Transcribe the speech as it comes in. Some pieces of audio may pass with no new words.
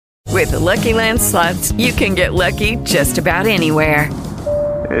With Lucky Land Slots, you can get lucky just about anywhere.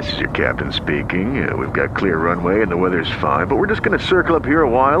 This is your captain speaking. We've got clear runway and the weather's fine, but we're just going to circle up here a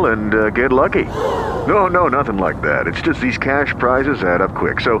while and get lucky. No, nothing like that. It's just these cash prizes add up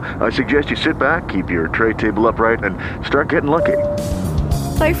quick. So I suggest you sit back, keep your tray table upright, and start getting lucky.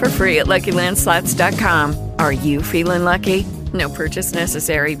 Play for free at LuckyLandSlots.com. Are you feeling lucky? No purchase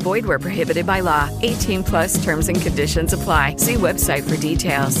necessary. Void where prohibited by law. 18 plus terms and conditions apply. See website for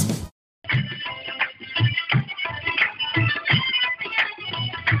details.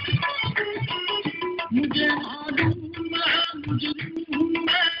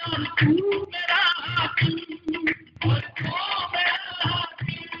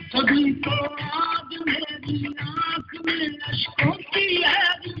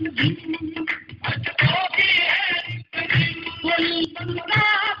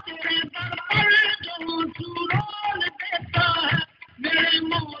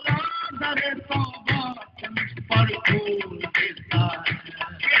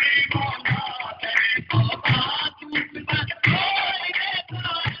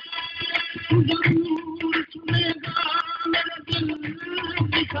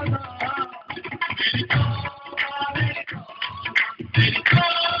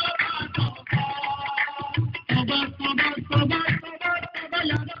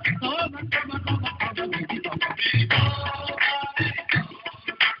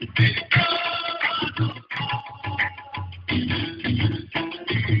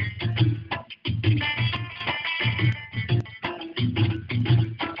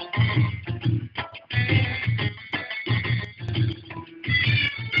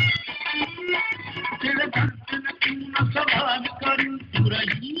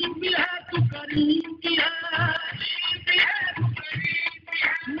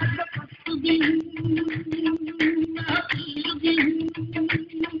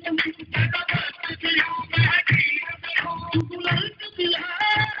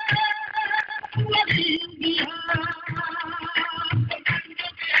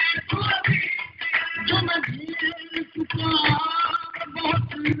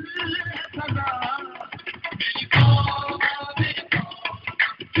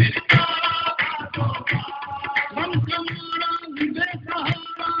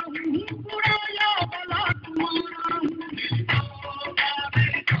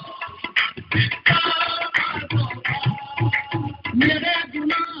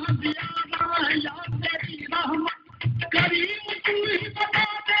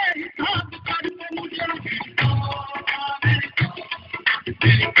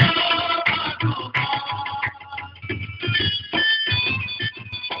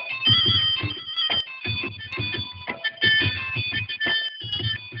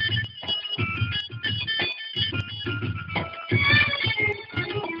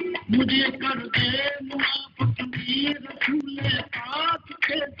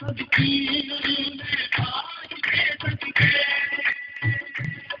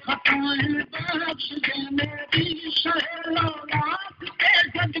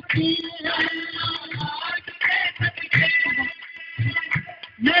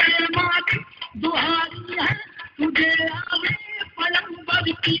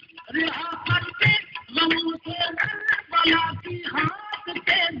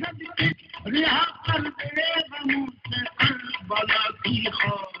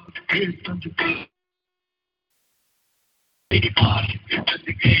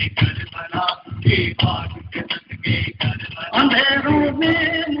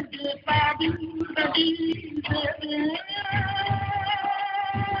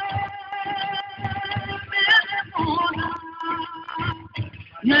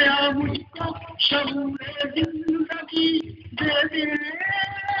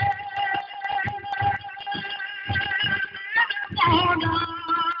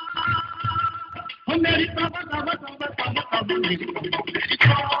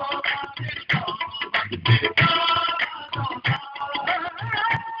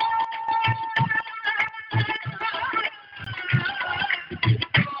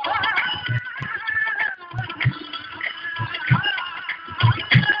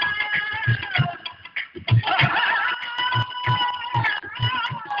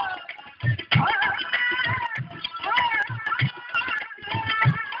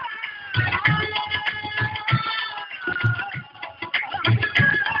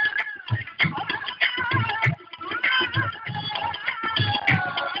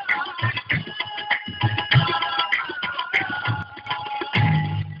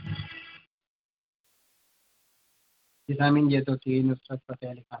 सामीन, ये तो थी नुसरत फतेह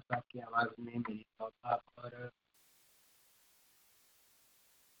अली खान साहब की आवाज़ में मेरी तौबा। और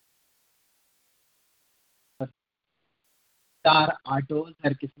स्टार ऑटोज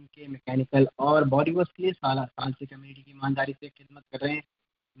हर किस्म के मैकेनिकल और बॉडी वॉश के लिए साल साल से कम्युनिटी की ईमानदारी से खिदमत कर रहे हैं।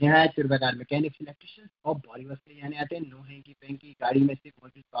 नहायत तजुर्बेकार मैकेनिक्स, इलेक्ट्रिशियन और बॉडी वॉश के लिए आने आते हैं। नो हैंकी पैंकी गाड़ी में से कोई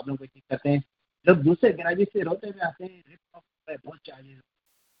भी प्रॉब्लम को ठीक करते हैं। लोग दूसरे गैराज से रोते हुए आते हैं, रिप ऑफ बहुत चार्जेस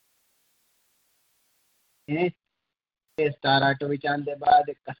हैं। स्टार ऑटो विचार के बाद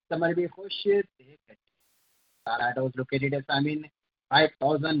कस्टमर भी खुश। स्टार ऑटो लोकेटेड है सामीन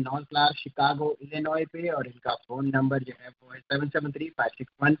 5000 नॉन क्लार शिकागो इलिनॉय पे, और इनका फ़ोन नंबर जो है वो है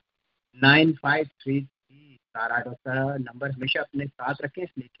 773-561-9533। स्टार ऑटो का नंबर हमेशा अपने साथ रखें,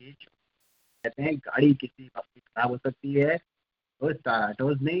 इसलिए कि कहते हैं गाड़ी किसी वक्त भी खराब हो सकती है। तो स्टार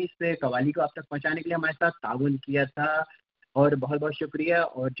ऑटोज ने इस कवाली को आप तक पहुंचाने के लिए हमारे साथ ताउन किया था, और बहुत बहुत शुक्रिया।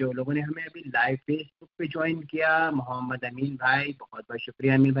 और जो लोगों ने हमें अभी लाइव फेसबुक पे ज्वाइन किया, मोहम्मद अमीन भाई, बहुत बहुत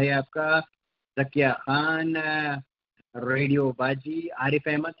शुक्रिया अमीन भाई आपका। जकिया खान, रेडियो बाजी, Arif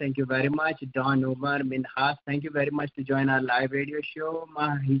Ahmed, thank you very much. Don Umar Minhas, thank you very much to join our live radio show.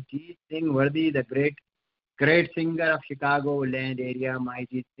 Mahijit Singh Virdi, the great singer of Chicagoland area.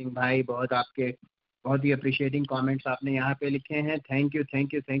 Mahijit Singh भाई, बहुत ही अप्रिशिएटिंग कमेंट्स आपने यहाँ पे लिखे हैं। Thank you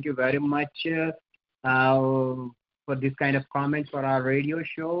very much for this kind of comments for our radio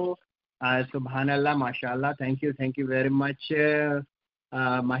show. सुभान अल्लाह, माशाल्लाह, thank you very much.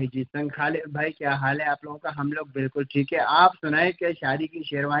 Mahijit Singh, Khalid भाई क्या हाल है आप लोगों का? हम लोग बिल्कुल ठीक है। आप सुनाए कि शादी की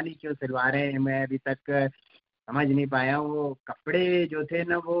शेरवानी क्यों सिलवा रहे हैं? मैं अभी तक समझ नहीं पाया हूँ। वो कपड़े जो थे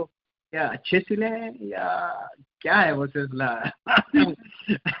ना, वो क्या अच्छे सिले हैं या क्या है वो सिलसिला?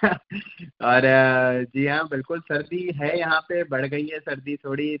 और जी हाँ, बिल्कुल सर्दी है यहाँ पे, बढ़ गई है सर्दी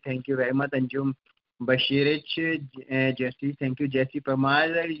थोड़ी। Thank you very much Anjum बशीरिच जैसी, thank you Jassi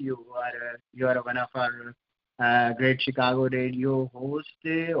Parmar, you are one of our great Chicago radio host,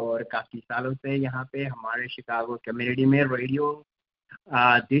 और काफ़ी सालों से यहाँ पे हमारे शिकागो कम्युनिटी में रेडियो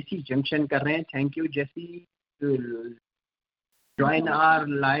देसी जंक्शन कर रहे हैं। Thank you Jassi join our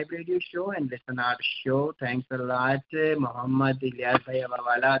live radio show and listen our show. Thanks a lot. Mohammad Ilyas भाई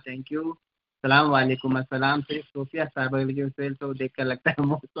अबावाला, थैंक यू। सलाम वालेकुम अस्सलाम। सिर्फ सोफिया साहब की सेल तो देखकर लगता है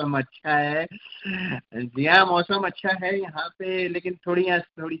मौसम अच्छा है। जी हाँ, मौसम अच्छा है यहाँ पे, लेकिन थोड़ी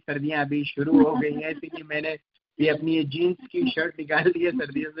सर्दियाँ अभी शुरू हो गई हैं, इसीलिए मैंने ये अपनी ये जीन्स की शर्ट निकाल दी है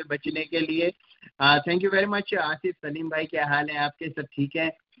सर्दियों से बचने के लिए। Thank you very much. Asif Salim भाई क्या हाल है आपके? सब ठीक है?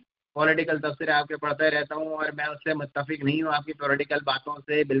 पॉलिटिकल तफसीर आपके पढ़ते रहता हूँ, और मैं उससे मुत्तफिक नहीं हूँ, आपकी पॉलिटिकल बातों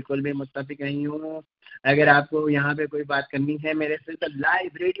से बिल्कुल भी मुत्तफिक नहीं हूँ। अगर आपको यहाँ पे कोई बात करनी है मेरे से तो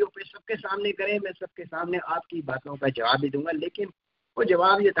लाइव रेडियो पे सबके सामने करें, मैं सबके सामने आपकी बातों का जवाब भी दूंगा। लेकिन वो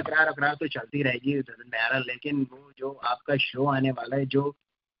जवाब, ये तकरार तो चलती रहेगी मैरल। लेकिन वो जो आपका शो आने वाला है, जो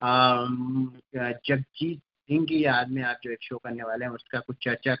जगजीत सिंह की याद में आप जो एक शो करने वाले हैं, उसका कुछ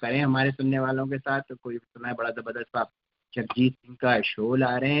चर्चा करें हमारे सुनने वालों के साथ। तो कोई सुना है बड़ा ज़बरदस्त आप जगजीत सिंह का शो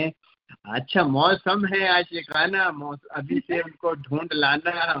ला रहे हैं। अच्छा मौसम है आज ये गाना, अभी से उनको ढूंढ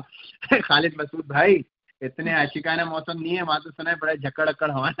लाना। खालिद मसूद भाई, इतने आशिकाना मौसम नहीं है वहाँ, तो सुना है बड़ा झकड़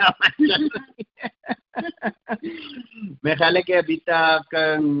हवाना चल रही है। मेरे ख्याल है कि अभी तक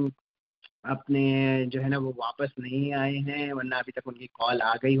अपने जो है ना वो वापस नहीं आए हैं, वरना अभी तक उनकी कॉल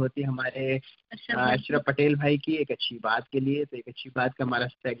आ गई होती हमारे अशरफ पटेल भाई की एक अच्छी बात के लिए। तो एक अच्छी बात का हमारा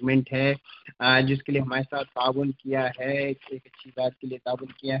सेगमेंट है जिसके लिए हमारे साथ ताउन किया है, एक अच्छी बात के लिए ताउन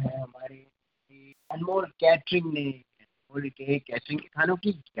किया है हमारे अनमोल कैटरिंग ने। अनमोल के कैटरिंग के खानों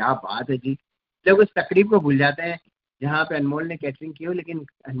की क्या बात है जी, लोग उस तकरीब को भूल जाते हैं जहाँ पे अनमोल ने कैटरिंग की हो, लेकिन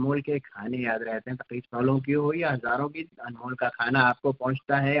अनमोल के खाने याद रहते हैं। तकरीब सौलों की हो या हज़ारों की, अनमोल का खाना आपको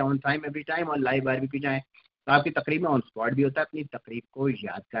पहुँचता है ऑन टाइम एवरी टाइम। और लाइव बारबेक्यू जाएँ तो आपकी तकरीब में ऑन स्पॉट भी होता है। अपनी तकरीब को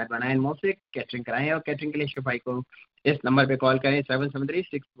यादगार बनाएं, अनमोल से कैटरिंग कराएं, और कैटरिंग के लिए शिफाई को इस नंबर पर कॉल करें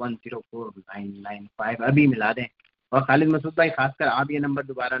 773-610-4995, अभी मिला दें। और खालिद मसूद भाई, खासकर आप ये नंबर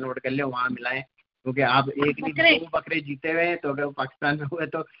दोबारा नोट कर लें, वहाँ मिलाएं, क्योंकि आप एक नहीं 2 बकरे जीते हुए हैं। तो अगर वो पाकिस्तान में हुए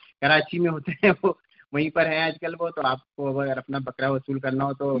तो कराची में होते हैं, वो वहीं पर है आजकल वो। तो आपको अगर अपना बकरा वसूल करना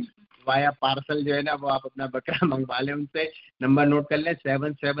हो तो वाया पार्सल जो है ना, वो आप अपना बकरा मंगवा लें उनसे। नंबर नोट कर लें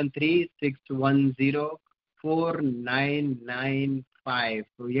 773-610-4995।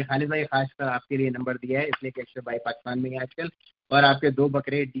 तो ये खालिद भाई खासकर आपके लिए नंबर दिया है, इसलिए कि अक्षर भाई पाकिस्तान में है आजकल, और आपके 2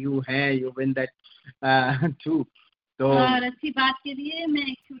 बकरे ड्यू हैं, यू विन दैट टू। तो और अच्छी बात के लिए मैं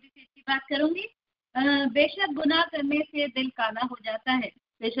एक छोटी सी अच्छी बात करूंगी। बेशक गुनाह करने से दिल काला हो जाता है,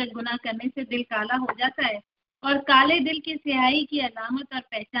 बेशक गुनाह करने से दिल काला हो जाता है, और काले दिल की स्याही की अलामत और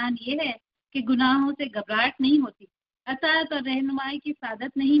पहचान ये है कि गुनाहों से घबराहट नहीं होती, अताअत और रहनुमाई की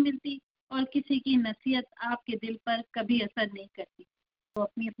सादत नहीं मिलती, और किसी की नसीहत आपके दिल पर कभी असर नहीं करती। तो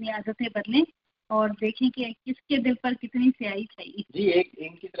अपनी अपनी आदतें बदलें और देखें कि किसके दिल पर कितनी स्याही चाहिए। जी, एक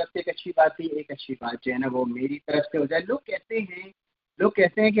इनकी तरफ से एक अच्छी बात थी, एक अच्छी बात जो है ना वो मेरी तरफ से हो जाए। लोग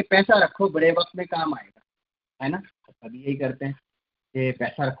कहते हैं कि पैसा रखो बड़े वक्त में काम आएगा, है ना। सब यही करते हैं कि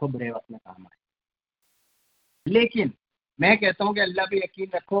पैसा रखो बुरे वक्त में काम आए, लेकिन मैं कहता हूँ कि अल्लाह पे यकीन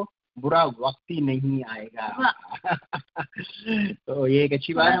रखो, बुरा वक्त ही नहीं आएगा। तो ये एक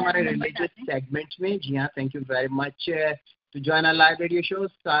अच्छी बात हमारे रिलीजियस सेगमेंट में। जी हाँ, thank you very much to join our live radio show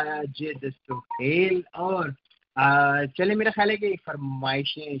Sajid Suhail. और चले, मेरा ख्याल है कि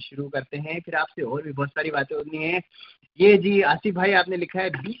फरमाइशें शुरू करते हैं, फिर आपसे और भी बहुत सारी बातें होनी है। ये जी आसिफ भाई आपने लिखा है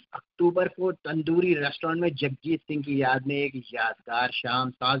 20 अक्टूबर को तंदूरी रेस्टोरेंट में जगजीत सिंह की याद में एक यादगार शाम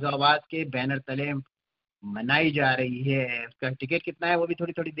साज़ाबाद के बैनर तले मनाई जा रही है। उसका टिकट कितना है वो भी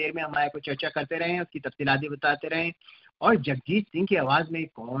थोड़ी थोड़ी देर में हमारे को चर्चा करते रहें, उसकी तफसीलात भी बताते रहें। और जगजीत सिंह की आवाज़ में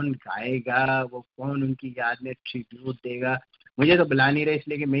कौन गाएगा, वो कौन उनकी याद में ट्रिब्यूट देगा, मुझे तो बुला नहीं रहे,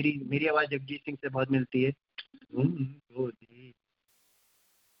 इसलिए कि मेरी आवाज़ जगजीत सिंह से बहुत मिलती है।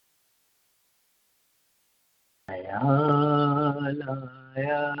 ख्याल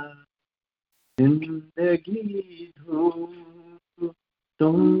आया जिंदगी धूप,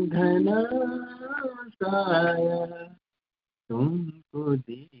 तुम घना साया, तुमको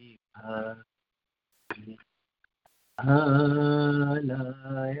देखा हाल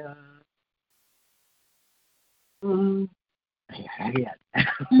आया तुम।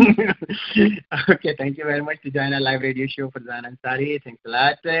 Okay, thank you very much to join our live radio show, Farzan Ansari, thanks a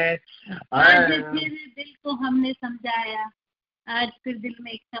lot। आज फिर दिल को हमने समझाया, आज फिर दिल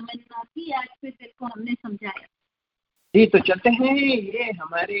में एक तमन्ना थी, आज फिर दिल को हमने समझाया। जी, तो चलते हैं, ये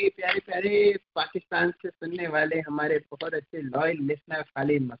हमारे प्यारे प्यारे पाकिस्तान से सुनने वाले हमारे बहुत अच्छे लॉयल लिसनर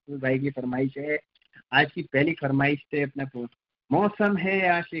खालिद मसूद भाई की फरमाइश है। आज की पहली फरमाइश से अपना मौसम है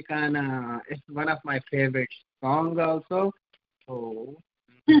आशिकाना, it's one of my favourite song also. तो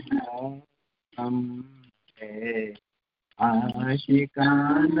हम है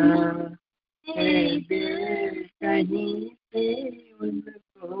आशिकाना, है दिल कहीं से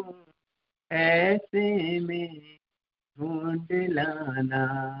उनको ऐसे में ढूंढ लाना,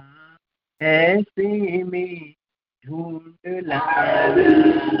 ऐसे में ढूंढ लाना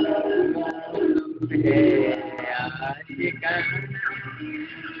है आशिकाना।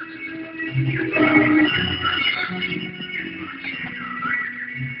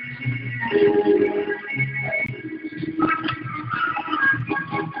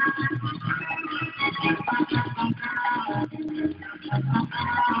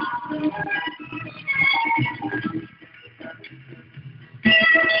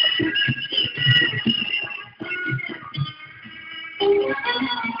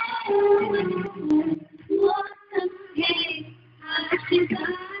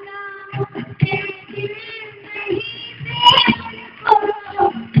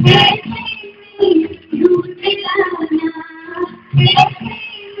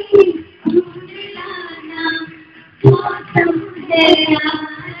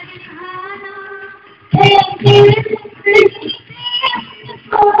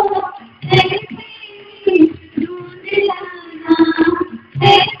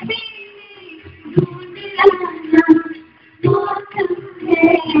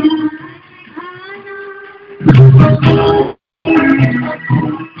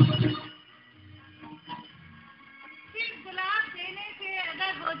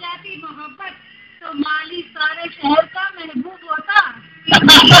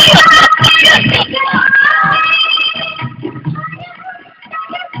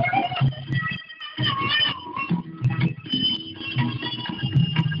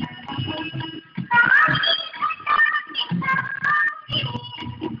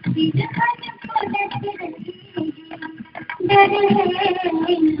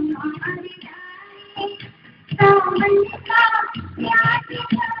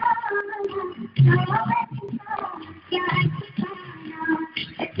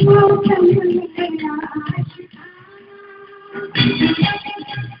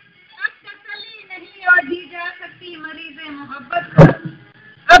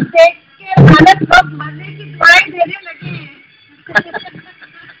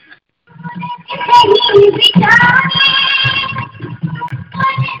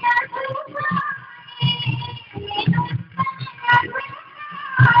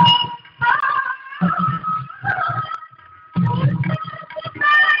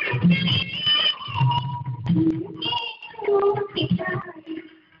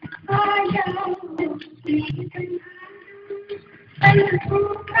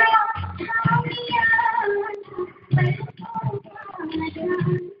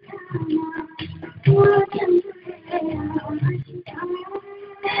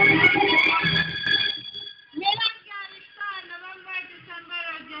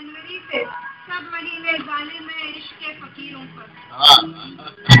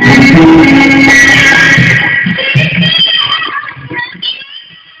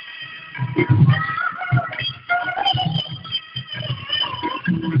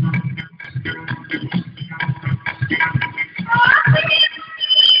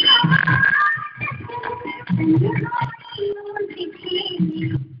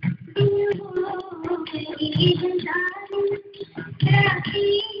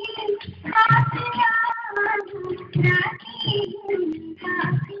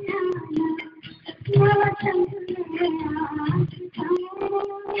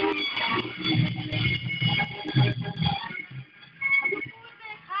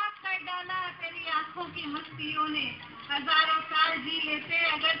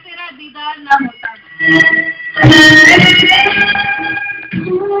 दीदार ना होता।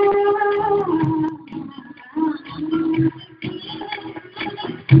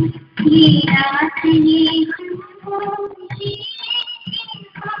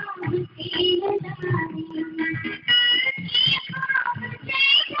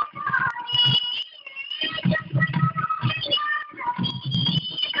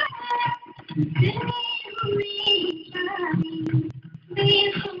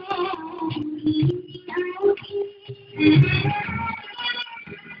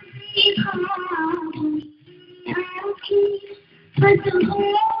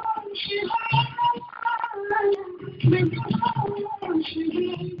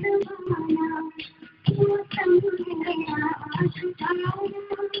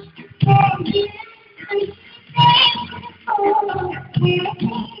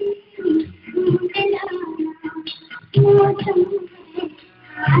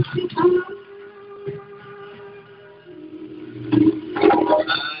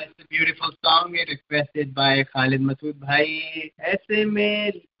 Beautiful song requested bye Khalid Masood भाई। ऐसे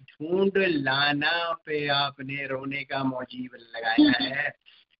में ढूंढ लाना पे आपने रोने का मौजी लगाया है।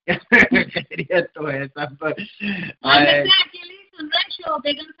 खैरियत तो है सब। अकेले सुन रहे शो,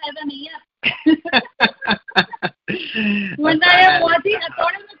 बेगम साहिबा नहीं है। वरना ये मौजी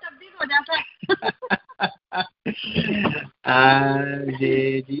हथौड़े में तब्दील हो जाता है।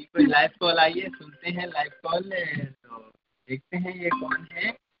 जी कोई लाइव कॉल आइए, सुनते हैं लाइव कॉल। तो देखते हैं ये कौन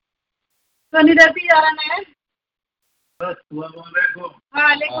है। सोनी रफी आ रहा है।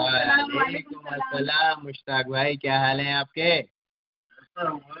 वालेकुम अस्सलाम मुश्ताक भाई, क्या हाल है आपके? ऐसा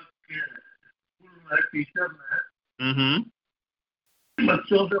हुआ कि स्कूल में टीचर ने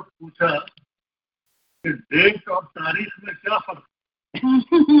बच्चों से पूछा कि डेट और तारीख में क्या फर्क।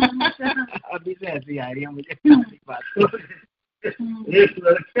 अभी से ऐसी आ रही है मुझे बात। एक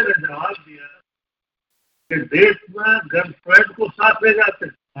लड़के ने जवाब दिया कि डेट में गर्लफ्रेंड को साथ ले जाते,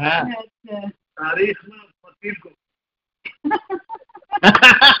 हाँ। तारीख में वकील को।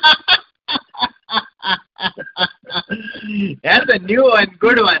 That's a new one,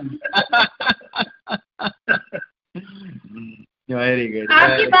 good one. Very good.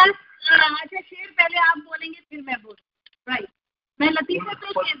 आपकी बात। अच्छा शेर पहले आप बोलेंगे फिर मैं बोलूँ। राइट, मैं लतीफ़े पे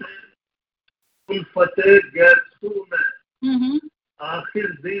फतेह गैसू में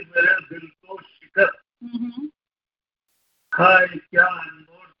आखिर दी मेरे दिल को शिकस्त, खाए क्या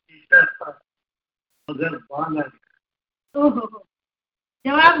अनमोल शीशा था मगर बाला।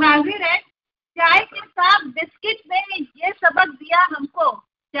 जवाब हाजिर है। चाय के साथ बिस्किट ने ये सबक दिया हमको,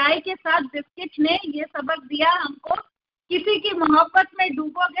 चाय के साथ बिस्किट ने ये सबक दिया हमको, किसी की मोहब्बत में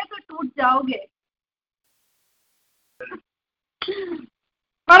डूबोगे तो टूट जाओगे।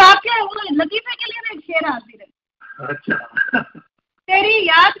 और आपके वो लतीफे के लिए एक शेर हाजिर है। अच्छा। तेरी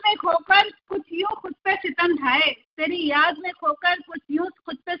याद में खोकर कुछ यूं खुद पे सितम ढाए, तेरी याद में खोकर कुछ यूं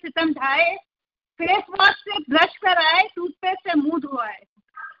खुद पे सितम ढाए, फेस वॉश से ब्रश कर आए, टूथपेस्ट से मुंह धोआए।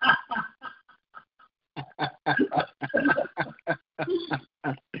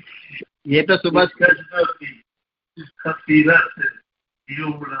 ये तो सुबह हसीना से यूं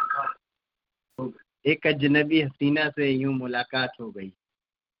मुलाकात हो गई, एक अजनबी हसीना से यूं मुलाकात हो गई।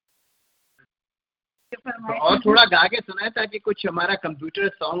 तो और थोड़ा गा के सुनाए ताकि कुछ हमारा कंप्यूटर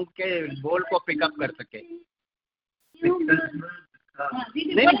सॉन्ग के बोल को पिकअप कर सके।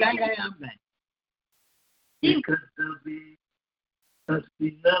 नहीं गाए आप गाए।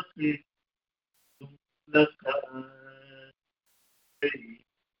 हसीना से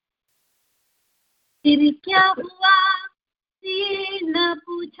फिर क्या हुआ ये न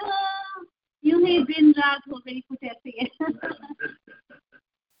पूछो, यूं ही दिन रात हो गई, कुछ ऐसी है।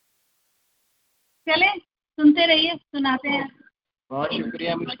 चले सुनते रहिए, सुनाते हैं। बहुत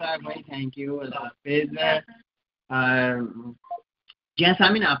शुक्रिया मुश्ताक भाई, थैंक यू, अल्लाह हाफिज। जी हाँ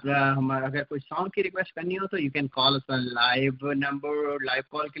सामिन, आप हमारा अगर कोई सॉन्ग की रिक्वेस्ट करनी हो तो you can call us on live number. Live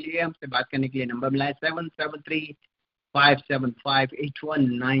call के लिए हमसे बात करने के लिए नंबर मिला है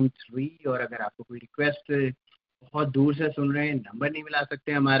 773-575-8193। और अगर आपको कोई रिक्वेस्ट बहुत दूर से सुन रहे हैं, नंबर नहीं मिला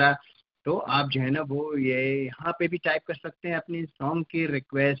सकते हमारा, तो आप जो है ना वो ये यहाँ पे भी टाइप कर सकते हैं अपनी सॉन्ग की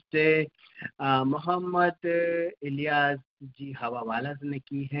रिक्वेस्ट। मोहम्मद इलियास जी हवा वाला ने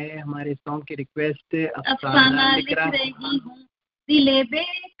की है हमारे सॉन्ग की रिक्वेस्ट। अफसाना लिख रही हूँ दिले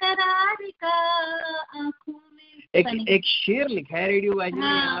बेकरार का आँखों में। एक शेर लिखा है रेडियो बाजी ने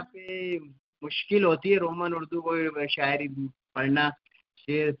यहाँ पे। मुश्किल होती है रोमन उर्दू को शायरी पढ़ना,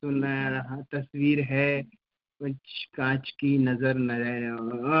 शेर सुनना। तस्वीर है कुछ कांच की नजर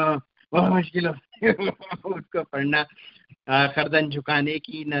बहुत मुश्किल होती है उसको पढ़ना। गर्दन झुकाने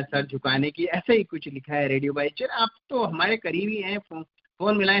की न सर झुकाने की, ऐसे ही कुछ लिखा है रेडियो भाई। चल आप तो हमारे करीबी हैं,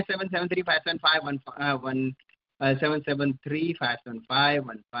 फोन मिलाएं 773-575-1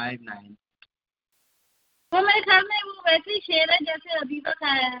 773-575-159। तो मेरे ख्याल में वो वैसे ही शेर है जैसे अभी तक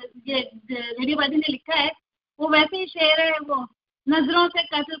ये रेडियोबाजी ने लिखा है, वो वैसे ही शेर है। वो नजरों से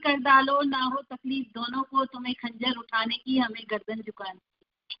कत्ल कर डालो, ना हो तकलीफ दोनों को, तुम्हें खंजर उठाने की, हमें गर्दन झुकाने की।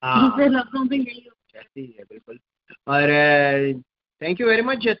 दूसरे लफ्जों में यही है बिल्कुल। और thank you very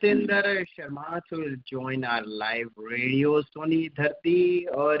much Jatendra Sharma to join our live radio Soni धरती।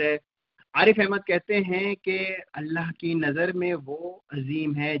 और आरिफ अहमद कहते हैं कि अल्लाह की नज़र में वो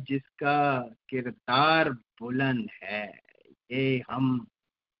अजीम है जिसका किरदार बुलंद है। ये हम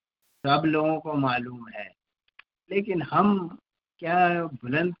सब लोगों को मालूम है, लेकिन हम क्या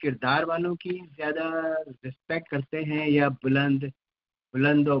बुलंद किरदार वालों की ज़्यादा रिस्पेक्ट करते हैं या बुलंद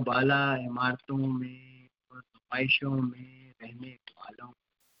व बाला इमारतों में और नुमाइशों में रहने वालों?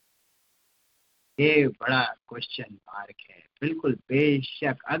 ये बड़ा क्वेश्चन मार्क है। बिल्कुल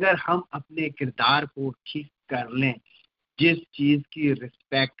बेशक, अगर हम अपने किरदार को ठीक कर लें, जिस चीज़ की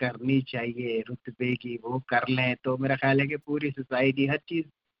रिस्पेक्ट करनी चाहिए रुतबे की वो कर लें, तो मेरा ख्याल है कि पूरी सोसाइटी हर चीज़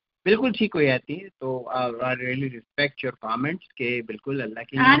बिल्कुल ठीक हो जाती है। तो I really respect your comments के बिल्कुल अल्लाह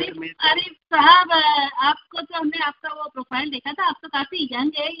की नज़र में। आरिफ साहब, आपको तो हमने आपका वो प्रोफाइल देखा था, आप तो काफी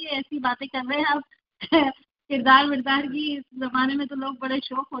यंग है, ये ऐसी बातें कर रहे हैं आप। किरदार विरदार की इस जमाने में तो लोग बड़े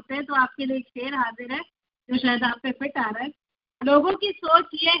शौक होते हैं। तो आपके लिए एक शेर हाजिर है जो शायद आप पे फिट आ रहा है। लोगों की सोच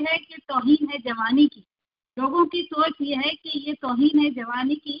ये है कि तौहीन है जवानी की, लोगों की सोच ये है कि ये तौहीन है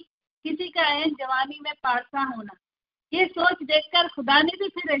जवानी की, किसी का है जवानी में पारसा होना। ये सोच देखकर खुदा ने भी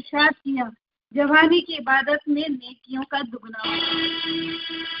फिर इरशाद किया, जवानी की इबादत में नेकियों का दुगना होना।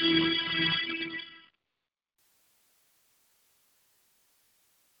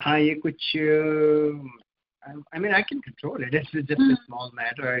 हाँ, ये कुछ I mean I can control it. It's just a small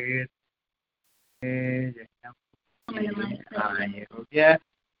matter. ये हो गया।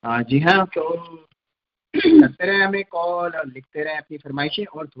 जी हाँ, तो करते रहे हमें कॉल और लिखते रहे अपनी फरमाइशें।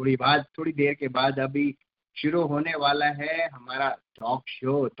 और थोड़ी देर के बाद अभी शुरू होने वाला है हमारा टॉक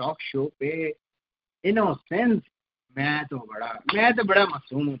शो पे इनोसेंस। मैं तो बड़ा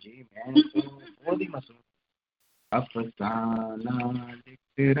मासूम हूँ जी, मैं तो बहुत ही मासूम। अफसाना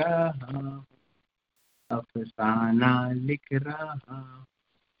लिख रहा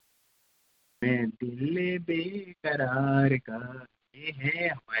मैं दिल बेकरार का। ये है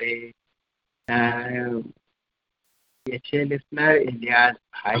हमारे अच्छे लिसनर इलियास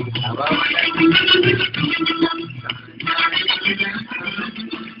भाई हवा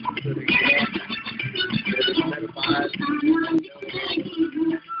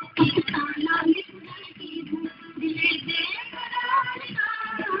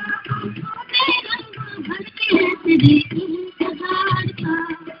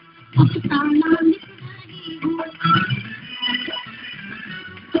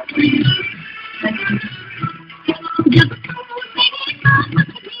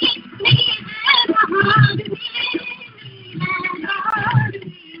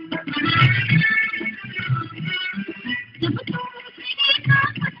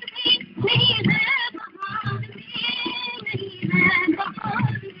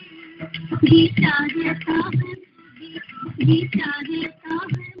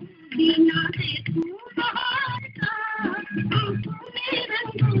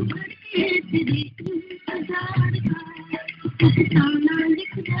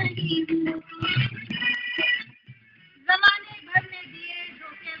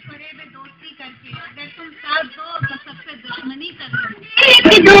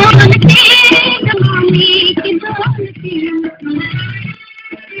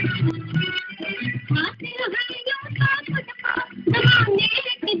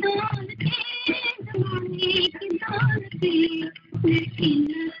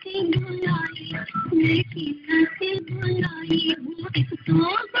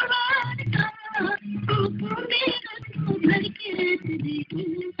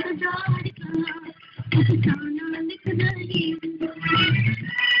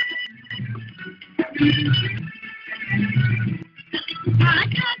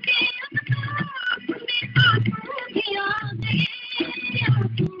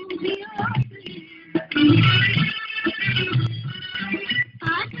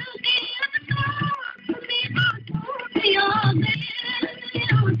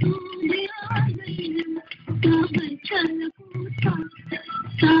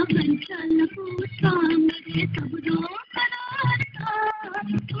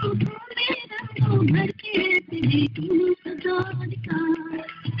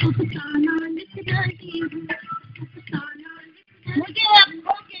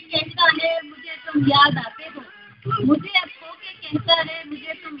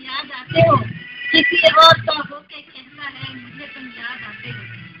तुम याद आते हो, किसी और का होके कहता है मुझे तुम याद आते हो।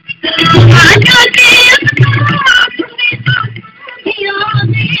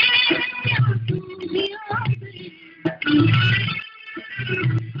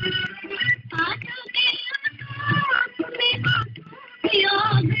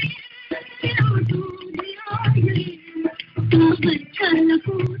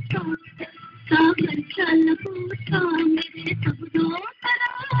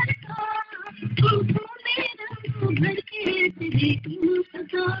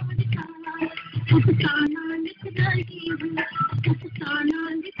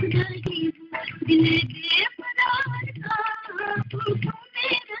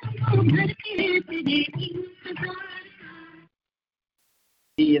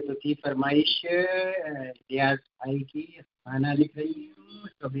 ये तो थी फरमाइश रियाज भाई की, खाना लिख रही हूँ,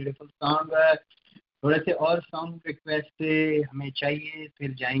 तो ब्यूटीफुल सॉन्ग। थोड़े से और सॉन्ग रिक्वेस्ट हमें चाहिए,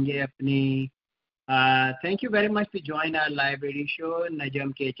 फिर जाएंगे अपनी। Thank you very much to join our live radio show,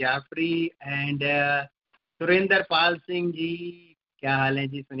 Najam K Jafri and Surendra Pal Singh ji. क्या हाल है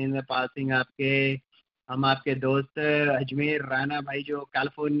जी सुरेंद्र पाल सिंह आपके? हम आपके दोस्त अजमेर राना भाई जो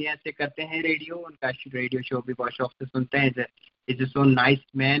कैलिफोर्निया से करते हैं रेडियो, उनका रेडियो शो भी बहुत शौक से सुनते हैं। Is so nice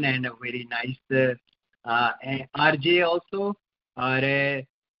man and very nice RJ also. और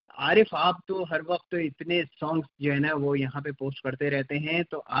आरिफ, आप तो हर वक्त इतने सॉन्ग्स जो है ना वो यहाँ पे पोस्ट करते रहते हैं,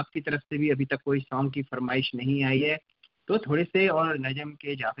 तो आपकी तरफ से भी अभी तक कोई सॉन्ग की फरमाइश नहीं आई है, तो थोड़े से। और नजम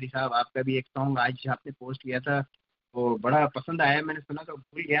के जाफरी साहब, आपका भी एक सॉन्ग आज आपने पोस्ट किया था, वो बड़ा पसंद आया, मैंने सुना तो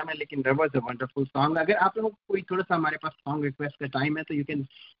भूल गया मैं, लेकिन that was a wonderful song. अगर आप लोगों को कोई थोड़ा सा, हमारे पास सॉन्ग रिक्वेस्ट का टाइम है, तो यू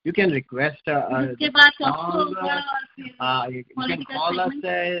कैन रिक्वेस्ट उसके बाद song. You can call us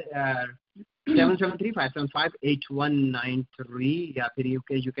 773-575-8193, या फिर you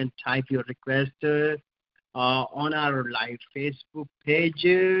can type your request on our live Facebook page.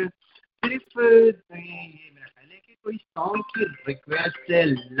 सिर्फ मेरा ख्याल है कि कोई सॉन्ग की रिक्वेस्ट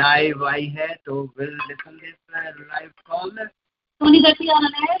लाइव आई है, तो will listen this live call. सोनी गति आ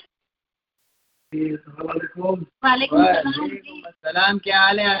रहा है। वालेकुम अस्सलाम, क्या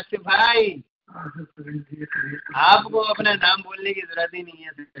हाल है आसिफ भाई? आपको अपना नाम बोलने की जरूरत ही नहीं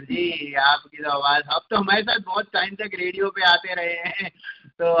है सर जी, आपकी तो आवाज़, आप तो हमारे साथ बहुत टाइम तक रेडियो पे आते रहे हैं,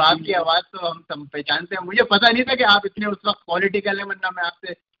 तो आपकी आवाज़ तो हम पहचानते हैं। मुझे पता नहीं था कि आप इतने उस वक्त पॉलिटिकल है, वरना मैं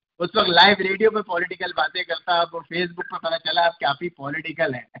आपसे उस वक्त लाइव रेडियो पे पॉलिटिकल बातें करता, अब फेसबुक पे पता चला आप काफ़ी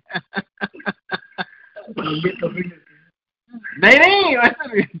पॉलिटिकल हैं। नहीं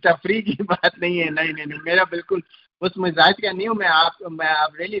वैसे तफरी की बात नहीं है, नहीं, मेरा बिल्कुल उस मिजाज का नहीं हूँ मैं। आप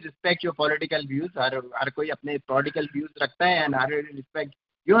really respect your political views. हर कोई अपने पॉलिटिकल व्यूज रखता है, and I really respect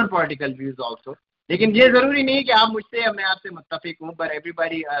your political views also. लेकिन ये जरूरी नहीं कि आप मुझसे, मैं आपसे मुत्तफिक हूँ, पर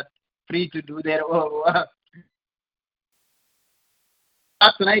everybody free to do there.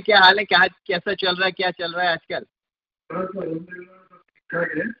 आप सुनाइए, क्या हाल है, क्या कैसा चल रहा है, क्या चल रहा है आजकल?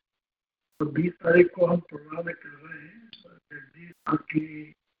 ठीक है, तो 20 तारीख को हम प्रोग्राम में कर रहे हैं आपकी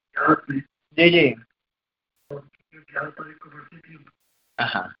याद में। जी। और 11 तारीख को बढ़ती थी।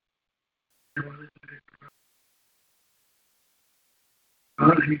 हाँ,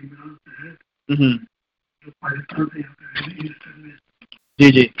 जो पाकिस्तान से यहाँ पे ईस्टर्न में।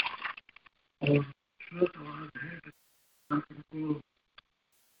 जी। और खूबसूरत आवाज़ है, आपको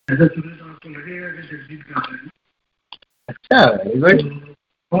ऐसा सुने तो आपको लगेगा कि जगजीत गा रहे हैं। अच्छा, वेरी गुड।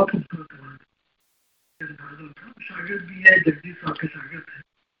 बहुत खूबसूरत आवाज़ है। शागिर्द भी है, जगजीत साहब के शागिर्द है,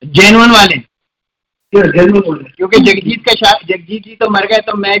 जेनुअन वाले। क्योंकि जगजीत जी तो मर गए,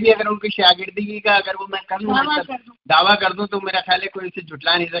 तो मैं भी अगर उनकी शागिर्दगी का अगर वो मैं कर लूँ, दावा कर दूं, तो मेरा ख्याल है कोई इसे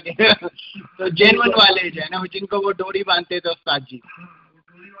झुटला नहीं सकेगा। तो जेनुअन वाले जो है ना, जिनको वो डोरी बांधते थे उस्ताद जी।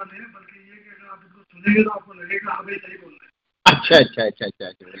 डोरी वाले हैं, बल्कि ये कि अगर आप इसको सुनेंगे तो आपको लगेगा आप सही बोल रहे हैं। अच्छा।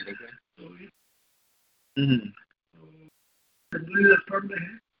 रेस्टोरेंट में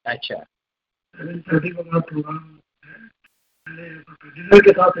है। अच्छा, 7:30 का प्रोग्राम है, डिनर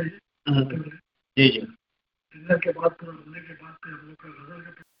के साथ है। जी। डिनर के बाद पूरा होने के बाद हम लोग का गजल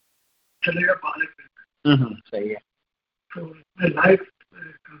का चलेगा 12 पे। सही है। तो इसमें लाइव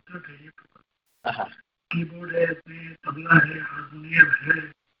कंसर्ट है, ये कीबोर्ड है, इसमें तबला है, हारमोनियम है,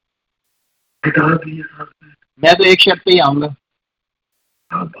 गिटार भी है साथ में। मैं तो एक शर्त पे ही आऊँगा।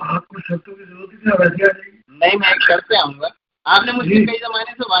 आपको शर्तों की जरूरत नहीं है, वैसे आ जाएगी। नहीं, मैं एक शर्त पे आऊँगा। आपने मुझसे कई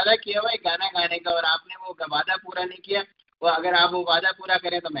जमाने से वादा किया हुआ है गाना गाने का, और आपने वो वादा पूरा नहीं किया। वो अगर आप वो वादा पूरा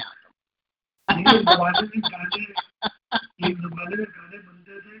करें तो मैं आता हूँ। एक जमाने में गाने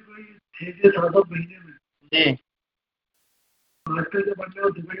बनते थे कोई 6 से 7 महीने में। जी। आजकल जो बनते हैं वो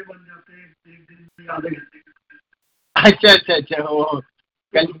दुबई बन जाते हैं एक दिन में, आधे घंटे के। अच्छा।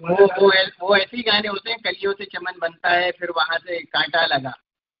 वो ऐसे ही गाने होते हैं, कलियों से चमन बनता है, फिर वहाँ से कांटा लगा।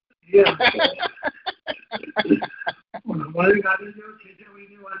 ये हमारे गाने जो 6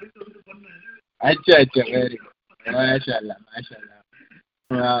 महीने वाले तो बन रहे हैं। अच्छा अच्छा, वेरी गुड, माशाल्लाह माशाल्लाह।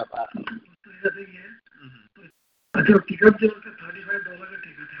 अच्छा, टिकट जो $35 का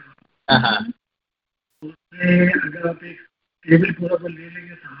टिकट है। हाँ, उसमें अगर आप एक टेबल पूरा पर ले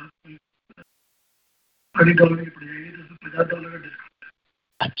लेंगे तो आपको $30 की पड़ जाएगी, तो $50 का डिस्काउंट।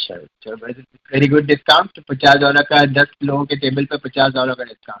 अच्छा अच्छा, वेरी गुड डिस्काउंट। $50 का 10 लोगों के टेबल पे $50 का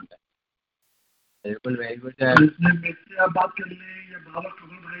डिस्काउंट है। बिल्कुल वेरी गुड है। इसमें मेरे आप बात कर लें या बाबा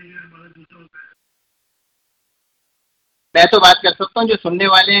कमल भाई है हमारे दूसरे होता है। मैं तो बात कर सकता हूँ, जो सुनने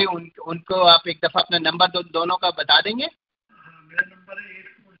वाले हैं उनको आप एक दफ़ा अपना नंबर दोनों का बता देंगे। हाँ, मेरा नंबर है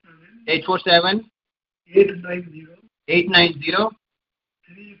 847 890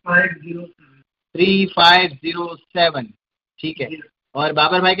 3507। ठीक है। और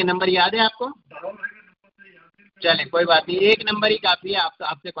बाबर भाई का नंबर याद है आपको? बाबा भाई का नंबर तो याद है। चले कोई बात नहीं, एक नंबर ही काफ़ी है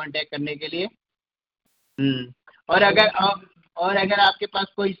आपसे कांटेक्ट करने के लिए। और अगर आपके पास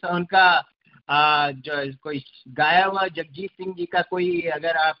कोई उनका जो कोई गाया हुआ जगजीत सिंह जी का कोई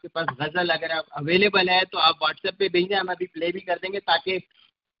अगर आपके पास गज़ल अगर आप अवेलेबल है तो आप व्हाट्सएप पे भेजें, हम अभी प्ले भी कर देंगे ताकि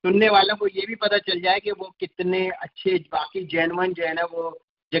सुनने वालों को ये भी पता चल जाए कि वो कितने अच्छे बाकी जेन्युइन जो है ना वो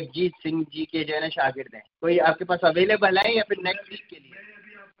जगजीत सिंह जी के जो है ना शागिर्द हैं। कोई आपके पास अवेलेबल है या फिर नेक्स्ट वीक के लिए?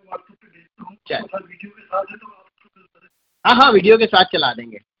 चल, वीडियो के साथ है तो हाँ वीडियो के साथ चला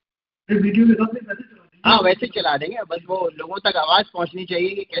देंगे। वीडियो के साथ वैसे चला देंगे। हाँ वैसे चला देंगे, बस वो लोगों तक आवाज़ पहुँचनी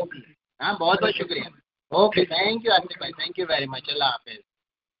चाहिए कि कैसी है। हाँ बहुत बहुत शुक्रिया। ओके, थैंक यू आसिफ भाई, थैंक यू वेरी मच। अल्लाह हाफिज़।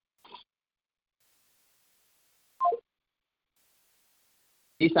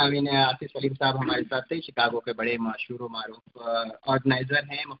 जी सामीन, आसिफ सलीम साहब हमारे साथ थे, शिकागो के बड़े मशहूर मारूफ ऑर्गेनाइज़र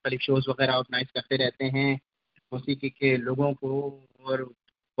हैं, मुख्तलिफ शोज़ वगैरह ऑर्गेनाइज करते रहते हैं मौसीकी के लोगों को, और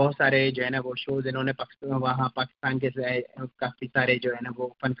बहुत सारे जो है ना वो शोज़ इन्होंने वहाँ पाकिस्तान के काफ़ी सारे जो है ना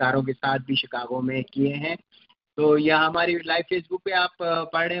वो फनकारों के साथ भी शिकागो में किए हैं। तो यहाँ हमारी लाइव फेसबुक पे आप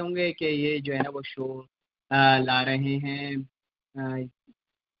पढ़ रहे होंगे कि ये जो है ना वो शो ला रहे हैं।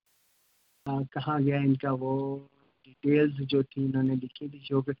 कहाँ गया इनका वो डिटेल्स जो थी इन्होंने लिखी थी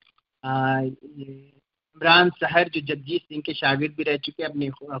शो पे। ये इमरान सहर जो जगजीत सिंह के शागिर्द भी रह चुके हैं, अपनी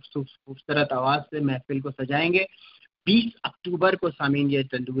खूबसूरत आवाज़ से महफिल को सजाएंगे। 20 अक्टूबर को सामीन ये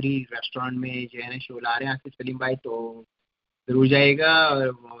तंदूरी रेस्टोरेंट में जो है ना शो ला रहे हैं आसिफ सलीम भाई, तो ज़रूर जाइएगा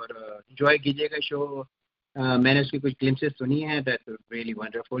और इन्जॉय कीजिएगा शो। मैंने उसकी कुछ ग्लिम्सेस सुनी है, दैट्स रियली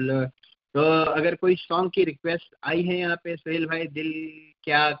वंडरफुल। तो अगर कोई सॉन्ग की रिक्वेस्ट आई है यहाँ पे, सोहेल भाई दिल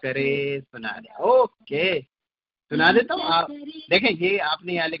क्या करे सुना दें। ओके, सुना देता हूँ। आप देखें, ये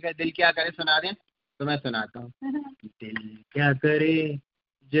आपने यहाँ लिखा है दिल क्या करे सुना दें, तो मैं सुनाता हूँ। दिल क्या करे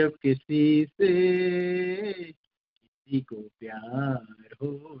जब किसी से किसी को प्यार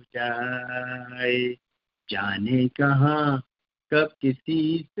हो जाए, जाने कहाँ कब किसी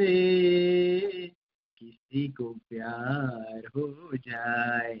से किसी को प्यार हो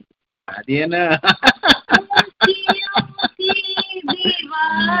जाए। दिया ना।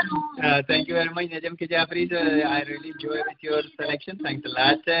 Thank you very much, Najam Kijafri. I really enjoy with your selection. Thanks a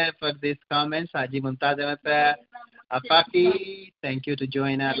lot for this comments. Haji Mumtaz Ahmed Afaki, thank you to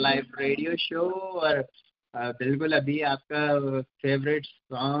join our live radio show. और बिल्कुल अभी आपका फेवरेट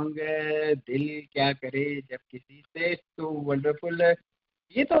सॉन्ग है दिल क्या करे जब किसी से, तो वंडरफुल।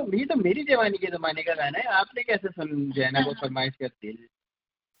 ये तो मेरी जवानी के ज़माने का गाना है। आपने कैसे सुन जो है ना वो फरमाइश कर दिल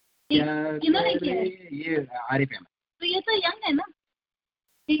क्या करे, ये आरिफ अहमद। तो ये तो यंग है ना,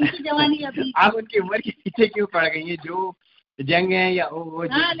 इनकी जवानी अभी। आप उनकी उम्र के पीछे क्यों पड़ गई हैं? जो जंग है या वो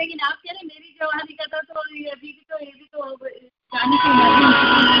हाँ, लेकिन आप कह रहे मेरी जवानी का था, तो ये भी तो जाने के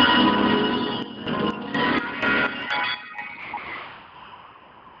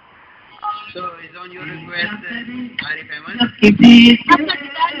So is on your request, Arif Ahmed.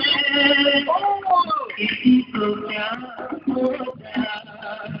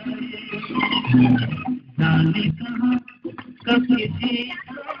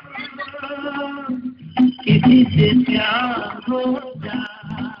 किसी से प्यार हो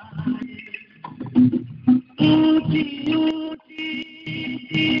जाए, ऊंची ऊंची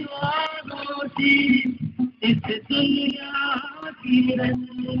दीवारों की इस दुनिया की रंग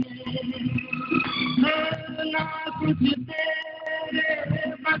ना कुछ तेरे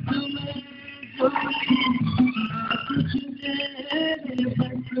बस में झोली, ना कुछ तेरे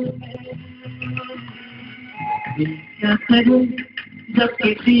बस में। क्या करूं जब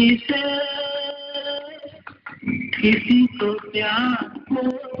किसी से किसी को प्यार हो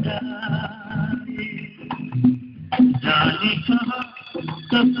जाए, जाने कहाँ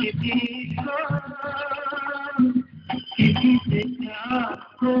कब किसी को किसी से प्यार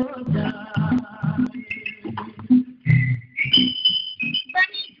हो जाए।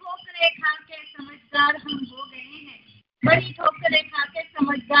 बड़ी ठोकरें खाके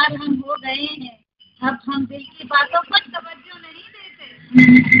समझदार हम हो गए हैं, अब हम दिल की बातों पर तवज्जो नहीं देते।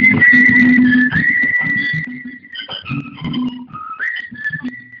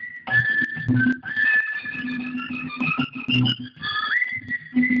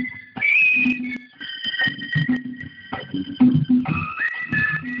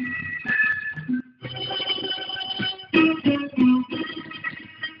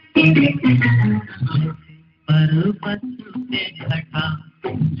 पर्वत पे घटा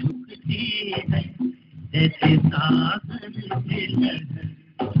झुकती है, जैसे सागर से लहर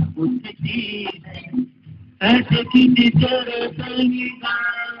उठती है, ऐसे किसी तरह गंगा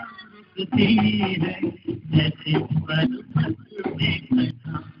रुकती है, जैसे पर्वत पे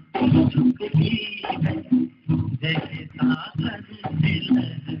घटा झुकती है, जैसे सागर से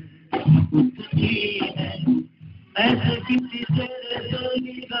लहर उठती है, ऐसे किसी तरह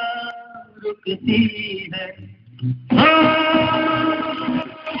गंगा रुकती है।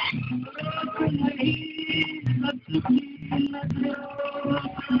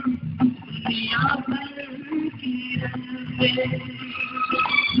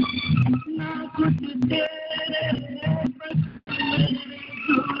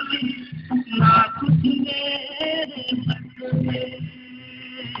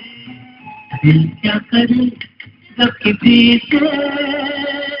 क्या करे जब किसी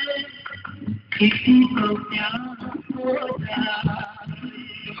को प्यार हो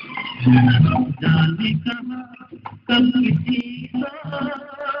जाने कहा कब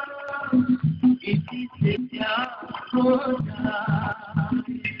किसी से प्यार हो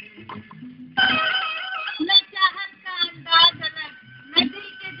न चाहत का अंदाज अलग, न दिल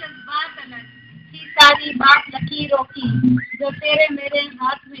के जज्बात अलग, की सारी बात लकीरों की जो तेरे मेरे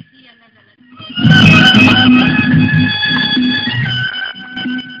हाथ में थी अलग अलग।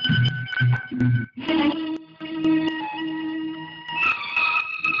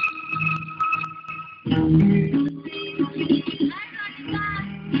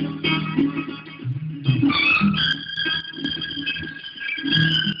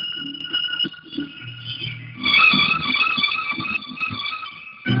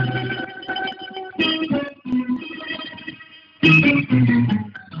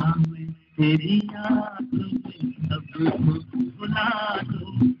 तेरी याद में सबको भुला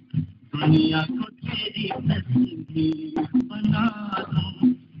दूं, दुनिया को तेरी तस्वीर बना दूं,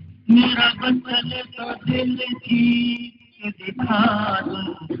 मेरा बचल तो दिल की दिखा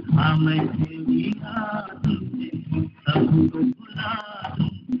दूं, हाँ मैं तेरी याद में सबको भुला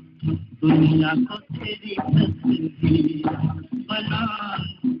दूं, दुनिया को तेरी तस्वीर बना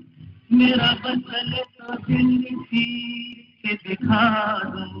दूं, मेरा बचल तो दिल की दिखा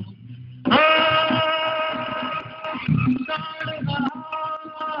दूं।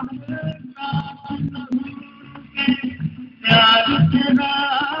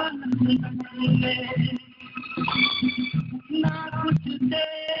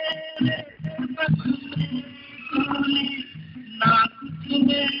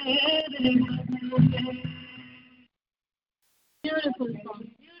 Beautiful song,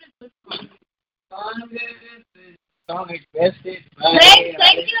 beautiful song. Song is best. Thank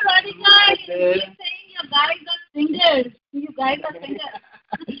you, Radhika. You keep saying you guys are singers. You guys are singers.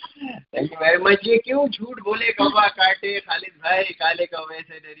 Thank you very much. ये क्यों झूठ बोले कौवा काटे खालिद भाई, काले कौवे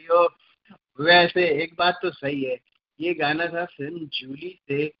से डरियो। वैसे एक बात तो सही है, ये गाना था फिल्म जूली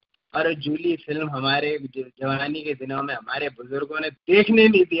से, और जूली फिल्म हमारे जवानी के दिनों में हमारे बुजुर्गों ने देखने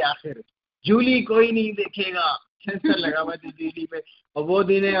नहीं दी। आखिर जूली कोई नहीं देखेगा, सेंसर लगा हुआ था जूली पे, और वो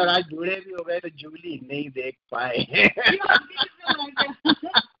दिन है, और आज बूढ़े भी हो गए तो जूली नहीं देख पाए।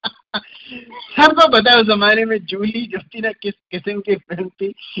 सबको पता है उस जमाने में जूली जो थी ना किस किस्म की फिल्म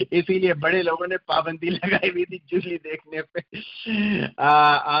थी, इसीलिए बड़े लोगों ने पाबंदी लगाई हुई थी जूली देखने पे।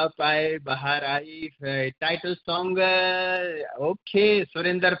 आप आए बाहर आई title song. Okay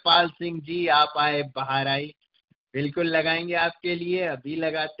Surendra Pal Singh जी, आप आए बाहर आई, बिल्कुल लगाएंगे आपके लिए। अभी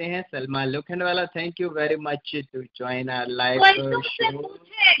लगाते हैं सलमा लोखंड वाला। Thank you very much to join our live show.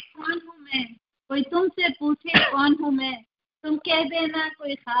 कोई तुमसे पूछे कौन हूँ मैं, तुम कह देना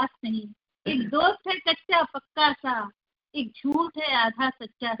कोई खास नहीं। एक दोस्त है कच्चा पक्का सा, एक झूठ है आधा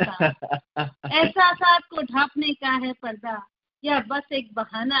सच्चा सा। एहसासात को ढांपने का है पर्दा, या बस एक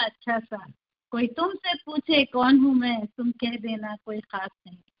बहाना अच्छा सा। कोई तुमसे पूछे कौन हूँ मैं, तुम कह देना कोई खास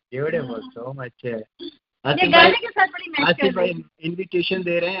नहीं। Beautiful, so much. ये गाने के साथ बड़ी मैच कर रही है। इन्विटेशन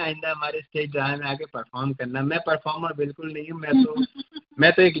दे रहे हैं आइंदा हमारे स्टेज ड्रामा में आके परफॉर्म करना। मैं परफॉर्मर बिल्कुल नहीं हूँ,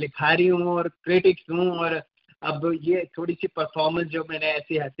 मैं तो एक लिखारी हूँ और क्रिटिक्स हूँ, और अब ये थोड़ी सी परफॉर्मेंस जो मैंने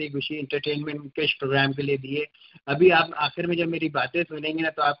ऐसी हंसी खुशी इंटरटेनमेंट के इस प्रोग्राम के लिए दिए, अभी आप आखिर में जब मेरी बातें सुनेंगे ना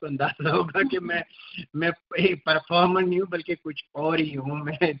तो आपको अंदाजा होगा कि मैं परफॉर्मर नहीं हूँ बल्कि कुछ और ही हूँ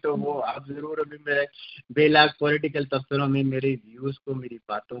मैं। तो वो आप ज़रूर अभी मेरे बेलाग पॉलिटिकल तबसरों में मेरे व्यूज़ को, मेरी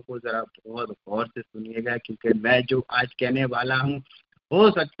बातों को ज़रा बहुत गौर से सुनिएगा, क्योंकि मैं जो आज कहने वाला हूँ हो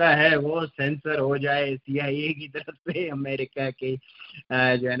सकता है वो सेंसर हो जाए CIA की तरफ से, अमेरिका के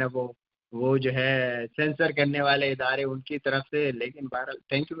जो है ना वो जो है सेंसर करने वाले इदारे उनकी तरफ से। लेकिन बहरहाल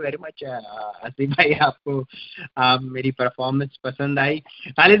thank you very much Asif भाई, आपको आप मेरी परफॉर्मेंस पसंद आई।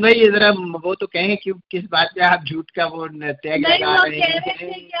 खालिद भाई ये जरा वो तो कहें कि किस बात पे आप झूठ का वो टैग लगा रहे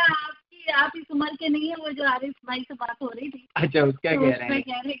हैं? आप इस उम्र के नहीं है, वो जो आरिफ भाई से बात हो रही थी। अच्छा, उसका तो कह रहे हैं?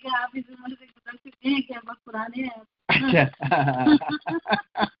 कह रहे कि आप इस उम्र से गुजर चुके हैं, क्या बहुत पुराने हैं। अच्छा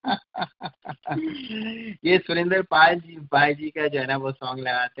ये सुरेंद्र पाल जी भाई जी का जो है ना वो सॉन्ग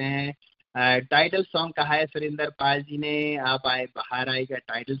लगाते हैं, टाइटल सॉन्ग कहा है सुरेंद्र पाल जी ने, आप आए बाहर आई का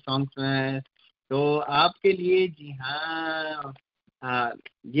टाइटल सॉन्ग। तो आपके लिए जी हाँ,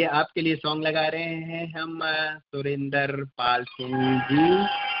 ये आपके लिए सॉन्ग लगा रहे हैं हम सुरेंद्र पाल सिंह जी,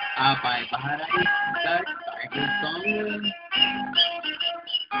 आप आए बाहर आई का टाइटल सॉन्ग।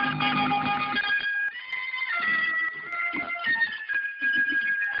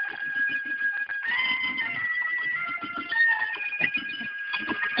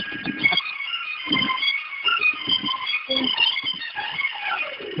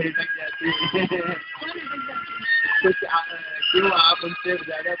 कुछ क्यों आप उनसे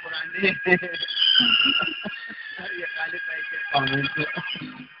ज्यादा पुराने हैं? ये खालिद भाई के कमेंट।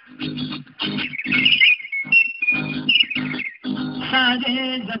 सारे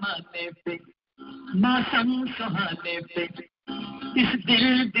जमाने पे मौसम सुहाने पे इस दिल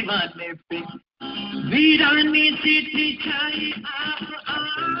दीवाने पे वीरानी सी थी छाई, आप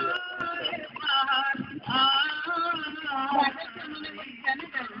आए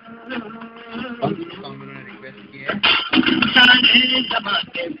रिक्वेस्ट किया सारे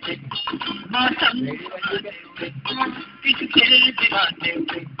जमाने पे मौसम पे इस दिल दीवाने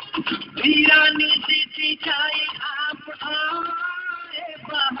पे वीरानी सी थी छाई, आप आए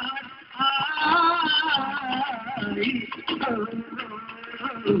बाहर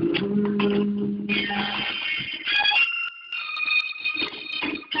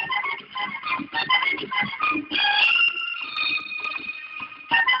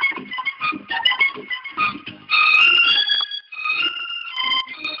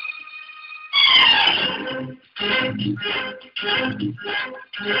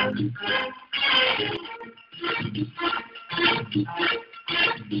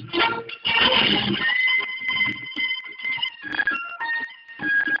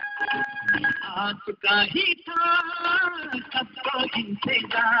आपका ही था सबको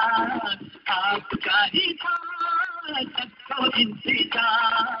इंतजार, आपका ही था सबको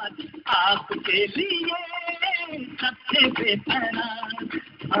इंतजार, आपके लिए सबसे बेपनाह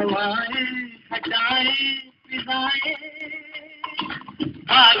हवाएं हटाए फिजाएं,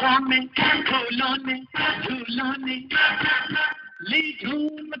 बागों में फूलों ने झूलों ने ली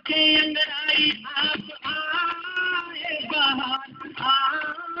झूम के अंगड़ाई, आप आए बाहर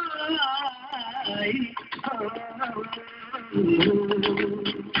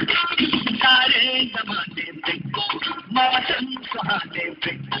सारे जमाने पे मौसम सुहाने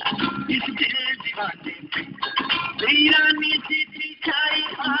पे इस दिल दीवाने पे वीरानी सी थी छाई,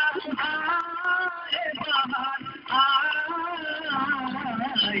 आप आए बाहर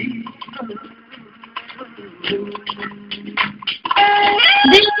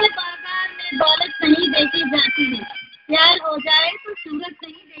दिल के बाजार में दौलत नहीं देखी जाती है, प्यार हो जाए तो सूरत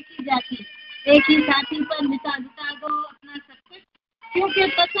नहीं देखी जाती, एक ही साथी पर मिटा जुटा दो अपना सब कुछ, क्योंकि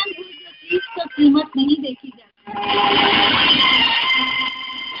पसंद हुई जो चीज को कीमत नहीं देखी जाती।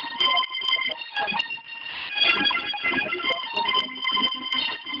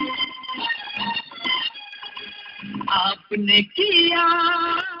 आपने किया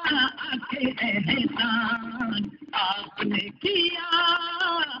आके एहसान, आपने किया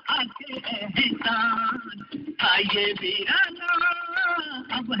आके एहसान, आइए वीराना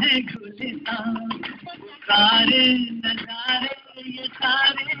अब है गुलिस्तान, सारे नजारे ये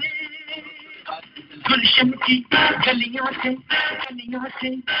सारे गुलशन की गलियों से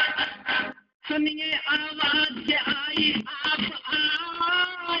सुनिए आवाज से आई, आप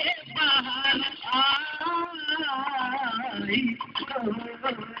आए बाहर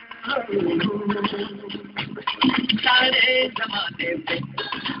सारे जमाने पे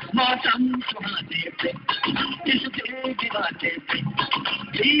मौसम सुहाने पे इस दिल दीवाने पे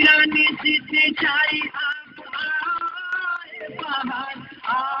वीरानी सी थी छाई, आप आए बाहर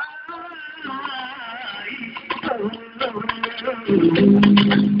वही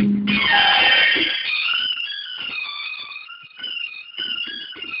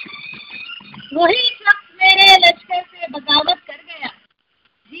शख्स मेरे लश्कर से बगावत कर गया,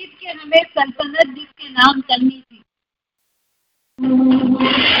 जीत के हमें सल्तनत जिसके नाम करनी थी।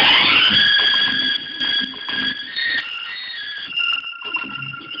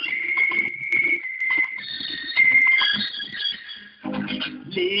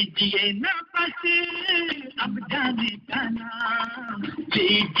 लीजिए ना बस अब जाने का नाम,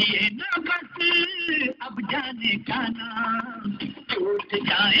 लीजिए ना बस अब जाने का नाम, टूट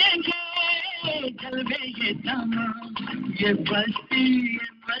जाएंगे जलवे ये तमाम, ये बस्ती ये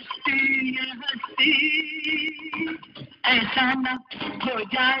मस्ती ये हस्ती, ऐसा ना हो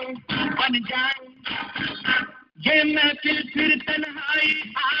जाए बन जाए ये महफिल फिर तन्हाई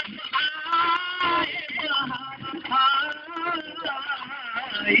आए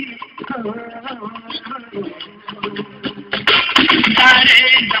सारे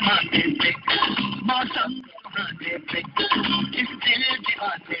जमाने पे मौसम सुहाने पे इस दिल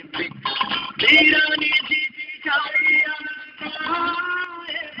दीवाने पे वीरानी सी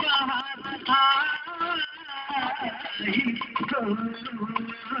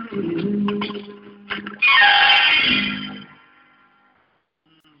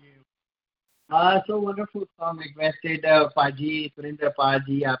So wonderful song requested पाजी सुरेंद्र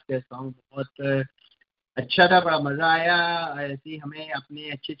पाजी, आपके सॉन्ग बहुत अच्छा था, बड़ा मजा आया। ऐसी हमें अपने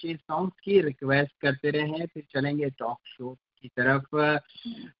अच्छे अच्छे सॉन्ग्स की रिक्वेस्ट करते रहे। फिर चलेंगे टॉक शो की तरफ।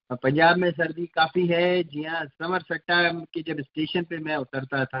 पंजाब में सर्दी काफ़ी है। जी हाँ, समर सट्टा की जब स्टेशन पे मैं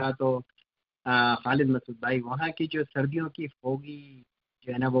उतरता था तो खालिद मसूद भाई वहाँ की जो सर्दियों की फोगी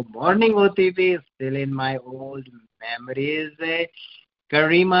जो है ना वो मॉर्निंग होती थी, still in my old memories.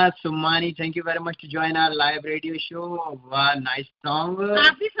 Karima Sumani, thank you very much to join our live radio show. Wow, nice song.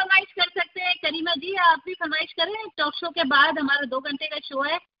 आप भी फरमाइश कर सकते हैं करीमा जी, आप भी फरमाइश करें। टॉक शो के बाद हमारा 2 घंटे का शो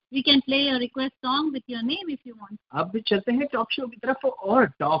है। We can play your request song with your name if you want. अब चलते हैं टॉक शो की तरफ। और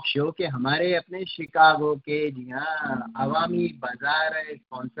टॉक शो के हमारे अपने शिकागो के जी हाँ अवामी बाजार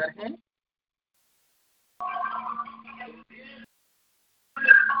स्पॉन्सर हैं।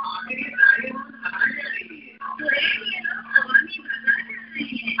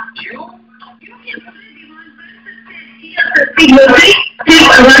 सिर्फ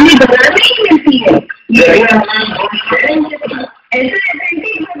अवामी बाजार में ही मिलती है। ऐसा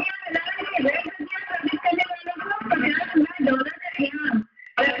एथेंटिक सर्विस करने वालों को $50,000 का इनाम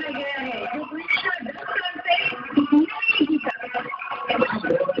रखा गया है, जो पिछले 10 साल से नहीं जीता।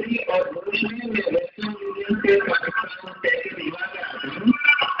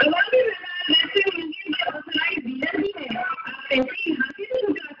 अवामी बाजार वेस्टर्न यूनियन के ऑथराइज्ड डीलर भी है। आप पैसे यहाँ से भी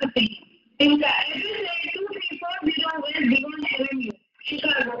निकाल सकते हैं। इनका एड्रेस है 2340 वेस्ट डिवॉन एवेन्यू,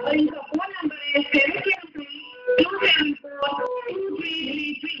 शिकागो, और इनका फोन नंबर है 7727333।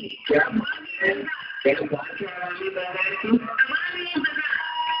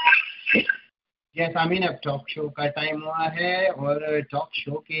 जैसामीन, अब टॉक शो का टाइम हुआ है और टॉक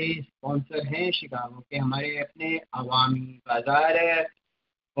शो के स्पॉन्सर हैं शिकागो के हमारे अपने अवामी बाजार।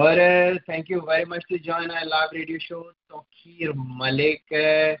 और thank you very much to join our live radio show Tauqeer Malik.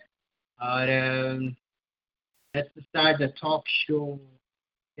 और let's start the talk show.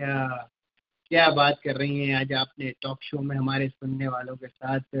 क्या बात कर रही हैं आज आपने टॉक शो में हमारे सुनने वालों के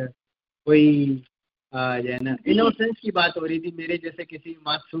साथ? कोई जो है ना इनोसेंस की बात हो रही थी, मेरे जैसे किसी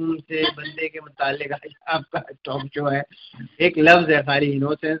मासूम से बंदे के मुतालिक आज आपका टॉक शो है। एक लफ्ज़ है खाली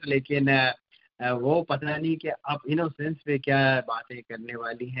इनोसेंस, लेकिन वो पता नहीं कि आप इनोसेंस पे क्या बातें करने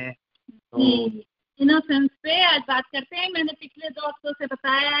वाली हैं। तो इनोसेंस पे आज बात करते हैं। मैंने पिछले 2 हफ्तों से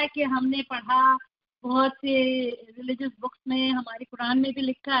बताया है कि हमने पढ़ा बहुत से रिलीजियस बुक्स में, हमारे कुरान में भी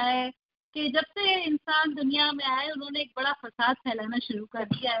लिखा है कि जब से इंसान दुनिया में आए उन्होंने एक बड़ा फसाद फैलाना शुरू कर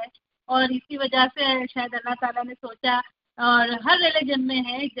दिया है, और इसी वजह से शायद अल्लाह ताला ने सोचा, और हर रिलीजन में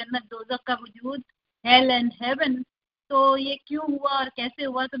है जन्नत दोज़ख का वजूद, हेल एंड हेवन। तो ये क्यों हुआ और कैसे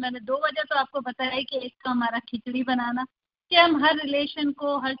हुआ, तो मैंने 2 वजह तो आपको बताया कि एक तो हमारा खिचड़ी बनाना, कि हम हर रिलेशन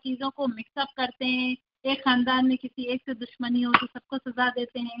को, हर चीज़ों को मिक्सअप करते हैं। एक ख़ानदान में किसी एक से दुश्मनी हो तो सबको सज़ा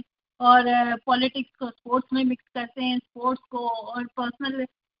देते हैं, और पॉलिटिक्स को स्पोर्ट्स में मिक्स करते हैं, स्पोर्ट्स को और पर्सनल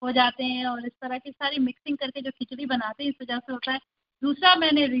हो जाते हैं, और इस तरह की सारी मिक्सिंग करके जो खिचड़ी बनाते हैं इस वजह से होता है। दूसरा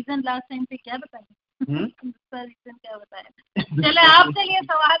मैंने रीज़न लास्ट टाइम पे क्या बताया दूसरा रीज़न क्या बताया? चले आपसे ये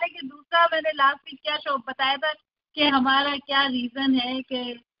सवाल है कि दूसरा मैंने लास्ट वीक क्या शो बताया था कि हमारा क्या रीज़न है कि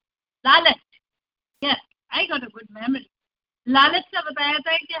लालच। Yes, I got a good memory. लालच का बताया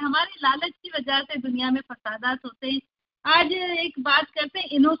था कि हमारी लालच की वजह से दुनिया में फसादात होते हैं। आज एक बात करते हैं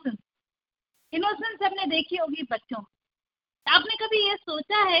इनोसेंस। इनोसेंस हमने देखी होगी बच्चों। आपने कभी ये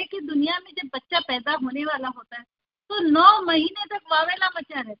सोचा है कि दुनिया में जब बच्चा पैदा होने वाला होता है तो 9 महीने तक वावेला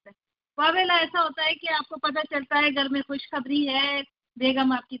मचा रहता है। वावेला ऐसा होता है कि आपको पता चलता है घर में खुशखबरी है,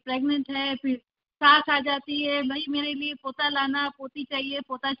 बेगम आपकी प्रेग्नेंट है, फिर सास आ जाती है, भाई मेरे लिए पोता लाना, पोती चाहिए,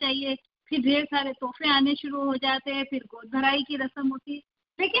 पोता चाहिए, फिर ढेर सारे तोहफे आने शुरू हो जाते हैं, फिर गोद भराई की रस्म होती है।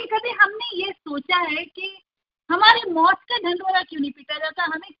 लेकिन कभी हमने ये सोचा है कि हमारी मौत का ढंढोरा क्यों नहीं पीटा जाता?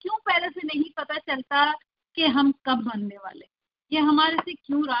 हमें क्यों पहले से नहीं पता चलता कि हम कब मरने वाले? ये हमारे से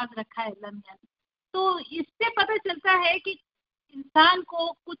क्यों राज रखा है अल्लाह मियां ने? तो इससे पता चलता है कि इंसान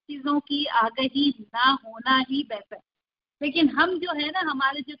को कुछ चीज़ों की आगाही ना होना ही बेहतर। लेकिन हम जो है ना,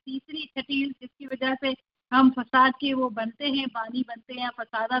 हमारे जो तीसरी छठी जिसकी वजह से हम फसाद के वो बनते हैं, बानी बनते हैं,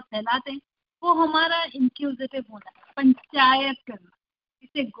 फसादात फैलाते हैं, वो हमारा इंक्यूजिटिव होना है, पंचायत करना।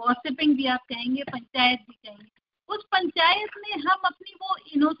 इसे गॉसिपिंग भी आप कहेंगे, पंचायत भी कहेंगे। उस पंचायत में हम अपनी वो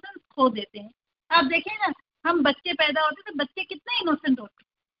इनोसेंस खो देते हैं। आप देखें ना, हम बच्चे पैदा होते तो बच्चे कितने इनोसेंट होते,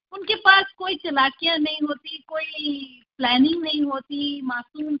 उनके पास कोई चालाकियां नहीं होती, कोई प्लानिंग नहीं होती,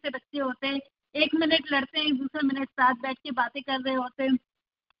 मासूम से बच्चे होते हैं। 1 मिनट लड़ते हैं, दूसरे मिनट साथ बैठ के बातें कर रहे होते हैं।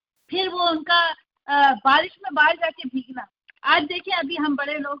 फिर वो उनका बारिश में बाहर जाके भीगना। आज देखिए, अभी हम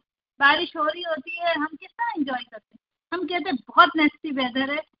बड़े लोग, बारिश हो रही होती है, हम कितना एंजॉय करते हैं। हम कहते हैं बहुत नेस्टी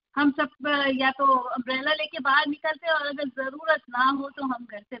वेदर है, हम सब या तो अम्ब्रेला लेके बाहर निकलते हैं, और अगर ज़रूरत ना हो तो हम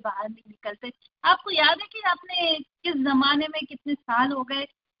घर से बाहर नहीं निकलते। आपको याद है कि आपने किस ज़माने में, कितने साल हो गए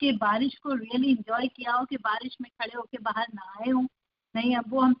कि बारिश को रियली एंजॉय किया हो, कि बारिश में खड़े होके बाहर नहाए हों? नहीं, अब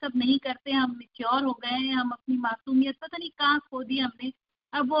वो हम सब नहीं करते। हम मैच्योर हो गए हैं, हम अपनी मासूमियत पता नहीं कहाँ खो दी हमने।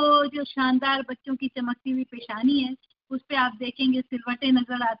 अब वो जो शानदार बच्चों की चमकती हुई पेशानी है, उस पे आप देखेंगे सिलवटें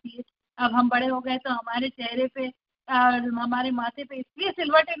नजर आती है। अब हम बड़े हो गए तो हमारे चेहरे पे और हमारे माथे पे इसलिए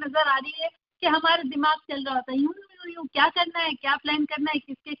सिलवटें नजर आ रही है कि हमारा दिमाग चल रहा होता है यूं यूं यूं, क्या करना है, क्या प्लान करना है,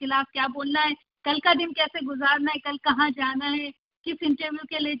 किसके खिलाफ क्या बोलना है, कल का दिन कैसे गुजारना है, कल कहाँ जाना है, किस इंटरव्यू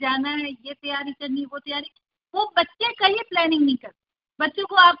के लिए जाना है, ये तैयारी करनी, वो तैयारी। वो बच्चे कहीं प्लानिंग नहीं करते। बच्चों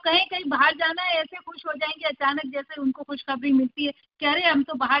को आप कहें कहीं बाहर जाना है, ऐसे खुश हो जाएंगे अचानक, जैसे उनको खुशखबरी मिलती है, कह रहे हम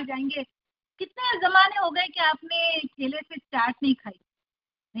तो बाहर जाएंगे। कितने जमाने हो गए कि आपने ठेले से चाट नहीं खाई?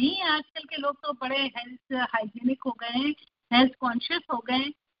 नहीं, आजकल के लोग तो बड़े हेल्थ हाइजीनिक हो गए हैं, हेल्थ कॉन्शियस हो गए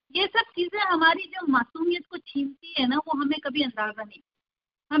हैं। ये सब चीज़ें हमारी जो मासूमियत को छीनती है ना, वो हमें कभी अंदाजा नहीं।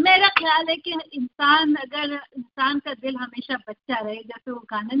 मेरा ख्याल है कि अगर इंसान का दिल हमेशा बच्चा रहे, जैसे वो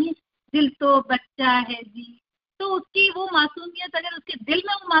गाना नहीं, दिल तो बच्चा है जी, तो उसकी वो मासूमियत, अगर उसके दिल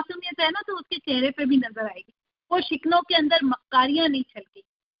में वो मासूमियत है ना, तो उसके चेहरे पे भी नजर आएगी। वो शिकनों के अंदर मक्कारियां नहीं छलकी।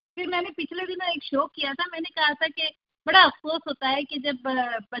 फिर मैंने पिछले दिनों एक शो किया था, मैंने कहा था कि बड़ा अफसोस होता है कि जब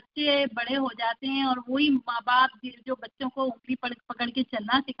बच्चे बड़े हो जाते हैं और वही माँ बाप जो बच्चों को उंगली पकड़ के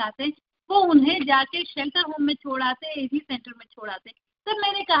चलना सिखाते हैं, वो उन्हें जाके शेल्टर होम में छोड़ आते हैं, एजी सेंटर में छोड़ आते हैं। तब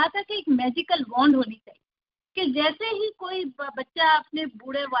मैंने कहा था कि एक मैजिकल वॉन्ड होनी चाहिए कि जैसे ही कोई बच्चा अपने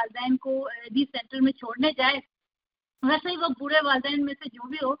बूढ़े वालिदैन को एजी सेंटर में छोड़ने जाए, वैसे ही वो बूढ़े वालिदैन में से जो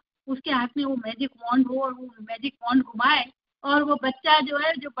भी हो, उसके हाथ में वो मैजिक वॉन्ड हो और वो मैजिक वॉन्ड घुमाए, और वो बच्चा जो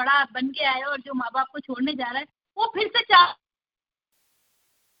है, जो बड़ा बन के आया और जो माँ बाप को छोड़ने जा रहा है, वो फिर से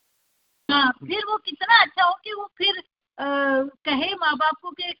हाँ, फिर वो कितना अच्छा हो कि वो फिर कहे माँ बाप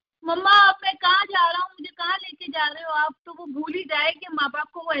को कि मम्मा अब मैं कहाँ जा रहा हूँ, मुझे कहाँ लेके जा रहे हो आप? तो वो भूल ही जाए कि माँ बाप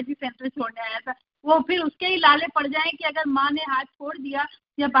को वो एजी सेंटर छोड़ने आया था। वो फिर उसके ही लाले पड़ जाए कि अगर माँ ने हाथ छोड़ दिया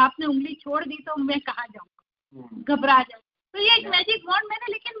या बाप ने उंगली छोड़ दी तो मैं कहाँ जाऊँगा, घबरा जाए। तो ये एक मैजिक वॉन्ड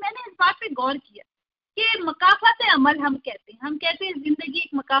मैंने इस बात पे गौर किया कि मकाफत अमल हम कहते हैं जिंदगी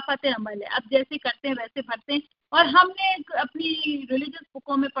एक मकाफत अमल है। अब जैसे करते हैं वैसे भरते हैं। और हमने अपनी रिलीजियस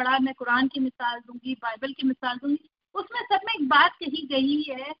बुकों में पढ़ा, मैं कुरान की मिसाल दूंगी, बाइबल की मिसाल दूंगी, उसमें सब में एक बात कही गई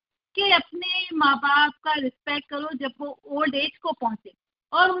है कि अपने माँ बाप का रिस्पेक्ट करो जब वो ओल्ड एज को पहुंचे,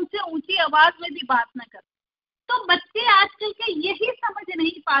 और उनसे ऊंची आवाज में भी बात ना करो। तो बच्चे आजकल के यही समझ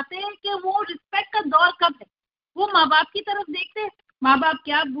नहीं पाते हैं कि वो रिस्पेक्ट का दौर कब है। वो माँ बाप की तरफ देखते, माँ बाप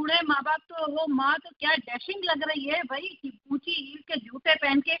क्या बूढ़े, माँ बाप तो वो माँ तो क्या डैशिंग लग रही है भाई, ऊंची हील के जूते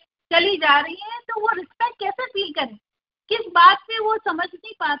पहन के चली जा रही है, तो वो रिस्पेक्ट कैसे फील करें? किस बात पे वो समझ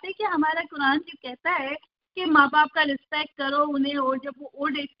नहीं पाते कि हमारा कुरान जो कहता है कि माँ बाप का रिस्पेक्ट करो उन्हें, और जब वो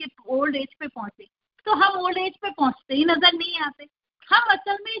ओल्ड एज पे पहुंचे, तो हम ओल्ड एज पे पहुंचते ही नजर नहीं आते। हम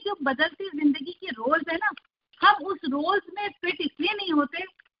असल में जो बदलती जिंदगी के रोल्स है ना, हम उस रोल्स में फिट इसलिए नहीं होते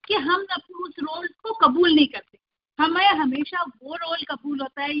कि हम उस रोल्स को कबूल नहीं करते। हमें हमेशा वो रोल कबूल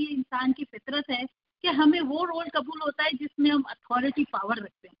होता है, ये इंसान की फितरत है कि हमें वो रोल कबूल होता है जिसमें हम अथॉरिटी पावर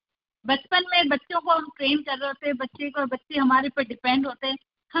रखते हैं। बचपन में बच्चों को हम ट्रेन कर रहे होते हैं, बच्चे हमारे पर डिपेंड होते हैं।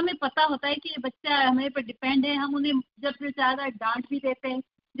 हमें पता होता है कि ये बच्चा हमारे पर डिपेंड है, हम उन्हें जब दिल चाहता है डांट भी देते हैं।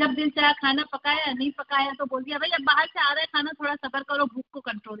 जब दिल चाहा खाना पकाया नहीं पकाया तो बोल दिया भाई अब बाहर से आ रहा है खाना, थोड़ा सब्र करो, भूख को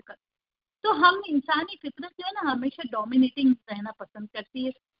कंट्रोल करो। तो हम इंसानी फितरत जो है ना, हमेशा डोमिनेटिंग रहना पसंद करती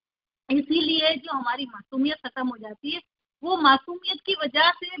है। इसीलिए जो हमारी मासूमियत खत्म हो जाती है, वो मासूमियत की वजह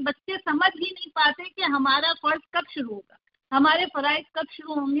से बच्चे समझ ही नहीं पाते कि हमारा फर्ज कब शुरू होगा, हमारे फराइज कब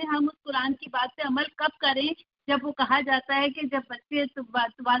शुरू होंगे, हम उस कुरान की बात पे अमल कब करें। जब वो कहा जाता है कि जब बच्चे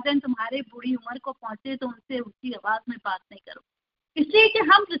वाज़न तुम्हारे बूढ़ी उम्र को पहुंचे तो उनसे ऊंची आवाज में बात नहीं करो, इसलिए कि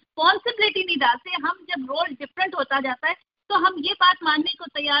हम रिस्पॉन्सिबिलिटी नहीं डालते। हम जब रोल डिफरेंट होता जाता है तो हम ये बात मानने को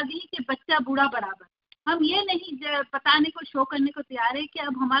तैयार नहीं कि बच्चा बूढ़ा बराबर, हम ये नहीं बताने को शो करने को तैयार है कि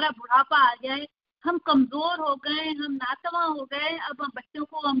अब हमारा बुढ़ापा आ गया है, हम कमजोर हो गए, हम नातवा हो गए, अब हम बच्चों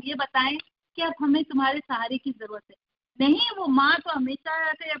को हम ये बताएं कि अब हमें तुम्हारे सहारे की जरूरत है। नहीं, वो माँ तो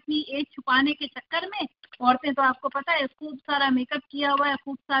हमेशा से अपनी एज छुपाने के चक्कर में, औरतें तो आपको पता है खूब सारा मेकअप किया हुआ है,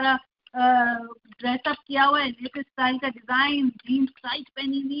 खूब सारा ड्रेसअप किया हुआ है, लेटेस्ट स्टाइल का डिजाइन, जीन्स टाइट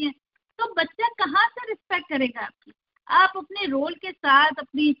पहनी हुई है, तो बच्चा कहाँ से रिस्पेक्ट करेगा आपकी। आप अपने रोल के साथ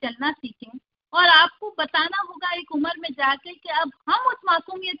अपनी चलना सीखें और आपको बताना होगा एक उम्र में जाके कि अब हम उस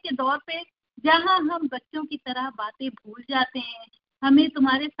मासूमियत के दौर पे जहाँ हम बच्चों की तरह बातें भूल जाते हैं, हमें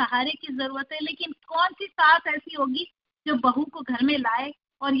तुम्हारे सहारे की जरूरत है। लेकिन कौन सी सास ऐसी होगी जो बहू को घर में लाए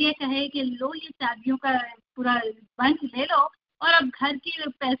और ये कहे कि लो ये चाबियों का पूरा बंच ले लो और अब घर के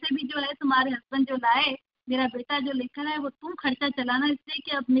पैसे भी जो है तुम्हारे हस्बैंड जो लाए, मेरा बेटा जो लेकर आए वो तुम खर्चा चलाना, इसलिए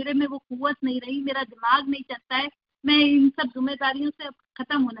कि अब मेरे में वो कुव्वत नहीं रही, मेरा दिमाग नहीं चलता है, मैं इन सब जिम्मेदारियों से अब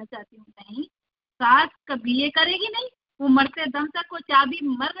खत्म होना चाहती हूँ। नहीं, सास कभी ये करेगी नहीं, वो मरते दम तक वो चाबी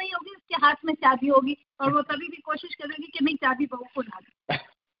मर रही होगी, उसके हाथ में चाबी होगी और वो तभी भी कोशिश करेगी कि नहीं चाबी बहू को ना दे।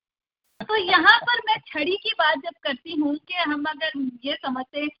 तो यहाँ पर मैं छड़ी की बात जब करती हूँ कि हम अगर ये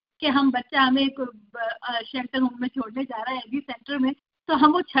समझते कि हम बच्चा हमें शेल्टर होम में छोड़ने जा रहा है एडी सेंटर में, तो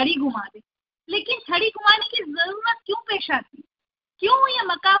हम वो छड़ी घुमा दें। लेकिन छड़ी घुमाने की जरूरत क्यों पेश आती, क्यों ये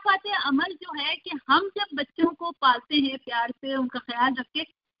मकाफात अमल जो है कि हम जब बच्चों को पालते हैं प्यार से, उनका ख्याल रख के,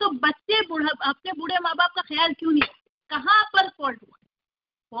 तो बच्चे अपने बूढ़े माँ बाप का ख्याल क्यों नहीं रखते। कहाँ पर फॉल्ट हुआ है?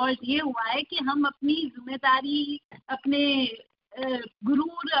 फॉल्ट ये हुआ है कि हम अपनी जिम्मेदारी, अपने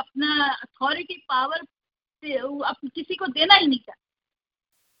गुरूर, अपना अथॉरिटी पावर से किसी को देना ही नहीं चाहते।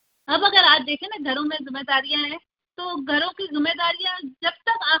 अब अगर आज देखें ना घरों में जिम्मेदारियां हैं, तो घरों की जिम्मेदारियां जब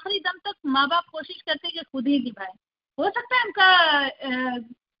तक आखिरी दम तक माँ बाप कोशिश करते हैं कि खुद ही निभाएं। हो सकता है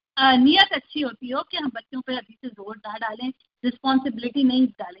उनका नियत अच्छी होती हो कि हम बच्चों पे अभी से जोर ना डालें, रिस्पॉन्सिबिलिटी नहीं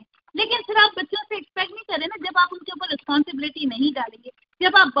डालें, लेकिन फिर आप बच्चों से एक्सपेक्ट नहीं करें ना, जब आप उनके ऊपर रिस्पॉन्सिबिलिटी नहीं डालेंगे,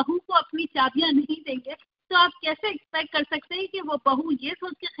 जब आप बहू को अपनी चाबियां नहीं देंगे, तो आप कैसे एक्सपेक्ट कर सकते हैं कि वो बहू ये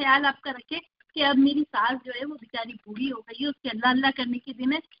सोच के ख्याल आपका रखे कि अब मेरी सास जो है वो बेचारी बूढ़ी हो गई है, उसके अल्लाह अल्लाह करने के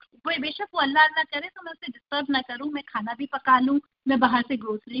दिन है, वो बेशक वो अल्लाह अल्लाह करे तो मैं उसे डिस्टर्ब ना करूं, मैं खाना भी पका लूं, मैं बाहर से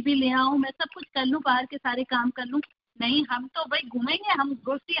ग्रोसरी भी ले आऊं, मैं सब कुछ कर लूं, बाहर के सारे काम कर लूं। नहीं, हम तो भाई घूमेंगे, हम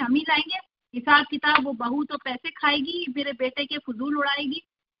ग्रोसरी हम ही लाएंगे, हिसाब किताब वो बहू तो पैसे खाएगी, मेरे बेटे के फजूल उड़ाएगी।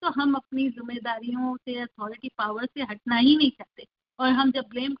 तो हम अपनी जिम्मेदारियों से, अथॉरिटी पावर से हटना ही नहीं चाहते। और हम जब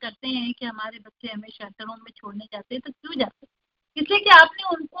ब्लेम करते हैं कि हमारे बच्चे हमें शेल्टर होम में छोड़ने जाते हैं, तो क्यों जाते हैं? इसलिए कि आपने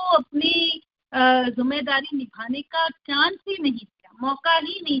उनको अपनी जिम्मेदारी निभाने का चांस ही नहीं दिया, मौका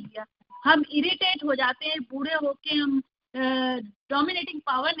ही नहीं दिया। हम इरिटेट हो जाते हैं, बूढ़े होके हम डोमिनेटिंग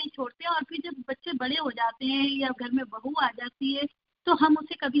पावर नहीं छोड़ते हैं, और फिर जब बच्चे बड़े हो जाते हैं या घर में बहू आ जाती है, तो हम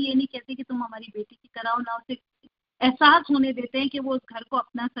उसे कभी ये नहीं कहते कि तुम हमारी बेटी की कराओ, ना उसे एहसास होने देते हैं कि वो उस घर को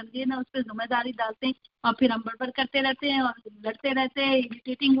अपना समझे, ना उस पर जिम्मेदारी डालते हैं। और फिर हम बड़बड़ करते रहते हैं और लड़ते रहते हैं,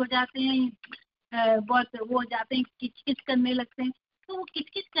 इरिटेटिंग हो जाते हैं, बहुत वो हो जाते हैं, किचकिच करने लगते हैं। तो वो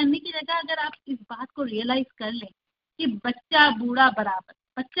किचकिच करने की जगह अगर आप इस बात को रियलाइज कर लें कि बच्चा बूढ़ा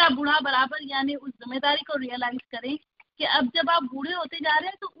बराबर, यानी उस जिम्मेदारी को रियलाइज करें कि अब जब आप बूढ़े होते जा रहे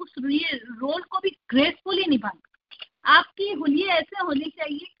हैं तो उस रोल को भी ग्रेसफुली निभाना। आपकी हुलिये ऐसे होनी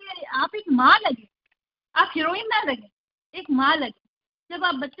चाहिए कि आप एक माँ लगे, आप हीरोइन ना लगे, एक माँ लगे। जब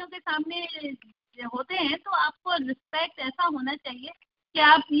आप बच्चों के सामने होते हैं तो आपको रिस्पेक्ट ऐसा होना चाहिए कि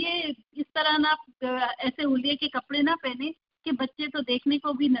आप ये इस तरह ना ऐसे हुलिये के कपड़े ना पहने कि बच्चे तो देखने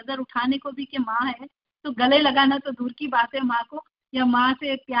को भी, नजर उठाने को भी कि माँ है, तो गले लगाना तो दूर की बात है माँ को, या माँ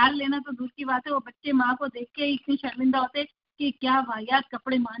से प्यार लेना तो दूर की बात है। वो बच्चे माँ को देख के इतनी शर्मिंदा होते हैं कि क्या वाहियात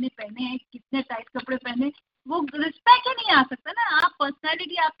कपड़े माँ ने पहने हैं, कितने टाइट कपड़े पहने। वो रिस्पेक्ट ही नहीं आ सकता ना। आप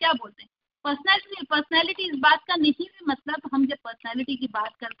पर्सनैलिटी, आप क्या बोलते हैं पर्सनैलिटी, इस बात का नहीं भी मतलब, हम जब पर्सनैलिटी की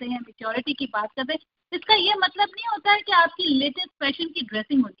बात करते हैं, मेच्योरिटी की बात करते हैं, इसका ये मतलब नहीं होता है कि आपकी लेटेस्ट फैशन की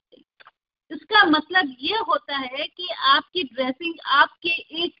ड्रेसिंग होनी चाहिए। इसका मतलब ये होता है कि आपकी ड्रेसिंग आपके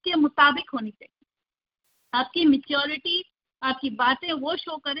एज के मुताबिक होनी चाहिए। आपकी मेच्योरिटी, आपकी बातें वो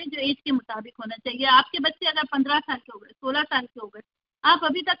शो करें जो एज के मुताबिक होना चाहिए। आपके बच्चे अगर 15 साल के हो गए, 16 साल के हो गए, आप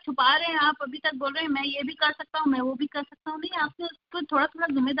अभी तक छुपा रहे हैं, आप अभी तक बोल रहे हैं मैं ये भी कर सकता हूँ, मैं वो भी कर सकता हूँ। नहीं, आपने उसको थोड़ा थोड़ा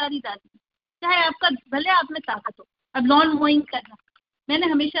जिम्मेदारी डाली, चाहे आपका भले आप में ताकत हो। अब लॉन मोइंग करना, मैंने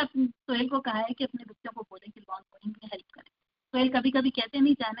हमेशा अपने सोहेल को कहा है कि अपने बच्चों को बोले कि लॉन मोइंग में हेल्प करें। सोहेल कभी कभी कहते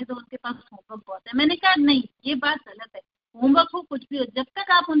नहीं जाने दो, उनके पास होमवर्क बहुत है। मैंने कहा नहीं, ये बात गलत है। होमवर्क हो कुछ भी हो, जब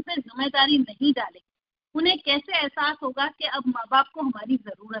तक आप उन पर जिम्मेदारी नहीं डालेंगे, उन्हें कैसे एहसास होगा कि अब माँ बाप को हमारी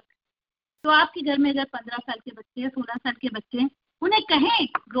जरूरत है। तो आपके घर में अगर 15 साल के बच्चे हैं, 16 साल के बच्चे हैं, उन्हें कहें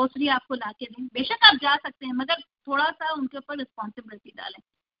ग्रोसरी आपको ला के दें। बेशक आप जा सकते हैं, मगर थोड़ा सा उनके ऊपर रिस्पॉन्सिबिलिटी डालें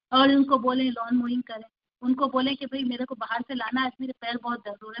और उनको बोलें लॉन मोइंग करें। उनको बोलें कि भाई मेरे को बाहर से लाना है, आज मेरे पैर बहुत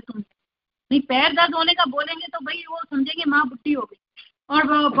दर्द हो रहे हैं, तुम नहीं। पैर दर्द होने का बोलेंगे तो भाई वो समझेंगे माँ बुढ़ी हो गई,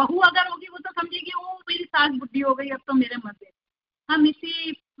 और बहू अगर होगी वो तो समझेगी वो मेरी सास बुढ़ी हो गई, अब तो मेरे मजे। हम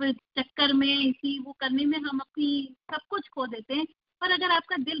इसी चक्कर में, इसी वो करने में हम अपनी सब कुछ खो देते हैं। पर अगर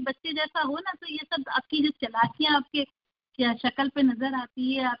आपका दिल बच्चे जैसा हो ना, तो ये सब आपकी जो चालाकियां आपके क्या शक्ल पे नजर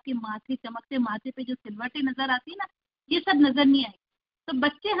आती है, आपके माथे, चमकते माथे पे जो सिलवटें नजर आती है ना, ये सब नजर नहीं आएगी। तो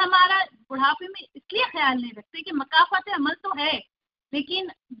बच्चे हमारा बुढ़ापे में इसलिए ख्याल नहीं रखते कि मकाफत अमल तो है, लेकिन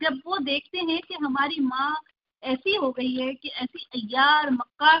जब वो देखते हैं कि हमारी माँ ऐसी हो गई है, कि ऐसी अय्यार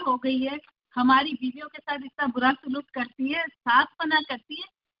मक्कार हो गई है, हमारी बीवियों के साथ इतना बुरा सलूक करती है, साथपना करती है,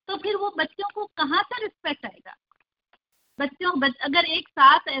 तो फिर वो बच्चों को कहाँ से रिस्पेक्ट आएगा। अगर एक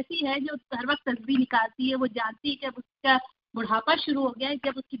सास ऐसी है जो हर वक्त तस्बीह निकालती है, वो जानती है कि अब उसका बुढ़ापा शुरू हो गया है,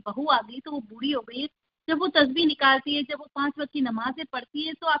 जब उसकी बहू आ गई तो वो बूढ़ी हो गई है, जब वो तस्बीह निकालती है, जब वो 5 वक्त की नमाजें पढ़ती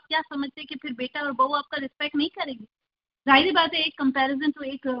है, तो आप क्या समझते हैं कि फिर बेटा और बहू आपका रिस्पेक्ट नहीं करेगी। जाहिर बात है, एक कंपैरिजन तो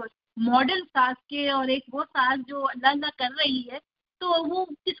एक मॉडल सास के और एक वो सास जो अल्लाह अल्लाह कर रही है, तो वो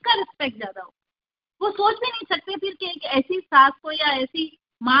किसका रिस्पेक्ट ज्यादा हो। वो सोच भी नहीं सकते फिर कि एक ऐसी सास को या ऐसी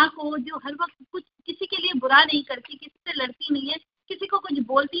माँ को जो हर वक्त कुछ किसी के लिए बुरा नहीं करती, किसी से लड़ती नहीं है, किसी को कुछ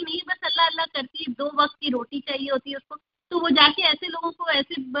बोलती नहीं है, बस अल्लाह अल्लाह करती है, 2 वक्त की रोटी चाहिए होती है उसको, तो वो जाके ऐसे लोगों को,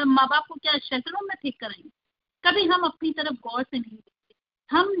 ऐसे माँ बाप को क्या शेल्टरों में ठीक कराएंगे। कभी हम अपनी तरफ गौर से नहीं देखते।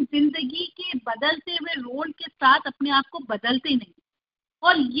 हम जिंदगी के बदलते हुए रोल के साथ अपने आप को बदलते नहीं,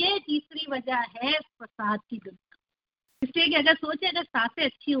 और ये तीसरी वजह है फसाद की दुनिया। इसलिए कि अगर सोचे, अगर सासें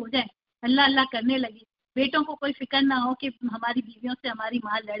अच्छी हो जाए, अल्लाह अल्लाह करने लगी, बेटों को कोई फिक्र ना हो कि हमारी बीवियों से हमारी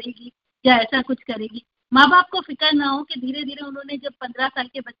माँ लड़ेगी या ऐसा कुछ करेगी, माँ बाप को फिक्र ना हो कि धीरे धीरे उन्होंने जब 15 साल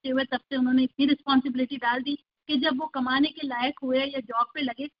के बच्चे हुए तब से उन्होंने इतनी रिस्पॉन्सिबिलिटी डाल दी कि जब वो कमाने के लायक हुए या जॉब पे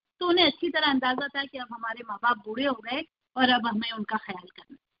लगे, तो उन्हें अच्छी तरह अंदाजा था कि अब हमारे माँ बाप बूढ़े हो गए और अब हमें उनका ख्याल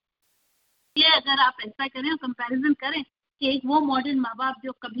करना। ये अगर आप ऐसा करें और कंपैरिजन करें कि एक वो मॉडर्न माँ बाप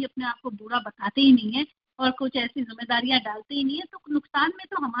जो कभी अपने आप को बुरा बताते ही नहीं है और कुछ ऐसी जिम्मेदारियां डालते ही नहीं है, तो नुकसान में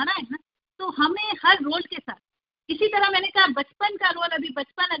तो हमारा है ना। तो हमें हर रोल के साथ, इसी तरह मैंने कहा बचपन का रोल, अभी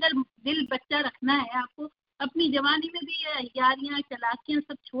बचपन अगर दिल बच्चा रखना है आपको, अपनी जवानी में भी ये यारियां चालाकियां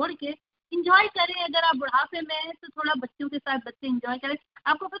सब छोड़ के इंजॉय करें। अगर आप बुढ़ापे में हैं तो थोड़ा बच्चों के साथ बच्चे इंजॉय करें।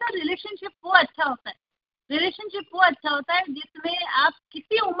 आपको पता है रिलेशनशिप वो अच्छा होता है, रिलेशनशिप वो अच्छा होता है जिसमें आप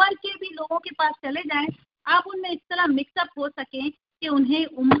किसी उम्र के भी लोगों के पास चले जाएं, आप उनमें इस तरह मिक्सअप हो सकें कि उन्हें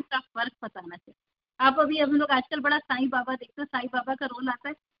उम्र का फर्क पता ना चले। आप अभी हम लोग आजकल बड़ा साईं बाबा देखते हैं, साईं बाबा का रोल आता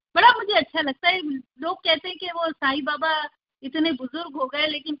है, बड़ा मुझे अच्छा लगता है। लोग कहते हैं कि वो साईं बाबा इतने बुजुर्ग हो गए,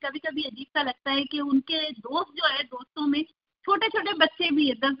 लेकिन कभी कभी अजीब सा लगता है कि उनके दोस्त जो है, दोस्तों में छोटे छोटे बच्चे भी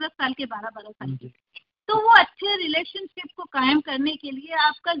है, 10-10 साल के, 12-12 साल के। तो वो अच्छे रिलेशनशिप को कायम करने के लिए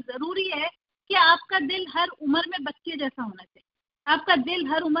आपका जरूरी है कि आपका दिल हर उम्र में बच्चे जैसा होना चाहिए। आपका दिल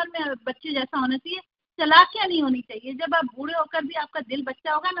हर उम्र में बच्चे जैसा होना चाहिए, चालाकियां नहीं होनी चाहिए। जब आप बूढ़े होकर भी आपका दिल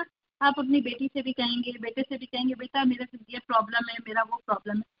बच्चा होगा ना, आप अपनी बेटी से भी कहेंगे, बेटे से भी कहेंगे, बेटा मेरे से ये प्रॉब्लम है, मेरा वो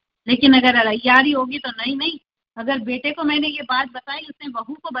प्रॉब्लम है। लेकिन अगर अय्यारी होगी तो नहीं नहीं, अगर बेटे को मैंने ये बात बताई, उसने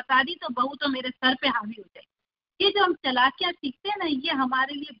बहू को बता दी, तो बहू तो मेरे सर पे हावी हो जाएगी। ये जो हम चालाकियां सीखते हैं ना, ये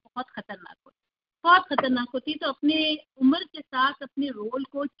हमारे लिए बहुत खतरनाक होती है, बहुत खतरनाक होती है। तो अपने उम्र के साथ अपने रोल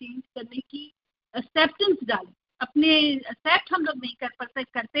को चेंज करने की एक्सेप्टेंस डालें। अपने एक्सेप्ट हम लोग नहीं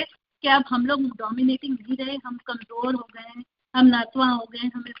करते कि अब हम लोग डोमिनेटिंग नहीं रहे, हम कमज़ोर हो गए हैं, हम नातवा हो गए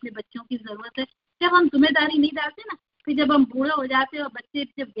हैं, हमें अपने बच्चों की ज़रूरत है। जब हम जिम्मेदारी नहीं डालते ना, फिर जब हम बूढ़े हो जाते हैं और बच्चे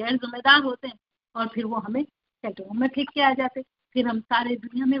जब गैर जिम्मेदार होते हैं, और फिर वो हमें सेटों में फेंक के आ जाते, फिर हम सारे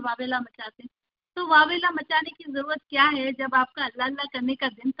दुनिया में वावेला मचाते हैं। तो वावेला मचाने की ज़रूरत क्या है, जब आपका अल्लाह अल्लाह करने का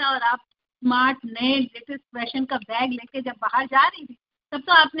दिन था और आप स्मार्ट नए लेटेस्ट फैशन का बैग लेके जब बाहर जा रही थी, तब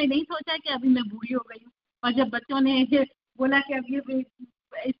तो आपने नहीं सोचा कि अभी मैं बूढ़ी हो गई हूँ। और जब बच्चों ने बोला कि अब ये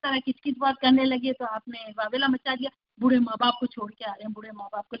इस तरह किचकिच बात करने लगे, तो आपने वावेला मचा दिया, बूढ़े माँ बाप को छोड़ के आ रहे हैं, बूढ़े माँ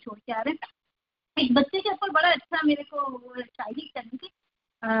बाप को छोड़ के आ रहे हैं। एक बच्चे के ऊपर बड़ा अच्छा मेरे को वो शायरी करनी थी,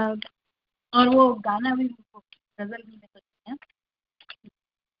 और वो गाना भी, गजल भी मैं सोचती हूँ।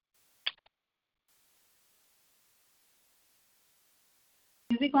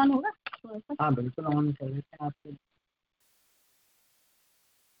 म्यूजिक ऑन होगा? हाँ बिल्कुल ऑन कर देते हैं आपके।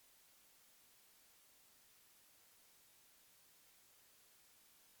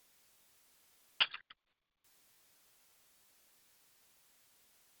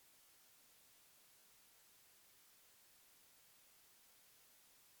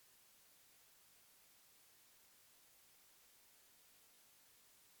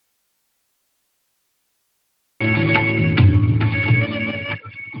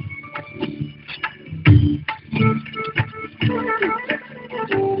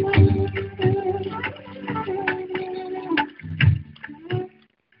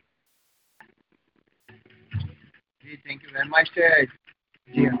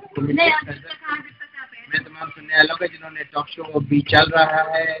 जी हाँ, तो मैं तमाम सुनने वालों का जिन्होंने टॉक शो भी चल रहा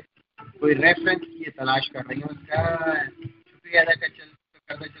है कोई रेफरेंस ये तलाश कर रही हूँ उसका शुक्रिया अदा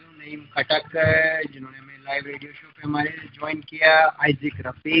करता चलूँ नईम खटक जिन्होंने हमें लाइव रेडियो शो पे हमारे ज्वाइन किया, आइजिक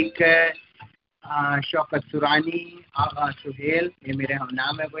रफीक, शौकत सुरानी, आगा सुहेल, ये मेरे हम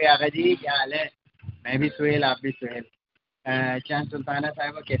नाम है कोई आगा जी, क्या हाल है? मैं भी सुहेल, आप भी सुहेल। चांद सुल्ताना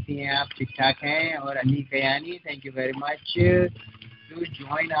साहिबा कैसी हैं आप? ठीक ठाक हैं? और Ali Kayani, thank you very much to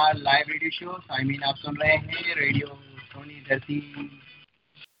join our live radio show. Saimin आप सुन रहे हैं रेडियो सोनी धरती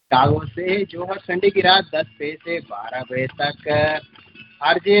कागो से, जो हर संडे की रात 10 बजे से 12 बजे तक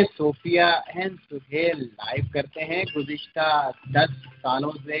RJ Sophia and Suhail live करते हैं। गुज़िश्ता 10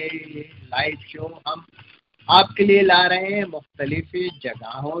 सालों से ये लाइव शो हम आपके लिए ला रहे हैं मुख्तलिफ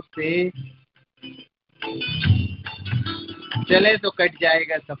जगहों से। चले तो कट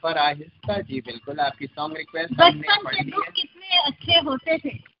जाएगा सफर आहिस्ता। जी बिल्कुल, आपकी सॉन्ग रिक्वेस्ट हमने पढ़ ली है। कितने अच्छे होते थे,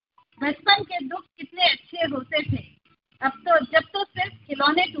 बचपन के दुख कितने अच्छे होते थे। अब तो जब तो सिर्फ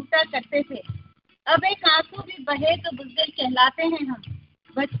खिलौने टूटा करते थे, अब एक आंसू भी बहे तो बुज़दिल कहलाते हैं हम।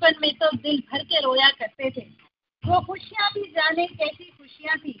 बचपन में तो दिल भर के रोया करते थे, वो खुशियाँ भी जाने कैसी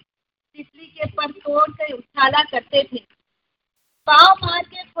खुशियाँ थी। तितली के पर तोड़ कर उछाला करते थे, पाँव मार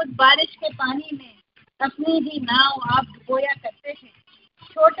के खुद बारिश के पानी में अपनी ही नाव आप डुबोया करते थे।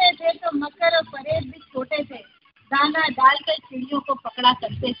 छोटे थे तो मकर और परेड भी छोटे थे, दाना डालकर चिड़ियों को पकड़ा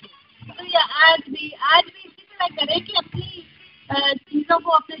करते थे। तो ये आज भी इसी तरह करें कि अपनी चीज़ों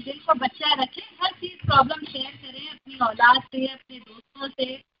को, अपने दिल को बचा रखें, हर चीज़ प्रॉब्लम शेयर करें अपनी औलाद से, अपने दोस्तों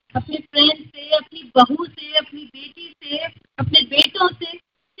से, अपने फ्रेंड से, अपनी बहू से, अपनी बेटी से, अपने बेटों से।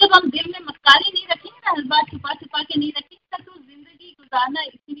 जब हम दिल में मक्कारी नहीं रखेंगे ना, हर बात छुपा छुपा के नहीं रखेंगे, तो जिंदगी गुजारना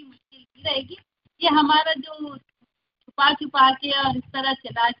इतनी मुश्किल ही रहेगी। ये हमारा जो छुपा छुपा के और इस तरह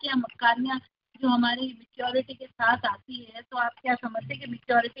चला के मक्कारियाँ जो हमारी मेच्योरिटी के साथ आती है, तो आप क्या समझते हैं कि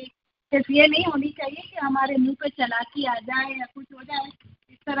मेच्योरिटी सिर्फ ये नहीं होनी चाहिए कि हमारे मुंह पे चालाकी आ जाए या कुछ हो जाए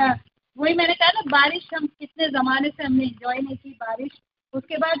इस तरह। वही मैंने कहा ना, बारिश हम कितने ज़माने से हमने इंजॉय नहीं की बारिश।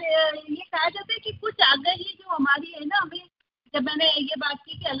 उसके बाद ये कहा जाता है कि कुछ आगाही जो हमारी है ना, हमें जब मैंने ये बात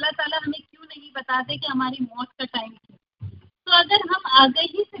की कि अल्लाह ताला हमें क्यों नहीं बताते कि हमारी मौत का टाइम क्यों, तो अगर हम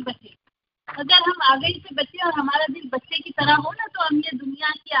आगाही से बचे, अगर हम आगाही से बचे और हमारा दिल बच्चे की तरह हो ना, तो हम ये दुनिया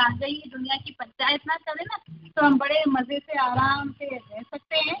की आगाही, दुनिया की पंचायत ना करें ना, तो हम बड़े मज़े से आराम से रह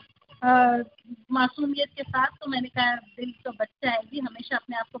सकते हैं मासूमियत के साथ। तो मैंने कहा दिल तो बच्चा है जी, हमेशा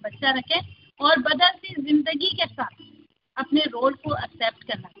अपने आप को बच्चा रखें और बदलती ज़िंदगी के साथ अपने रोल को एक्सेप्ट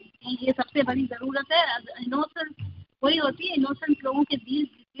करना, ये सबसे बड़ी ज़रूरत है। इनोसेंस वही होती है, इनोसेंट लोगों के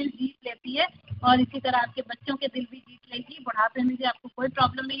दिल जीत लेती है, और इसी तरह आपके बच्चों के दिल भी जीत लेगी। बुढ़ापे में भी आपको कोई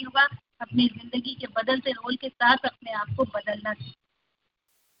प्रॉब्लम नहीं होगा, अपनी ज़िंदगी के बदलते रोल के साथ अपने आप को बदलना चाहिए।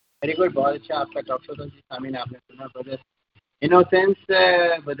 वेरी गुड, बहुत अच्छा आपका टॉक शो था जी सामने, आपने सुना बदल इनोसेंस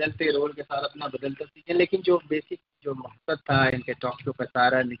बदलते रोल के साथ अपना बदलते सीखें। लेकिन जो बेसिक जो मकसद था इनके टॉक शो का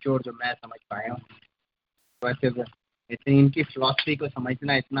सारा निचोड़ जो मैं समझ पाया हूँ, वैसे इतनी इनकी फिलॉसफी को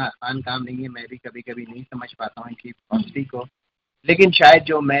समझना इतना आसान काम नहीं है। मैं भी कभी कभी नहीं समझ पाता हूँ इनकी फिलॉसफी को, लेकिन शायद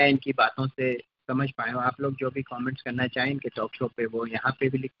जो मैं इनकी बातों से समझ पाया हूँ। आप लोग जो भी कमेंट्स करना चाहें इनके टॉक शो पे, वो यहाँ पे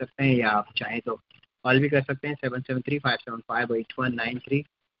भी लिख सकते हैं, या आप चाहें तो कॉल भी कर सकते हैं 7735758193।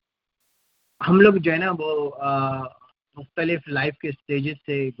 हम लोग जो है ना वो मुख्तलिफ लाइफ के स्टेजेस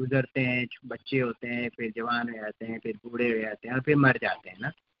से गुजरते हैं। बच्चे होते हैं, फिर जवान हो जाते हैं, फिर बूढ़े हो जाते हैं और फिर मर जाते हैं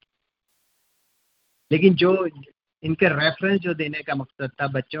ना। लेकिन जो इनका रेफरेंस जो देने का मकसद था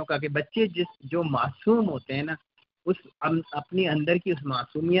बच्चों का, कि बच्चे जो मासूम होते हैं ना, उस अपनी अंदर की उस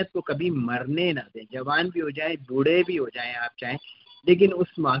मासूमियत को कभी मरने ना दें। जवान भी हो जाए, बूढ़े भी हो जाएं आप चाहें, लेकिन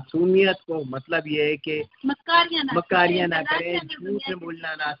उस मासूमियत को, मतलब ये है कि मक्कारियाँ ना करें, झूठ में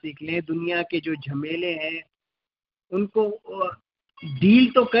बोलना ना सीख लें, दुनिया के जो झमेले हैं उनको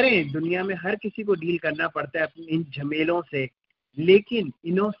डील तो करें। दुनिया में हर किसी को डील करना पड़ता है अपने इन झमेलों से, लेकिन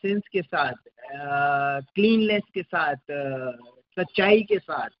इनोसेंस के साथ, क्लीननेस के साथ, सच्चाई के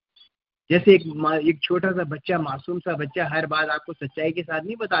साथ। जैसे एक छोटा सा बच्चा, मासूम सा बच्चा हर बात आपको सच्चाई के साथ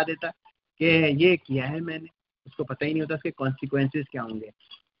नहीं बता देता कि ये किया है मैंने, उसको पता ही नहीं होता उसके कॉन्सिक्वेंसेस क्या होंगे।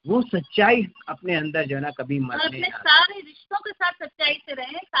 वो सच्चाई अपने अंदर जो है ना कभी मरने ना, सारे रिश्तों के साथ सच्चाई से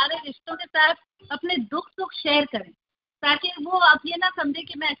रहें, सारे रिश्तों के साथ अपने दुख सुख शेयर करें, ताकि वो आप ये ना समझे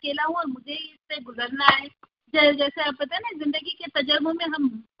कि मैं अकेला हूँ और मुझे इससे गुजरना है। जैसे आप पता है ना, जिंदगी के तजर्बों में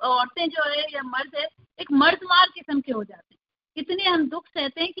हम औरतें जो है या मर्द है, एक मर्दमार किस्म के हो जाते हैं। इतने हम दुख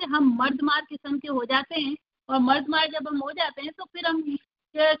सहते हैं कि हम मर्दमार किस्म के हो जाते हैं, और मर्दमार जब हम हो जाते हैं तो फिर हम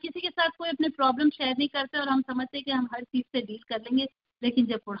किसी के साथ कोई अपने प्रॉब्लम शेयर नहीं करते, और हम समझते हैं कि हम हर चीज़ से डील कर लेंगे। लेकिन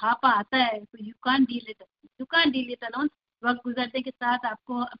जब बुढ़ापा आता है तो you can't deal it alone. वक्त गुजरते के साथ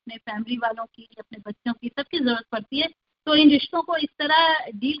आपको अपने फैमिली वालों की, अपने बच्चों की, सबकी ज़रूरत पड़ती है। तो इन रिश्तों को इस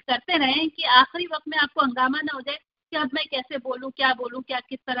तरह डील करते रहें कि आखिरी वक्त में आपको हंगामा ना हो जाए कि अब मैं कैसे बोलूँ, क्या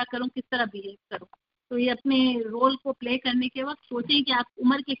किस तरह करूँ, किस तरह बिहेव करूँ। तो ये अपने रोल को प्ले करने के वक्त सोचें कि आप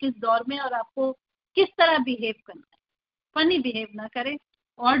उम्र के किस दौर में और आपको किस तरह बिहेव करना है। फनी बिहेव ना करें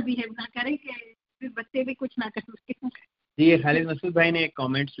और बिहेव ना करें कि फिर बच्चे भी कुछ ना कर उसके। जी, खालिद मसूद भाई ने एक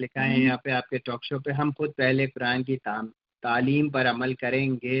कमेंट्स लिखा है यहाँ पे आपके टॉक शो पे, हम खुद पहले कुरान की तालीम पर अमल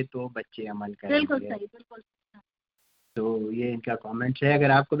करेंगे तो बच्चे अमल करेंगे। बिल्कुल सही, बिल्कुल। तो ये इनका कमेंट्स है।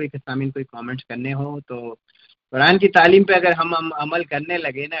 अगर आपको भी सामीन कोई कमेंट्स करने हो तो कुरान की तालीम पे अगर हम अमल करने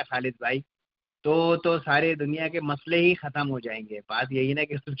लगे ना खालिद भाई, तो सारे दुनिया के मसले ही ख़त्म हो जाएंगे। बात यही ना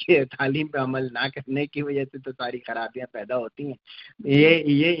कि उसके तालीम पे अमल ना करने की वजह से तो सारी खराबियां पैदा होती हैं।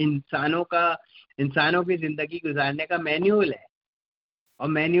 ये इंसानों की ज़िंदगी गुजारने का मैन्यूअल है, और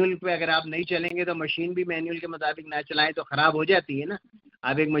मैन्यूअल पे अगर आप नहीं चलेंगे तो मशीन भी मैन्यूअल के मुताबिक ना चलाएं तो ख़राब हो जाती है ना।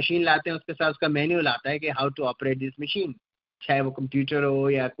 आप एक मशीन लाते हैं, उसके साथ उसका मैन्यूअल आता है कि how to operate this machine, चाहे वो कंप्यूटर हो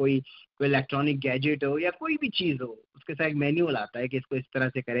या कोई इलेक्ट्रॉनिक गैजेट हो या कोई भी चीज़ हो, उसके साथ एक मैन्यूअल आता है कि इसको इस तरह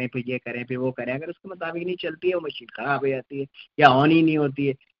से करें, फिर ये करें, फिर वो करें। अगर उसके मुताबिक नहीं चलती है वो मशीन ख़राब हो जाती है या ऑन ही नहीं होती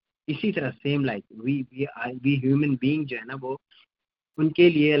है। इसी तरह same like we human being जो है ना, वो उनके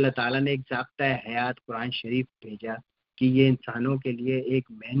लिए अल्लाह ताला ने एक ज़ाब्ता हयात कुरान शरीफ भेजा कि ये इंसानों के लिए एक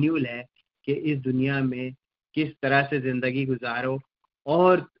मैन्यूअल है कि इस दुनिया में किस तरह से ज़िंदगी गुजारो।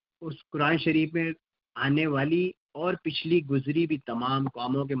 और उस कुरान शरीफ में आने वाली और पिछली गुजरी भी तमाम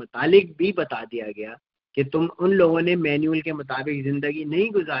कौमों के मुतालिक भी बता दिया गया कि तुम उन लोगों ने मैन्यूअल के मुताबिक ज़िंदगी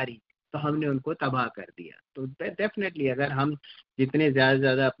नहीं गुजारी तो हमने उनको तबाह कर दिया। तो डेफिनेटली अगर हम जितने ज़्यादा से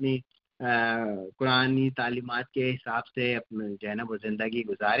ज़्यादा अपनी कुरानी तालीमात के हिसाब से अपने जो है ना वो ज़िंदगी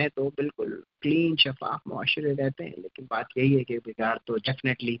गुजारें तो बिल्कुल क्लीन शफाफ मुआशरे रहते हैं। लेकिन बात यही है कि बिगाड़ तो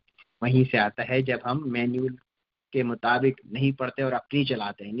डेफिनेटली वहीं से आता है जब हम मैन्यूअल के मुताबिक नहीं पढ़ते और अपनी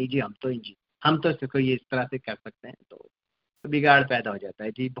चलाते हैं। नहीं जी, हम तो इसको ये इस तरह से कर सकते हैं, तो बिगाड़ पैदा हो जाता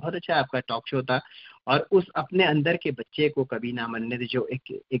है। जी, बहुत अच्छा आपका टॉक शो था। और उस अपने अंदर के बच्चे को कभी ना मरने दे, जो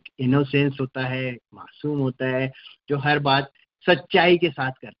एक इनोसेंस होता है, मासूम होता है, जो हर बात सच्चाई के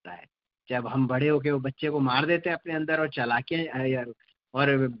साथ करता है। जब हम बड़े होके वो बच्चे को मार देते हैं अपने अंदर और चालाकियां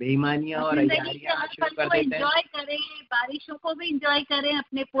और बेईमानियां और अय्यारियां शुरू कर देते हैं। एंजॉय करें, बारिशों को भी एंजॉय करें,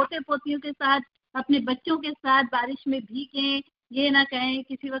 अपने पोते पोतियों के साथ, अपने बच्चों के साथ बारिश में भीगें। ये ना कहें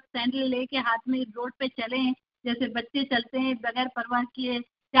किसी वक्त सैंडल लेके हाथ में रोड पे चलें जैसे बच्चे चलते हैं, बगैर परवाह किए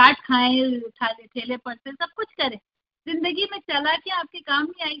चाट खाएं, ठेले पर से सब कुछ करें। जिंदगी में चालाकियां आपके काम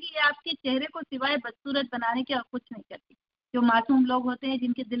नहीं आएगी, ये आपके चेहरे को सिवाय बदसूरत बनाने के और कुछ नहीं करती। जो मासूम लोग होते हैं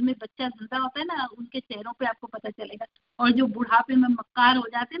जिनके दिल में बच्चा जिंदा होता है ना, उनके चेहरों पे आपको पता चलेगा। और जो बुढ़ापे में मक्कार हो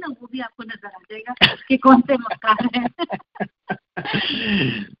जाते हैं ना, वो भी आपको नजर आ जाएगा कि कौन से मक्कार हैं।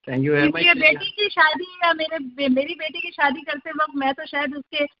 Thank you very much. बेटी की शादी या मेरी बेटी की शादी करते वक्त मैं तो शायद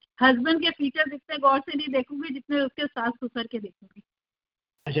उसके हस्बैंड के फीचर्स इतने गौर से नहीं देखूंगी जितने उसके सास ससुर के देखूंगी।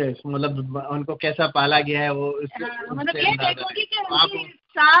 अच्छा, मतलब उनको कैसा पाला गया है वो मतलब ये देखोगी कि उनकी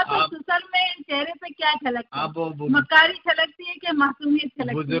सास और ससुर में चेहरे पे क्या झलकती है, मक्कारी झलकती है कि मासूमियत झलकती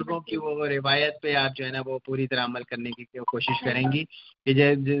है। बुजुर्गों की वो रिवायत पे आप जो है ना वो पूरी तरह अमल करने की कोशिश करेंगी कि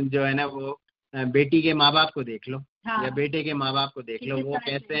जो है ना वो बेटी के माँ बाप को देख लो। हाँ। या बेटे के माँ बाप को देख लो, वो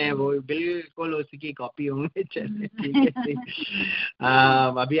कैसे हैं, वो बिल्कुल उसकी कॉपी होंगे। चलिए ठीक है, ठीक।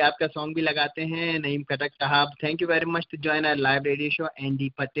 अभी आपका सॉन्ग भी लगाते हैं। नईम खटक साहब, thank you very much to join our live radio show. Andy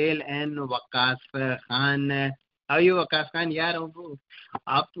Patel and Waqas Khan, how you Waqas Khan? यार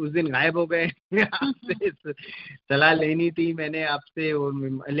आप उस दिन गायब हो गए। आपसे सलाह लेनी थी मैंने आपसे,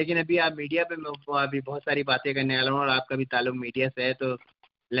 लेकिन अभी आप मीडिया पे मैं अभी बहुत सारी बातें करने वाला हूँ और आपका भी ताल्लुक मीडिया से है, तो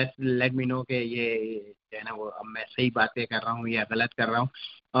लेट मी नो के ये जो है ना वो अब मैं सही बातें कर रहा हूँ या गलत कर रहा हूँ।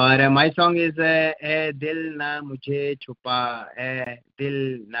 और माय सॉन्ग इज ए दिल ना मुझे छुपा, ए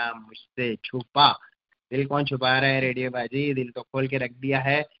दिल ना मुझसे छुपा। दिल कौन छुपा रहा है रेडियो बाजी, दिल तो खोल के रख दिया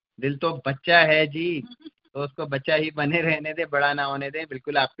है। दिल तो बच्चा है जी, तो उसको बच्चा ही बने रहने दे, बड़ा ना होने दे।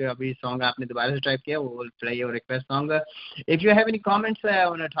 बिल्कुल आपके अभी सॉन्ग आपने दोबारा से टाइप किया, वो play your request song. If you have any comments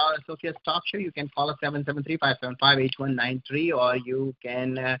on Sophia's talk show, you can call us 773-575-8193 और you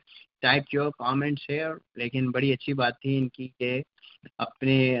can type your comments here। लेकिन बड़ी अच्छी बात थी इनकी कि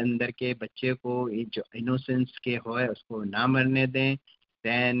अपने अंदर के बच्चे को जो इनोसेंस के होए उसको ना मरने दें।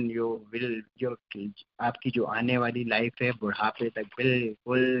 देन जो आपकी जो आने वाली लाइफ है बुढ़ापे तक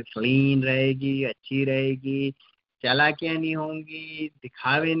बिल्कुल क्लीन रहेगी, अच्छी रहेगी, चालाकियाँ नहीं होंगी,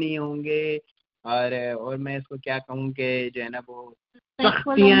 दिखावे नहीं होंगे, और मैं इसको क्या कहूँ कि जो है ना वो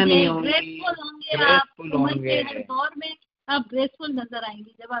सख्तियाँ नहीं होंगी, ग्रेसफुल होंगे। दौर में आप ग्रेसफुल नजर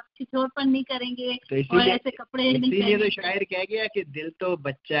आएंगे जब आप छिछोरपन नहीं करेंगे तो और ऐसे कपड़े नहीं पहनेंगे। इसीलिए तो शायर कह गया कि दिल तो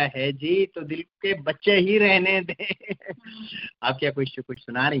बच्चा है जी, तो दिल के बच्चे ही रहने दे। आप क्या कुछ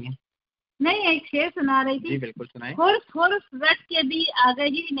सुना रही हैं? नहीं, एक शेर सुना रही जी थी। बिल्कुल सुनाएं। हुर्फ रट के भी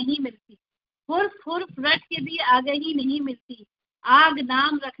आगही नहीं मिलती, हुर्फ रट के भी आगही नहीं मिलती, आग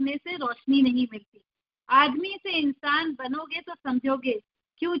नाम रखने से रोशनी नहीं मिलती। आदमी से इंसान बनोगे तो समझोगे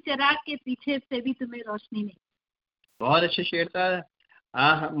क्यों चिराग के पीछे से भी तुम्हें रोशनी नहीं। बहुत अच्छा शेर था।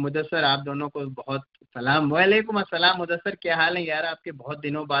 हाँ मुदस्सर, आप दोनों को बहुत सलाम। वालेकुम अस्सलाम मुदस्सर, क्या हाल है यार? आपके बहुत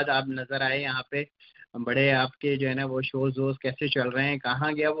दिनों बाद आप नजर आए यहाँ पे। बड़े आपके जो है ना वो शोज वोज कैसे चल रहे हैं?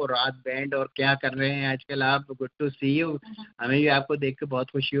 कहाँ गया वो रात बैंड और क्या कर रहे हैं आजकल आप? Good to see you. हमें भी आपको देख के बहुत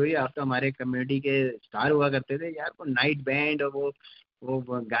खुशी हुई। आप तो हमारे कम्युनिटी के स्टार हुआ करते थे यार। वो नाइट बैंड और वो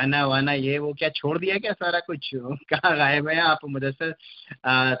गाना वाना ये वो क्या छोड़ दिया क्या सारा कुछ? कहाँ गायब है आप Mudassar?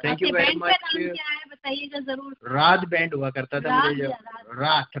 Thank you very much. बताइएगा जरूर। रात बैंड हुआ करता था मुझे जो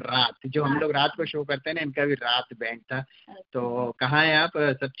रात जो हम हाँ। लोग रात को शो करते हैं ना, इनका भी रात बैंड था। तो कहाँ है आप?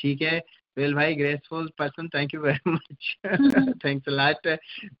 सब ठीक है? वेल भाई, graceful person, thank you very much. Thanks a lot.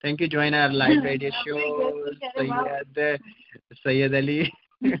 Thank you join our live radio show Syed Ali.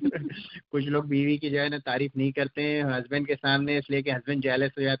 कुछ लोग बीवी की जो है ना तारीफ नहीं करते हैं हस्बैंड के सामने, इसलिए कि हस्बैंड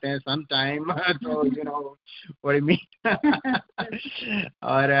जेलस हो जाते हैं सम टाइम। तो यू नो व्हाट मी।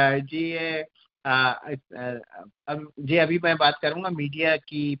 और जी ये अब जी अभी मैं बात करूंगा मीडिया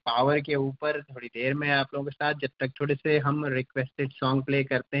की पावर के ऊपर थोड़ी देर में आप लोगों के साथ, जब तक थोड़े से हम रिक्वेस्टेड सॉन्ग प्ले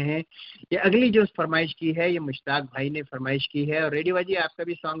करते हैं। ये अगली जो फरमाइश की है ये मुश्ताक भाई ने फरमाइश की है। और रेडियो बाजी आपका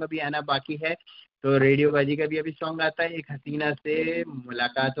भी सॉन्ग अभी आना बाकी है, तो रेडियो बाजी का भी अभी सॉन्ग आता है। एक हसीना से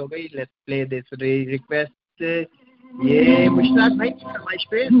मुलाकात हो गई, लेट्स प्ले दिस रिक्वेस्ट। ये मुश्ताक भाई की फरमाइश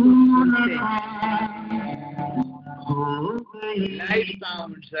पे live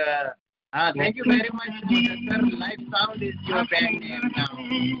sounds. thank you very much, sir. Live sound is your band name now.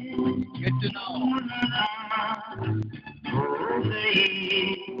 Good to know.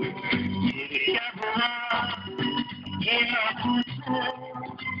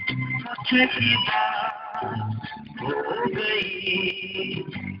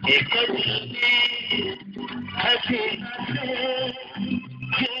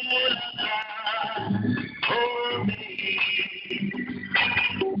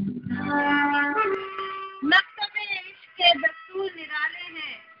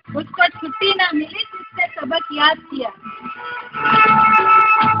 उसको छुट्टी ना मिली, उससे सबक याद किया।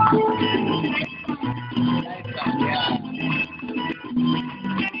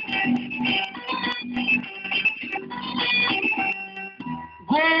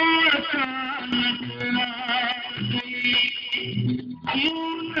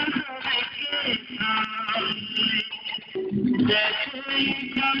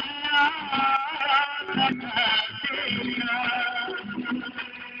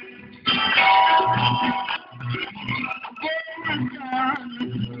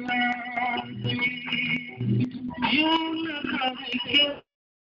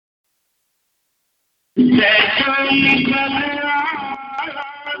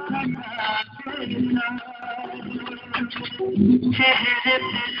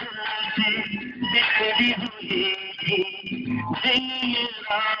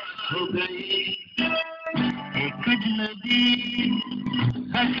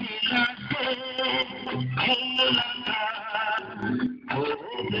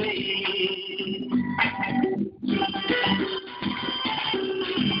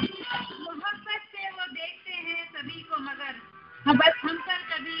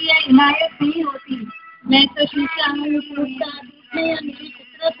 मैं तो शीशा हूँ, टूटता टूटने या मेरी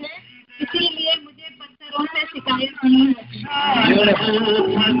फितरत है, इसीलिए मुझे पत्थरों से शिकायत नहीं होती।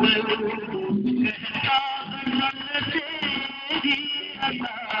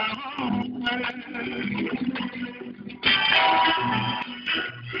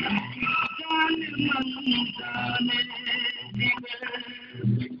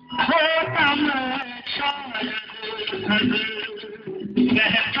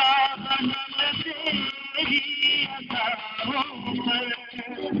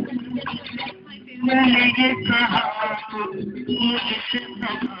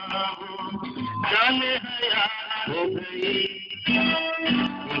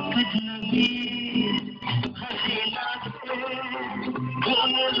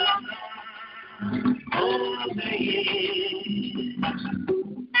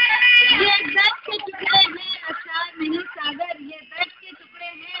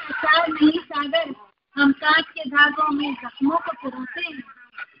 हम कांच के धागों में जख्मों को पिरोते हैं।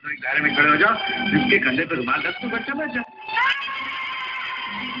 दायरे में खड़े हो जाओ, जिसके कंधे पे रुमाल रख तो बच्चा बच जाओ।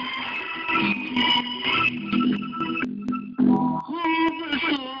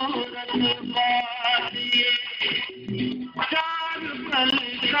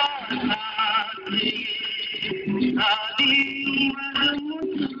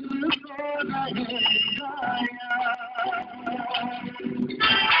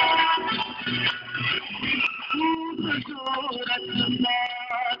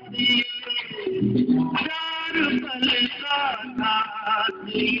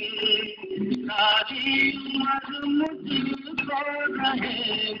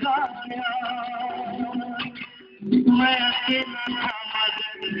 रहेगा मैं अकेला था मगर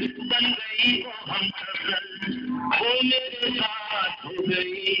बन गई वो हम वो मेरे साथ हो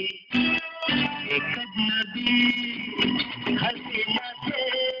गई एक अजनबी हसीना से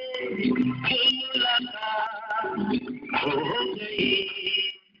जो मुलाकात हो गई।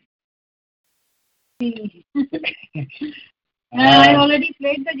 I already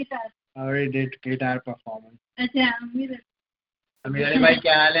played the guitar. Already did guitar performance. अच्छा मेरे भाई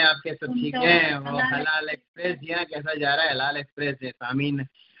क्या हाल है आपके? सब ठीक है? वो हलाल एक्सप्रेस यहाँ कैसा जा रहा है? हलाल एक्सप्रेस है सामीन,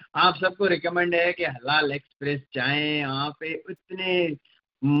 आप सबको रिकमेंड है कि हलाल एक्सप्रेस जाएं। यहाँ पे इतने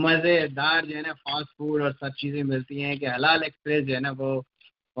मज़ेदार जो है ना फास्ट फूड और सब चीज़ें मिलती हैं कि हलाल एक्सप्रेस जो है ना वो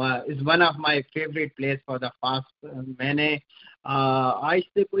is one of my favourite place for the fast. मैंने आज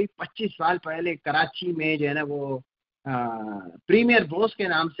से कोई 25 साल पहले कराची में जो है ना वो प्रीमियर ब्रोस्ट के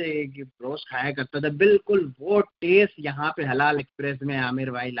नाम से एक ब्रोस्ट खाया करता था, बिल्कुल वो टेस्ट यहाँ पे हलाल एक्सप्रेस में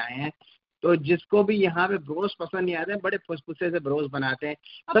आमिर भाई लाए हैं। तो जिसको भी यहाँ पे ब्रोस्ट पसंद नहीं आते, बड़े फुसफुसे से ब्रोस्ट बनाते हैं।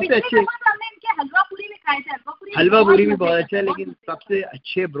 सबसे अच्छे हलवा पूरी भी खाए थे, हलवा पूरी भी बहुत अच्छा है, लेकिन सबसे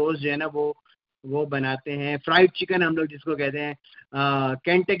अच्छे ब्रोस्ट जो है ना वो बनाते हैं फ्राइड चिकन, हम लोग जिसको कहते हैं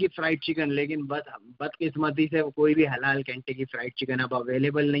केंटकी फ्राइड चिकन। लेकिन बदकिस्मती से कोई भी हलाल केंटकी फ्राइड चिकन अब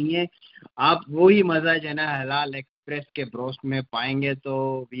अवेलेबल नहीं है। आप वही मज़ा जो है ना हलाल एक्सप्रेस के ब्रोस्ट में पाएंगे। तो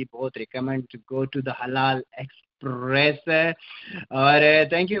वी बहुत recommend to go to the हलाल एक्सप्रेस। और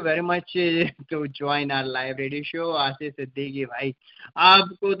thank you very much to join our live radio show. Asif Siddiqui भाई,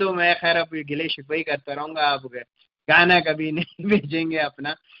 आपको तो मैं खैर अब गिले शिकवे ही करता रहूँगा, आप गाना कभी नहीं भेजेंगे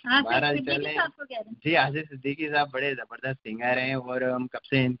अपना। बहरहाल चलें जी, आसिफ सिद्दीकी साहब बड़े ज़बरदस्त सिंगर हैं और हम कब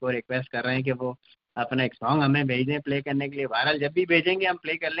से इनको रिक्वेस्ट कर रहे हैं कि वो अपना एक सॉन्ग हमें भेजें प्ले करने के लिए। बहरहाल जब भी भेजेंगे हम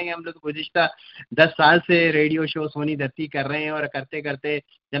प्ले कर लेंगे। हम लोग गुज़िश्ता 10 साल से रेडियो शो सोनी धरती कर रहे हैं और करते करते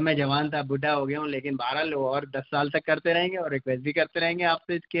जब मैं जवान था बूढ़ा हो गया हूँ, लेकिन बहरहाल और 10 साल तक करते रहेंगे और रिक्वेस्ट भी करते रहेंगे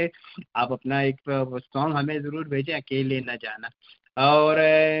आपसे इसके आप अपना एक सॉन्ग हमें ज़रूर भेजें, अकेले न जाना। और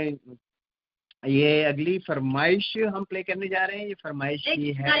ये अगली फरमाइश हम प्ले करने जा रहे हैं, ये फरमाइश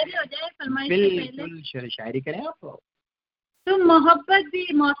की है, बिल्कुल शायरी करें आप। तुम मोहब्बत भी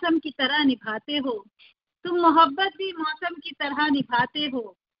मौसम की तरह निभाते हो, तुम मोहब्बत भी मौसम की तरह निभाते हो,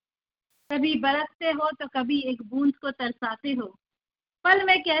 कभी बरसते हो तो कभी एक बूंद को तरसाते हो। पल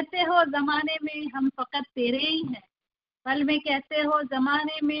में कहते हो जमाने में हम फकत तेरे ही हैं, पल में कहते हो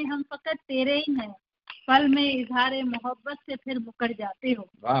जमाने में हम फकत तेरे ही हैं, पल में इजहार मोहब्बत से फिर मुकर जाते हो।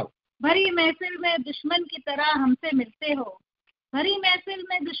 भरी महफिल में दुश्मन की तरह हमसे मिलते हो, भरी महफिल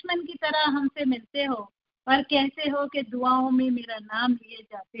में दुश्मन की तरह हमसे मिलते हो, और कहते हो कि दुआओं में मेरा नाम लिए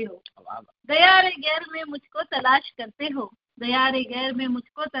जाते हो। दयारे गैर में मुझको तलाश करते हो, दयारे गैर में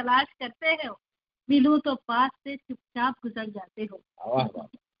मुझको तलाश करते हो, मिलूं तो पास से चुपचाप गुजर जाते हो।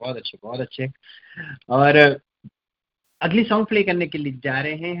 बहुत अच्छे, बहुत अच्छे। और अगली सॉन्ग प्ले करने के लिए जा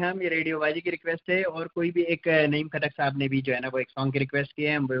रहे हैं हम, ये रेडियो बाजी की रिक्वेस्ट है। और कोई भी एक नईम खटक साहब ने भी जो है ना वो एक सॉन्ग की रिक्वेस्ट की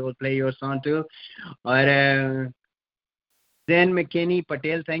है, we will play your song too. और Then McKinney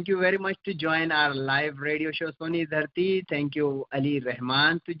Patel, thank you very much to join our live radio show Soni Dharti. Thank you Ali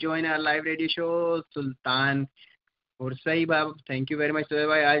Rahman to join our live radio show. Sultan Hursai Bab, thank you very much. So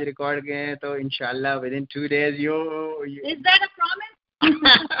भाई आज record गए तो इंशाल्लाह within 2 days Is that a promise?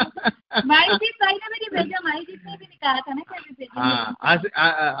 भाई ने भी भेजा, माहिदीप ने भी कहा था ना कि भेजेंगे। हाँ,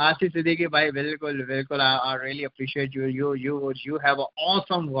 आसिफ सिद्दीकी भाई बिल्कुल बिल्कुल, I really appreciate you have an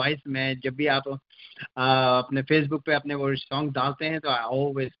awesome voice। मैं जब भी आप अपने फेसबुक पे अपने वो सॉन्ग डालते हैं तो I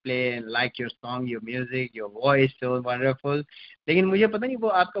always play like your song, your music, your voice so wonderful। लेकिन मुझे पता नहीं वो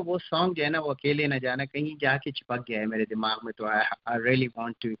आपका वो सॉन्ग जो है ना वो अकेले न जाना कहीं जाके चिपक गया है मेरे दिमाग में। तो I really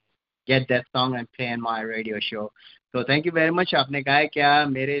want to get that song and play on my radio show। तो थैंक यू वेरी मच। आपने कहा है क्या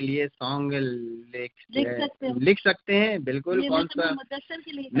मेरे लिए सॉन्ग लिख सकते हैं? बिल्कुल। कौन सा?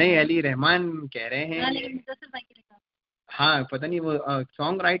 नहीं, अली रहमान कह रहे हैं। हाँ, पता नहीं वो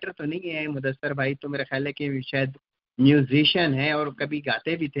सॉन्ग राइटर तो नहीं है मुदस्सर भाई, तो मेरा ख्याल है कि शायद म्यूजिशियन है और कभी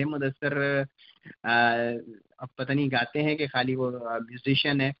गाते भी थे मुदस्सर। अब पता नहीं गाते हैं कि खाली वो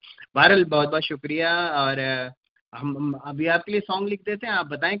म्यूजिशियन है। बहरहाल बहुत बहुत शुक्रिया। और हम अभी आपके लिए सॉन्ग लिख देते हैं। आप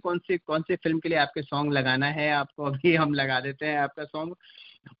बताएं कौन से फिल्म के लिए आपके सॉन्ग लगाना है आपको, अभी हम लगा देते हैं आपका सॉन्ग।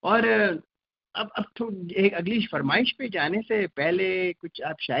 और अब तो एक अगली फरमाइश पे जाने से पहले कुछ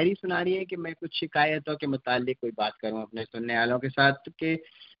आप शायरी सुना रही है कि मैं कुछ शिकायतों के मुतालिक कोई बात करूं अपने सुनने वालों के साथ, कि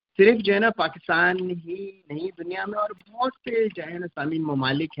सिर्फ जो है ना पाकिस्तान ही नहीं दुनिया में और बहुत से जो है ना सामीन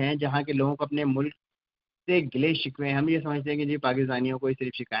ममालिक हैं जहाँ के लोगों को अपने मुल्क से गिले शिकवे हैं। हम ये समझते हैं कि जी पाकिस्तानियों को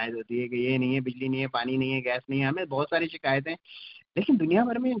सिर्फ शिकायत होती है कि ये नहीं है, बिजली नहीं है, पानी नहीं है, गैस नहीं है। हमें बहुत सारी शिकायतें लेकिन दुनिया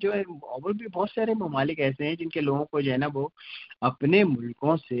भर में जो है और भी बहुत सारे ममालिक ऐसे हैं जिनके लोगों को जो है ना वो अपने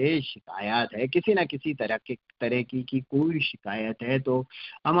मुल्कों से शिकायत है, किसी ना किसी तरह की कोई शिकायत है। तो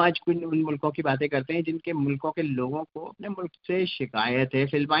हम आज कुछ उन मुल्कों की बातें करते हैं जिनके मुल्कों के लोगों को अपने मुल्क से शिकायत है।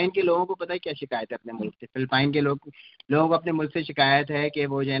 फिलिपाइन के लोगों को पता है क्या शिकायत है अपने मुल्क से? फिलिपाइन के लोगों को अपने मुल्क से शिकायत है कि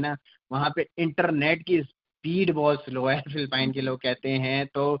वो जो है ना वहाँ पे इंटरनेट की स्पीड बहुत स्लो है, फिलिपाइन के लोग कहते हैं।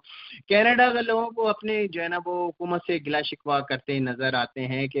 तो कनाडा के लोगों को अपने जो है ना वो हुकूमत से गिला शिकवा करते नजर आते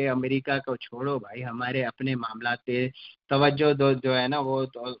हैं कि अमेरिका को छोड़ो भाई, हमारे अपने मामला पे तवज्जो दो जो है ना वो।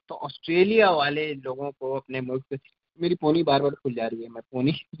 तो ऑस्ट्रेलिया वाले लोगों को अपने मुल्क से, मेरी पोनी बार बार खुल जा रही है, मैं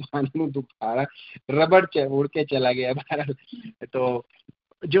पोनी पानी में दोबारा रबड़ उड़ के चला गया बाहर। तो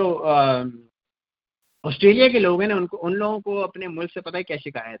जो ऑस्ट्रेलिया के लोग हैं ना उनको, उन लोगों को अपने मुल्क से पता है क्या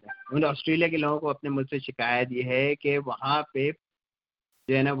शिकायत है? उन ऑस्ट्रेलिया के लोगों को अपने मुल्क से शिकायत ये है कि वहाँ पे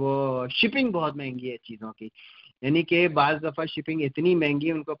जो है ना वो शिपिंग बहुत महंगी है चीज़ों की। यानी कि बाज़ दफ़ा शिपिंग इतनी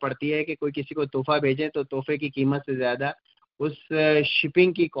महंगी उनको पड़ती है कि कोई किसी को तोहफ़ा भेजे तो तोहफ़े की कीमत से ज़्यादा उस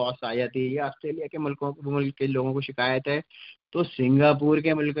शिपिंग की कॉस्ट आ जाती है। ये ऑस्ट्रेलिया के मुल्क के लोगों को शिकायत है। तो सिंगापुर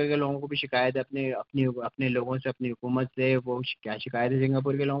के मुल्क के लोगों को भी शिकायत है अपने लोगों से, अपनी हुकूमत से। वो क्या शिकायत है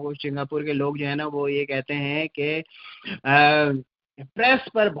सिंगापुर के लोगों को? सिंगापुर के लोग जो है ना वो ये कहते हैं कि प्रेस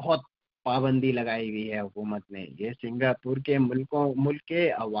पर बहुत पाबंदी लगाई हुई है हुकूमत ने। ये सिंगापुर के मुल्क के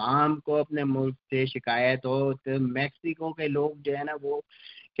अवाम को अपने मुल्क से शिकायत हो। तो मैक्सिको के लोग जो है ना वो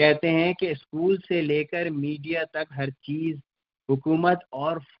कहते हैं कि स्कूल से लेकर मीडिया तक हर चीज़ हुकूमत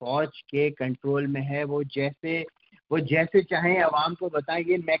और फौज के कंट्रोल में है। वो जैसे चाहें अवाम को बताएं।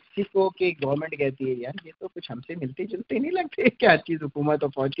 ये मैक्सिको की गवर्नमेंट कहती है यार ये तो कुछ हमसे मिलते जुलते नहीं लगते, क्या चीज़ हुकूमत और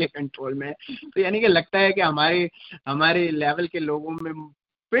फौज के कंट्रोल में है। तो यानी कि लगता है कि हमारे लेवल के लोगों में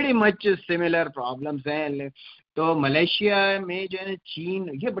pretty much सिमिलर प्रॉब्लम्स हैं। तो मलेशिया में जो है ना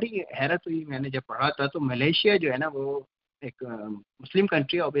चीन, ये बड़ी हैरत हुई मैंने जब पढ़ा था। तो मलेशिया जो है ना वो एक मुस्लिम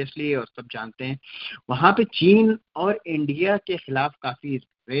कंट्री ऑब्वियसली, और सब जानते हैं। वहाँ पे चीन और इंडिया के खिलाफ काफ़ी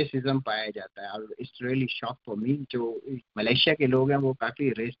रेसिज्म पाया जाता है। और it's really shock for me, जो मलेशिया के लोग हैं वो काफ़ी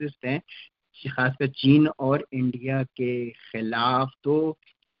रेसिस्ट हैं, खासकर चीन और इंडिया के खिलाफ। तो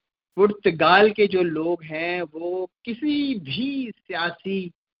पुर्तगाल के जो लोग हैं वो किसी भी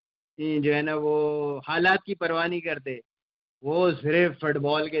सियासी जो है ना वो हालात की परवाह नहीं करते। वो सिर्फ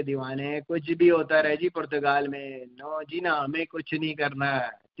फुटबॉल के दीवाने हैं। कुछ भी होता रहे जी पुर्तगाल में, नो जी ना, हमें कुछ नहीं करना है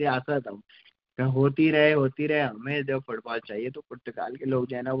सियासत। हम होती रहे, हमें जो फुटबॉल चाहिए। तो पुर्तगाल के लोग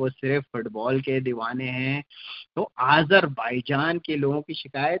जो है ना वो सिर्फ फुटबॉल के दीवाने हैं। तो अज़रबैजान के लोगों की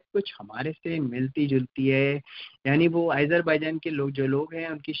शिकायत कुछ हमारे से मिलती जुलती है। यानी वो अज़रबैजान के लोग हैं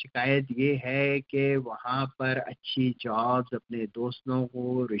उनकी शिकायत ये है कि वहाँ पर अच्छी जॉब्स अपने दोस्तों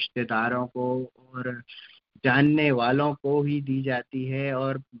को, रिश्तेदारों को और जानने वालों को ही दी जाती है,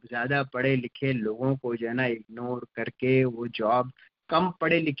 और ज़्यादा पढ़े लिखे लोगों को जो है ना इग्नोर करके वो जॉब कम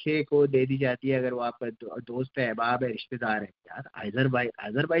पढ़े लिखे को दे दी जाती है। अगर वो आपका दोस्त है, अहबाब है, रिश्तेदार है। यार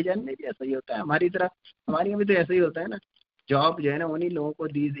अज़रबैजान में भी ऐसा ही होता है, हमारी तरह हमारे यहाँ भी तो ऐसा ही होता है ना। जॉब जो है ना उन्हीं लोगों को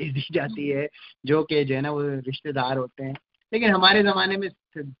दी जाती है जो कि जो है ना वो रिश्तेदार होते हैं। लेकिन हमारे ज़माने में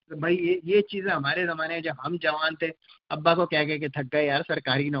भाई ये चीज़ें हमारे ज़माने में जब हम जवान थे, अब्बा को कह के थक गए यार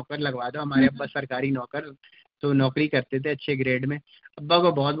सरकारी नौकर लगवा दो। हमारे अब्बा सरकारी नौकर तो नौकरी करते थे अच्छे ग्रेड में। अब्बा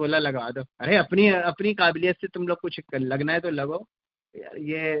को बहुत बोला लगवा दो। अरे अपनी अपनी काबिलियत से तुम लोग कुछ लगना है तो लगो यार।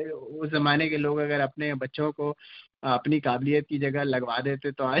 ये उस जमाने के लोग अगर अपने बच्चों को अपनी काबिलियत की जगह लगवा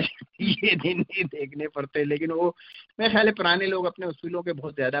देते तो आज ये दिन नहीं देखने पड़ते। लेकिन वो मेरे ख्याल है पुराने लोग अपने उसूलों के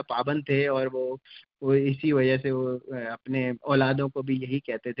बहुत ज़्यादा पाबंद थे, और वो इसी वजह से वो अपने औलादों को भी यही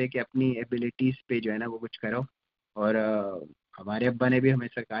कहते थे कि अपनी एबिलिटीज़ पे जो है ना वो कुछ करो। और हमारे अब्बा ने भी हमें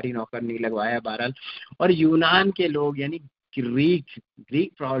सरकारी नौकर नहीं लगवाया बहरहाल। और यूनान के लोग यानी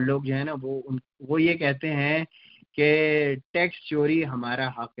ग्रीक लोग जो है ना वो ये कहते हैं कि टैक्स चोरी हमारा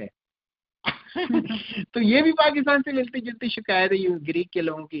हक है। तो ये भी पाकिस्तान से मिलती जुलती शिकायत है ग्रीक के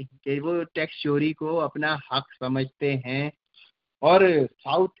लोगों की कि वो टैक्स चोरी को अपना हक समझते हैं। और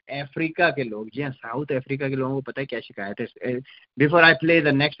साउथ अफ्रीका के लोग, जी हाँ, साउथ अफ्रीका के लोगों को पता है क्या शिकायत है? Before I play the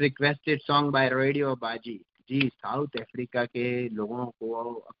next requested song by radio बाजी, जी साउथ अफ्रीका के लोगों को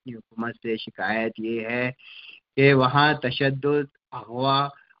अपनी हुकूमत से शिकायत ये है कि वहाँ तशद्दुद,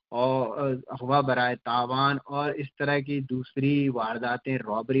 अगवा बराए तावान और इस तरह की दूसरी वारदातें,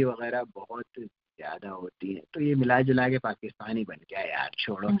 रॉबरी वगैरह बहुत ज़्यादा होती हैं। तो ये मिला जुला के पाकिस्तान ही बन गया यार,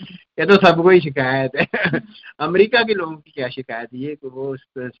 छोड़ो। ये तो सबको ही शिकायत है। अमेरिका के लोगों की क्या शिकायत है ये वो उस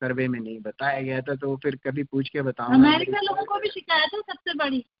सर्वे में नहीं बताया गया था, तो फिर कभी पूछ के बताऊंगा। अमेरिका लोगों को भी शिकायत है सबसे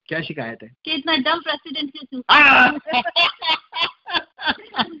बड़ी। क्या शिकायत है? कि इतना डम प्रेसिडेंट क्यों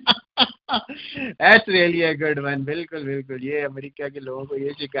That's really a good one. बिल्कुल बिल्कुल, ये अमेरिका के लोगों को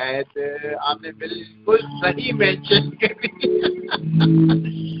ये शिकायत आपने बिल्कुल सही मेंशन करी।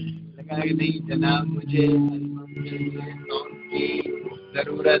 लगा कि नहीं जनाब, मुझे एल्बम के लिए सॉन्ग की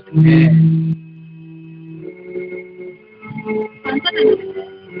जरूरत है।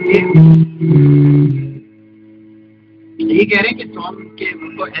 ये कह रहे हैं कि सॉन्ग के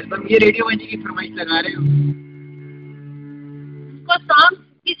उनको एल्बम, ये रेडियो वाजी की फरमाइश लगा रहे हो उनको सॉन्ग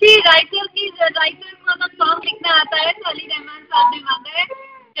किसी राइटर को अगर सॉन्ग लिखना आता है तो अली रहमान साहब ने मांगा है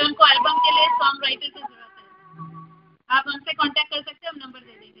कि उनको एल्बम के लिए सॉन्ग राइटर की जरूरत है। आप उनसे कांटेक्ट कर सकते हैं, हम नंबर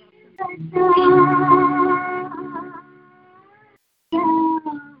दे देंगे आपको।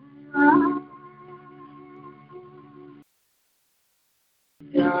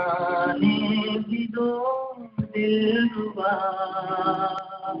 जाने भी दो दिलरुबा,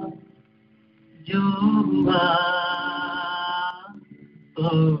 जो हुआ तो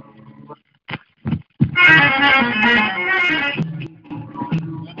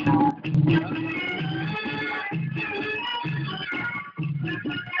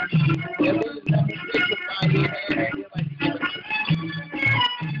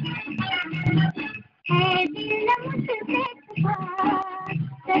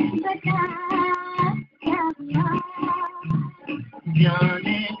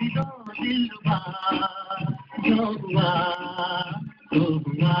जाने भी दो दिलरुबा, जो हुआ तो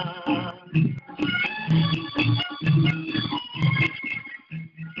हुआ।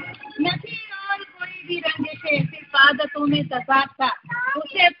 नहीं और कोई भी रंजिश है, सिर्फ आदतों में तजाद था।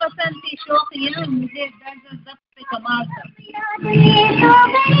 उसे पसंद थी शौकियाँ, मुझे दर्द ज़ब्त से कमाल था।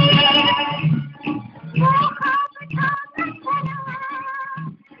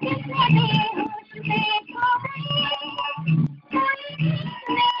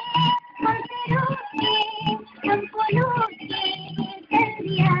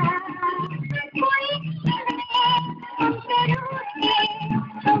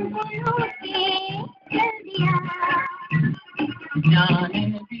 जाने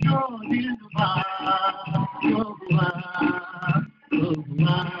भी दो दिलरुबा, जो हुआ तो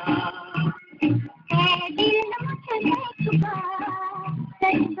हुआ। दिल मुझसे छुपा,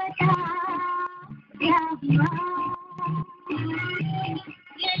 सच बता क्या हुआ।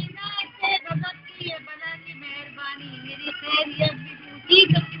 ये इनायत से गज़ब की ये बला की मेहरबानी, मेरी खैरियत भी पूछी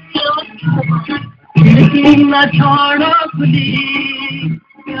तो किसी और की ज़बान। खिड़की न छोड़ो खुली,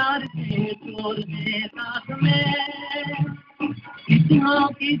 प्यार के चोर दे साथ में। कितनों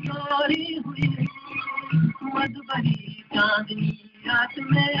की चोरी हुई मधुबरी चांदनी रात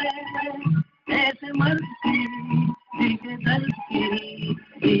में। ऐसे मर्द की दिल के दर्द की,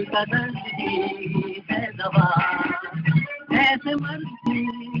 दिल का दर्द की है दवा। ऐसे मर्द की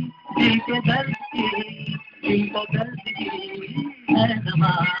दिल के दर्द की, दिल का दर्द की है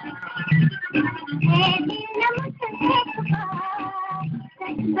दवा। दिल मुझसे छुपा,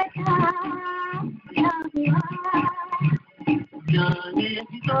 सच बता क्या हुआ। जाने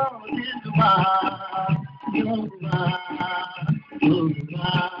भी दो दिलरुबा, जो हुआ तो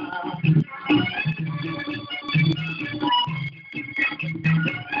हुआ।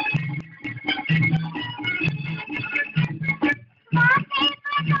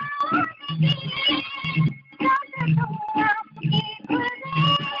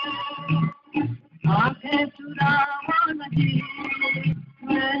 आंखें चुरावा नदी,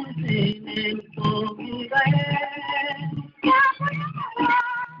 वैसे नैन तो मिल गए।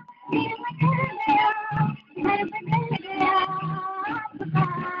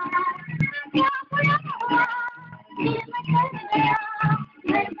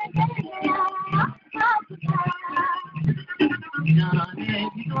 जाने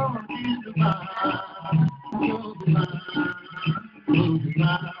भी दो दिलरुबा, जो हुआ तो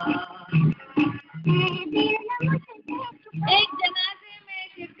हुआ। एक जनाजे में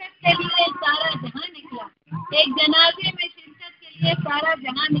शिरकत के लिए सारा जहां निकला, एक जनाजे में शिरकत के लिए सारा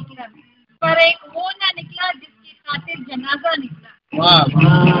जहां निकला, पर एक वो ना निकला जिसकी खातिर जनाजा निकला। वाह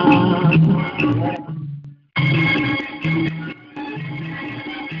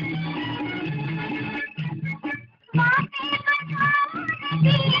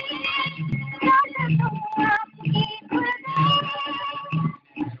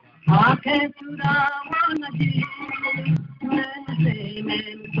आंखें चुरावा नदी, वैसे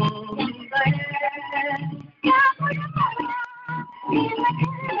नैन तो मिल गए।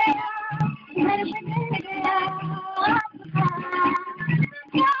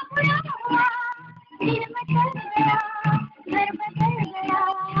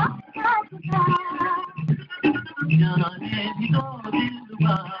 जाने भी दो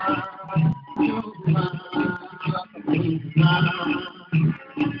दिलरुबा, जो हुआ तो हुआ।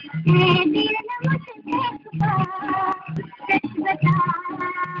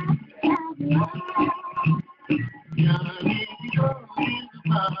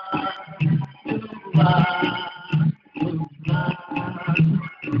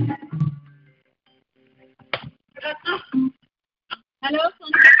 हेलो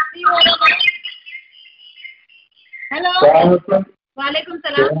सोनी हो रहा है। हेलो वालेकुम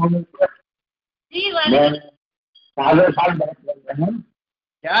सलाम जी। वालेकुम।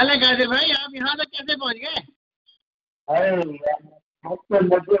 क्या हाल है कादिर भाई, आप यहाँ तक कैसे पहुँच गए?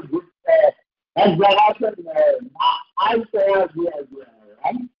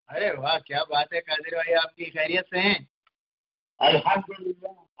 अरे वाह, क्या बात है कादिर भाई, आपकी खैरियत से हैं?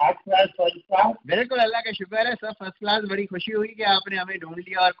 बिल्कुल, अल्लाह का शुक्र है, सब फर्स्ट क्लास। बड़ी खुशी हुई कि आपने हमें ढूंढ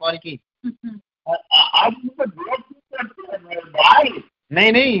लिया और कॉल की।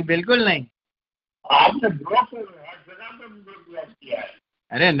 नहीं नहीं, बिल्कुल नहीं।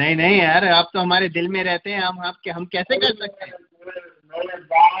 अरे नहीं नहीं यार, आप तो हमारे दिल में रहते हैं, हम कैसे कर सकते हैं?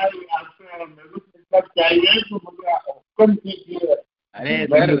 अरे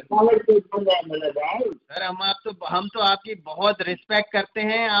सर हम तो आपकी बहुत रिस्पेक्ट करते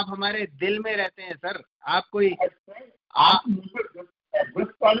हैं, आप हमारे दिल में रहते हैं सर। आप कोई आप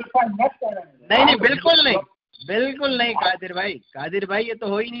नहीं नहीं, बिल्कुल नहीं, बिल्कुल नहीं कादिर भाई ये तो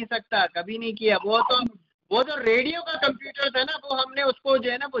हो ही नहीं सकता, कभी नहीं किया। वो तो रेडियो का कंप्यूटर था ना, वो हमने उसको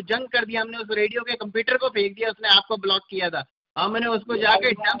जो है ना वो जंग कर दिया, हमने उस रेडियो के कंप्यूटर को फेंक दिया, उसने आपको ब्लॉक किया था, हमने उसको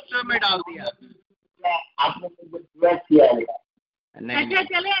जाके डंपस्टर में डाल दिया। नहीं अच्छा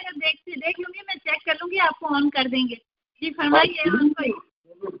चले, अगर देख लूंगी मैं, चेक कर लूंगी, आपको ऑन कर देंगे। जी फरमाइए।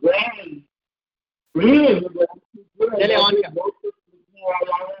 ऑन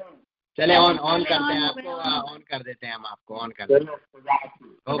चले ऑन करते हैं आपको, ऑन कर देते हैं हम आपको, ऑन कर देते हैं।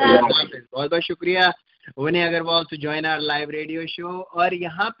 ओके, बहुत बहुत शुक्रिया उन्हें Agarwal to join our live radio show. और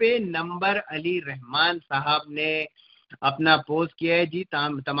यहाँ पे नंबर अली रहमान साहब ने अपना पोस्ट किया है जी।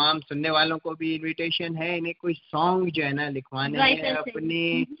 तमाम सुनने वालों को भी इनविटेशन है, इन्हें कोई सॉन्ग जो है ना लिखवाने हैं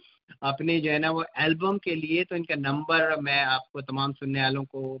अपनी जो है ना वो एल्बम के लिए। तो इनका नंबर मैं आपको तमाम सुनने वालों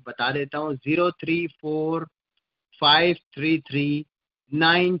को बता देता हूँ,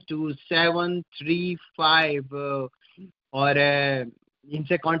 0345339275 और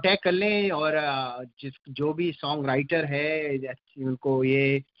इनसे कांटेक्ट कर लें। और जो भी सॉन्ग राइटर है, उनको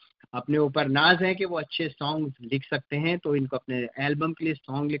ये अपने ऊपर नाज है कि वो अच्छे सॉन्ग लिख सकते हैं, तो इनको अपने एल्बम के लिए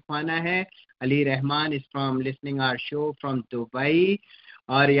सॉन्ग लिखवाना है। Ali Rahman is from listening our show from Dubai.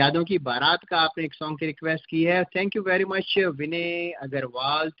 और यादों की बारात का आपने एक सॉन्ग की रिक्वेस्ट की है। Thank you very much Vinay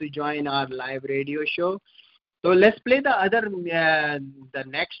Agarwal to join our live radio show. So let's play the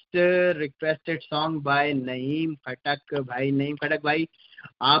next requested song by Naeem Khatak भाई। Naeem Khatak भाई,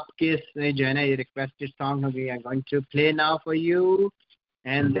 आपके से जो है ना ये requested song we are going to play now for you,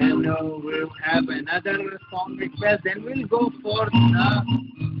 and then we'll have another song request, then we'll go for the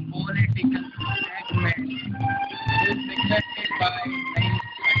political segment. This is requested by Naeem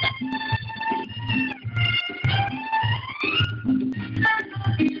Khatak.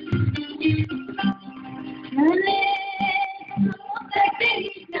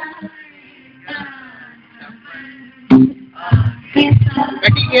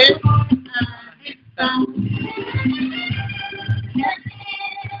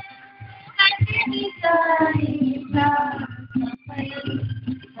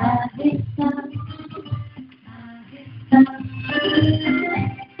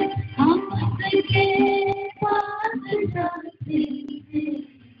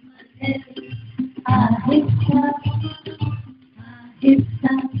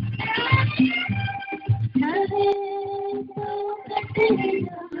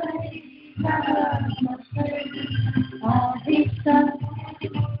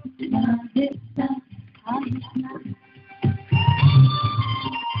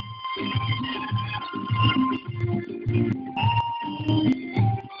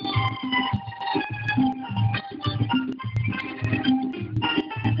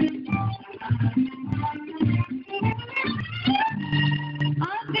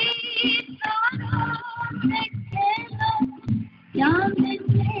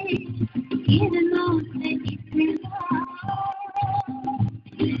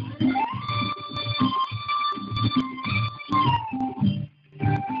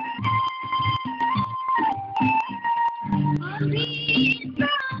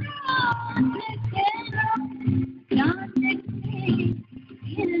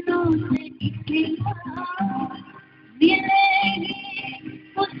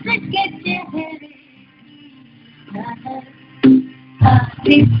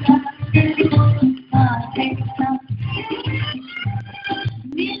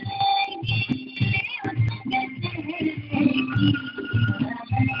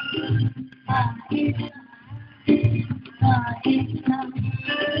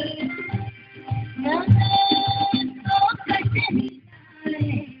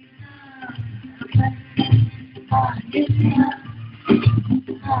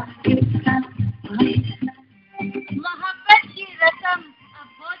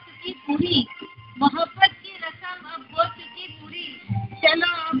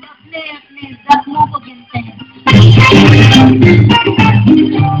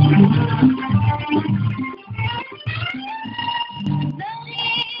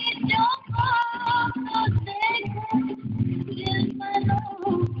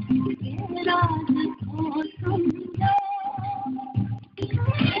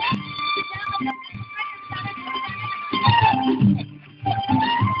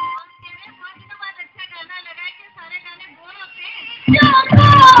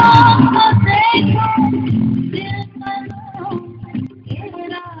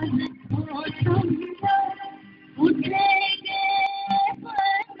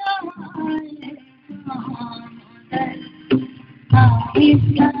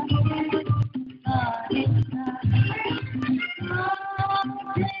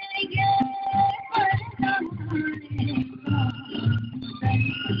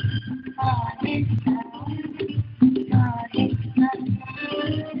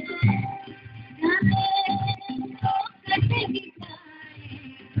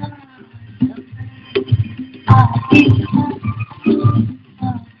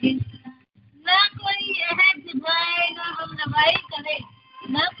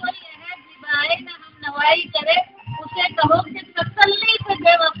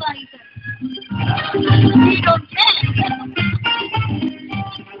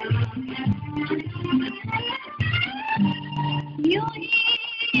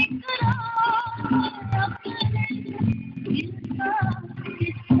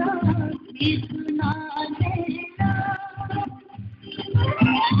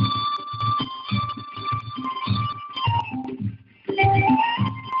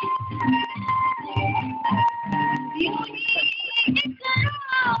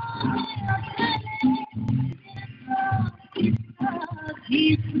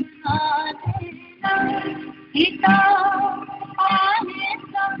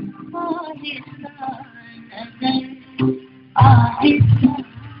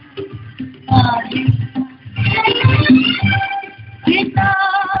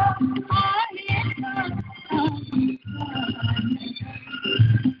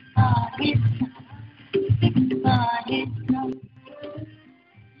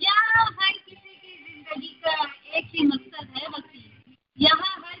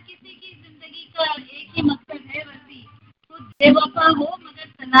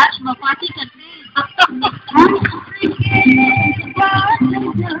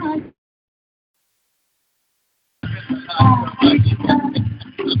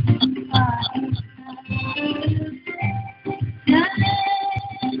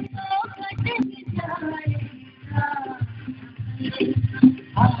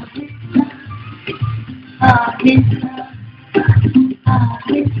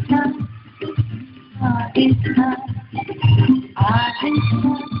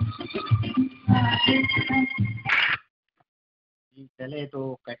 चले तो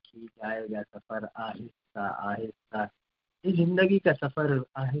कटी जाएगा सफर आहिस्ता आहिस्ता। ये जिंदगी का सफर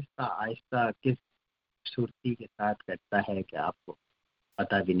आहिस्ता आहिस्ता किस खूबसूरती के साथ कटता है कि आपको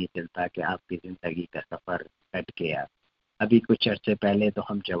पता भी नहीं चलता कि आपकी जिंदगी का सफर कट गया। अभी कुछ अर्से पहले तो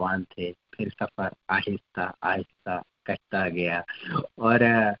हम जवान थे, फिर सफर आहिस्ता आहिस्ता कटता गया और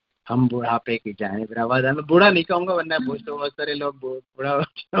हम बुढ़ापे की जानिब रवाना। मैं बूढ़ा नहीं कहूँगा वरना बहुत सारे लोग बूढ़ा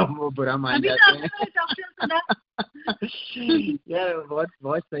वो बुरा मान जाते हैं। यार बहुत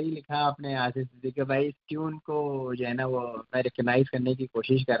बहुत सही लिखा आपने आशीष जी के भाई। इस ट्यून को जो है ना वो मैं रिकग्नाइज करने की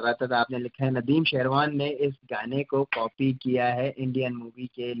कोशिश कर रहा था तो आपने लिखा है नदीम शेरवान ने इस गाने को कॉपी किया है इंडियन मूवी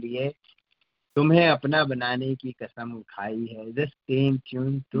के लिए। तुम्हें अपना बनाने की कसम खाई है। द सेम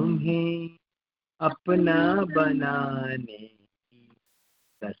ट्यून तुम्हें अपना बनाने की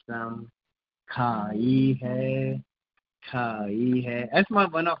कसम खाई है खाई है। That's my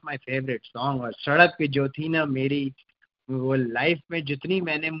one of my favorite song। और सड़क पे जो थी ना मेरी वो लाइफ में जितनी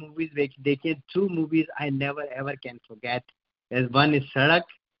मैंने मूवीज देखी 2 movies I never ever can forget. One is सड़क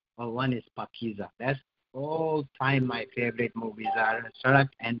और one is Pakeezah. That's all time my favorite movies are सड़क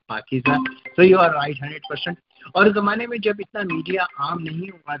and Pakeezah. So you are right 100%। और उस ज़माने में जब इतना मीडिया आम नहीं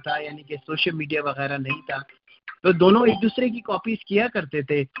हुआ था यानी कि सोशल मीडिया वगैरह नहीं था तो दोनों एक दूसरे की कॉपीज किया करते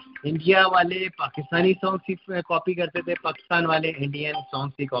थे। इंडिया वाले पाकिस्तानी सॉन्ग की कॉपी करते थे, पाकिस्तान वाले इंडियन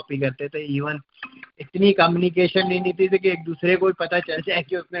सॉन्ग की कॉपी करते थे। इवन इतनी कम्युनिकेशन नहीं थी कि एक दूसरे को पता चल जाए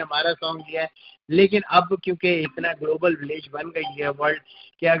कि उसने हमारा सॉन्ग दिया है। लेकिन अब क्योंकि इतना ग्लोबल विलेज बन गई है वर्ल्ड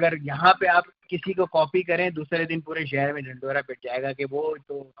कि अगर यहाँ पे आप किसी को कॉपी करें दूसरे दिन पूरे शहर में ढिंढोरा पिट जाएगा कि वो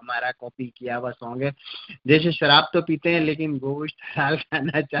तो हमारा कॉपी किया हुआ सॉन्ग है। जैसे शराब तो पीते हैं लेकिन गोश्त हलाल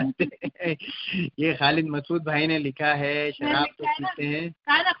खाना चाहते हैं। ये खालिद मसूद भाई ने लिखा है। शराब तो पीते हैं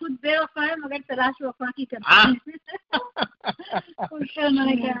खाना खुद बेवफा है मगर तलाश वफा की करते हैं।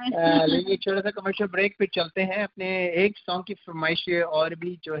 लेकिन छोटा सा कमर्शियल ब्रेक पे चलते हैं। अपने एक सॉन्ग की फरमाइश और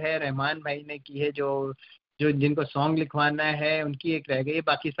भी जो है रहमान भाई ने की है जो जिनको सॉन्ग लिखवाना है उनकी एक रह गई है।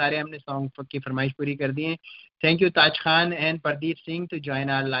 बाकी सारे हमने सॉन्ग की फरमाइश पूरी कर दी है। Thank you Taj Khan and Pradeep Singh to join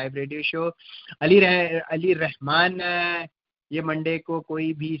our live radio show. Ali Rahman ये मंडे को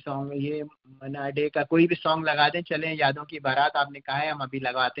कोई भी सॉन्ग ये मना डे का कोई भी सॉन्ग लगा दें। चलें यादों की बारात आपने कहा है हम अभी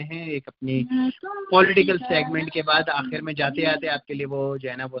लगाते हैं एक अपनी पॉलिटिकल सेगमेंट के बाद आखिर में जाते आते आपके लिए वो जो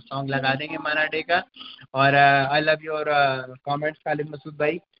है ना वो सॉन्ग लगा देंगे मना डे का। और I love your comments Khalid Masood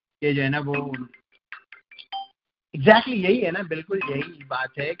भाई ये जो है ना वो एग्जैक्टली यही है ना, बिल्कुल यही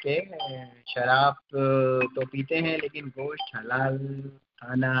बात है कि शराब तो पीते हैं लेकिन गोश्त हलाल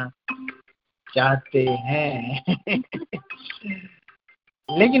खाना चाहते हैं।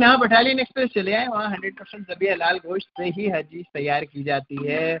 लेकिन हाँ, बटालियन एक्सप्रेस चले आए, वहाँ 100% ज़बी हलाल गोश्त से ही हर चीज़ तैयार की जाती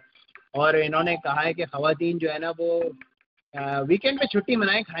है। और इन्होंने कहा है कि ख़वातीन जो है ना वो वीकेंड में छुट्टी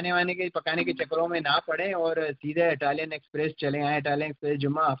मनाएं, खाने वाने के पकाने के चक्करों में ना पड़े और सीधे इटालियन एक्सप्रेस चले आए। इटालियन एक्सप्रेस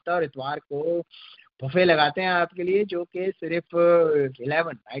जुम्मा, हफ्ता और इतवार को बुफे लगाते हैं आपके लिए, जो कि सिर्फ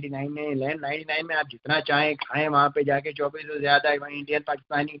 1199 में 1199 में आप जितना चाहें खाएं। वहाँ पे जाके 24 से ज़्यादा वहाँ इंडियन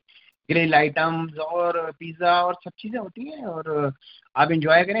पाकिस्तानी ग्रिल आइटम्स और पिज़्ज़ा और सब चीज़ें होती हैं और आप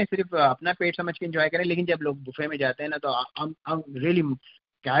इंजॉय करें, सिर्फ अपना पेट समझ के इंजॉय करें। लेकिन जब लोग बुफे में जाते हैं ना तो हम रियली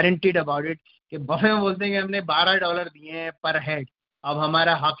गारंटीड अबाउट इट कि बुफे में बोलते हैं कि हमने $12 दिए हैं पर हेड, अब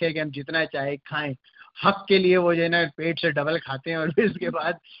हमारा हक है कि हम जितना चाहे खाएं। हक के लिए वो जो है ना पेट से डबल खाते हैं और फिर उसके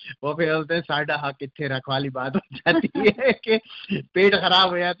बाद वो फिर बोलते हैं साडा हक इतने रख वाली बात हो जाती है कि पेट खराब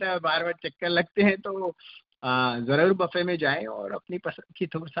हो जाता है और बार बार चक्कर लगते हैं। तो ज़रूर बफे में जाएं और अपनी पसंद की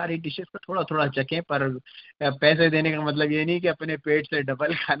सारी डिशेस को थोड़ा थोड़ा चखें, पर पैसे देने का मतलब ये नहीं कि अपने पेट से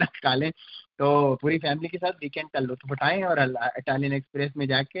डबल खाना खा लें। तो पूरी फैमिली के साथ वीकेंड का लुत्फ उठाएं और इटालियन एक्सप्रेस में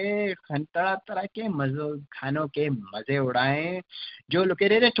जाके तरह तरह के मज़ो खानों के मज़े उड़ाएं, जो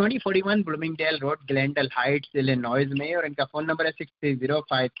लोकेटेड है 2041 Bloomingdale road, Glendale Heights, Illinois में। और इनका फ़ोन नंबर है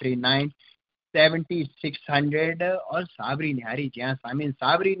 6305397600। और साबरी निहारी, जी हाँ सामीन,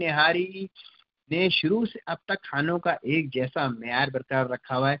 साबरी निहारी ने शुरू से अब तक खानों का एक जैसा मेयार बरकरार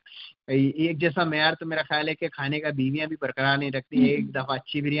रखा हुआ है। एक जैसा मेयार तो मेरा ख्याल है कि खाने का बीवियां भी बरकरार नहीं रखती। एक दफ़ा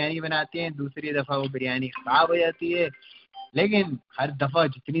अच्छी बिरयानी बनाती हैं, दूसरी दफ़ा वो बिरयानी ख़राब हो जाती है। लेकिन हर दफ़ा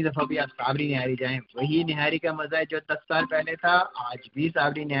जितनी दफ़ा भी आप साबरी निहारी जाएं, वही निहारी का मज़ा है जो 10 साल पहले था। आज भी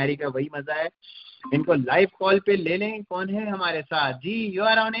साबरी निहारी का वही मज़ा है। इनको लाइव कॉल पे ले लें। कौन है हमारे साथ? जी, you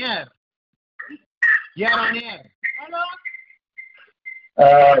are on air, you are on air. Hello,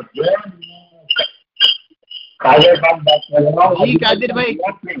 जी कादिर भाई,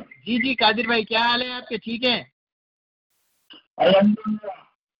 जी कादिर भाई, क्या हाल है आपके? ठीक है?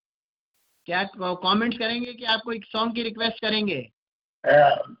 क्या कमेंट्स करेंगे कि आपको एक सॉन्ग की रिक्वेस्ट करेंगे?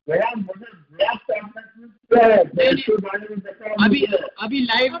 अभी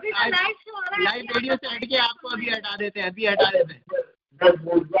लाइव रेडियो से हट के आपको अभी हटा देते हैं, अभी हटा देते हैं।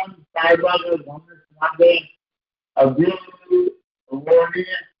 अभी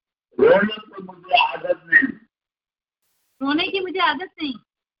रोने की मुझे आदत नहीं। रोने की मुझे आदत नहीं?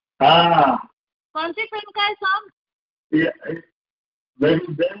 हाँ। कौन सी फिल्म का है सॉन्ग? मेरी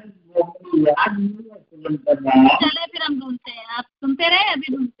बहन वो मुझे याद नहीं है फिल्म का नाम। चले फिर हम ढूंढते हैं, आप सुनते रहे,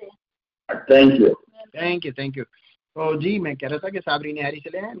 अभी ढूंढते हैं। Thank you. तो जी मैं कह रहा था कि साबरी निहारी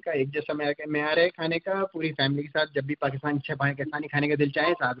चले हैं, इनका एक जैसा मेयार है खाने का। पूरी फैमिली के साथ जब भी पाकिस्तानी खाने का दिल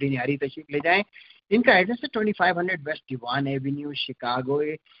चाहे, साबरी निहारी तशरीफ ले जाएं। इनका एड्रेस है 2500 waste Devon Avenue, Chicago.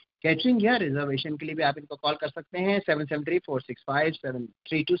 Catering या रिजर्वेशन के लिए भी आप इनको कॉल कर सकते हैं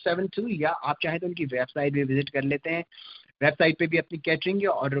 773-465-73272, या आप चाहें तो उनकी वेबसाइट भी विजिट कर लेते हैं। वेबसाइट पे भी अपनी कैटरिंग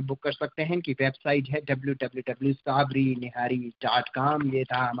या ऑर्डर बुक कर सकते हैं। इनकी वेबसाइट है www.sabrinihari.com। ये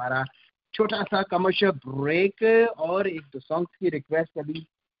था हमारा छोटा सा कमर्शियल ब्रेक और एक दो सॉन्ग्स की रिक्वेस्ट अभी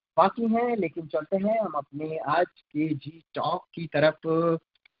बाकी है, लेकिन चलते हैं हम अपने आज के जी टॉक की तरफ।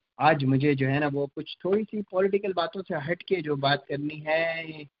 आज मुझे जो है ना वो कुछ थोड़ी सी पॉलिटिकल बातों से हट के जो बात करनी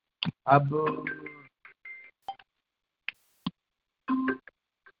है। अब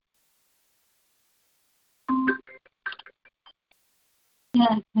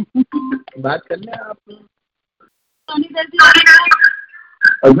बात कर लें आप।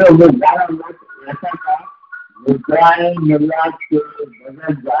 अगर वो ऐसा था, यूक्रेन निर्यात के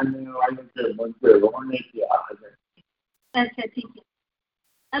बदल जाने वाले के बच्चे रोने की आदत। अच्छा ठीक है,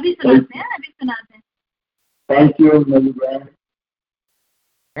 अभी सुनाते हैं। थैंक यू मेरी बहन।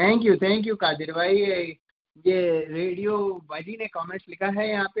 थैंक यू कादिर भाई। ये रेडियो बाजी ने कमेंट्स लिखा है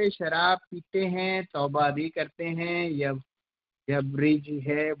यहाँ पे, शराब पीते हैं तौबा भी करते हैं, यह ब्रिज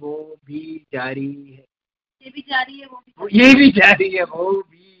है वो भी जारी है, ये भी जारी है, ये भी जारी है, वो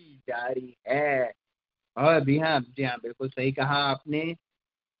भी जारी है। और जी हाँ बिल्कुल सही कहा आपने।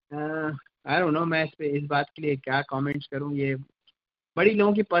 आई डोंट नो मैं इस बात के लिए क्या कमेंट्स करूँ। ये बड़ी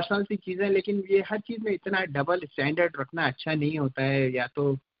लोगों की पर्सनल सी चीज़ें, लेकिन ये हर चीज़ में इतना डबल स्टैंडर्ड रखना अच्छा नहीं होता है।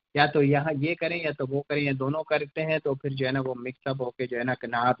 या तो यहाँ ये करें या तो वो करें, या दोनों करते हैं तो फिर जो है ना वो मिक्सअप होके जो है ना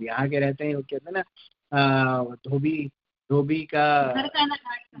आप यहाँ के रहते हैं, वो कहते हैं ना धोबी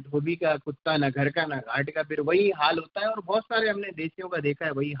का कुत्ता ना घर का ना घाट का, फिर वही हाल होता है। और बहुत सारे हमने देशियों का देखा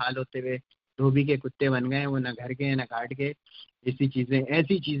है वही हाल होते हुए। धोबी के कुत्ते बन गए, वो ना घर के ना काट के, ऐसी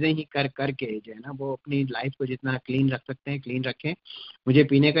चीज़ें ही कर करके जो है ना वो अपनी लाइफ को जितना क्लीन रख सकते हैं क्लीन रखें। मुझे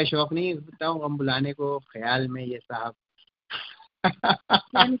पीने का शौक नहीं, बताऊँ हम बुलाने को ख्याल में ये साहब।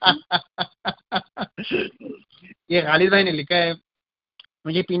 ये खालिद भाई ने लिखा है,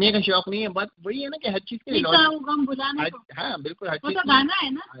 मुझे पीने का शौक नहीं है, बस वही है ना कि हर चीज के हाँ बिल्कुल हर चीज गाना है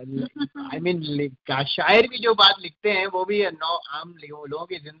ना। आई मीन शायर भी जो बात लिखते हैं वो भी आम लोगों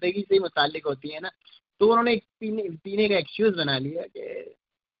की जिंदगी से मुताल्लिक होती है ना, तो उन्होंने पीने का एक्सक्यूज बना लिया कि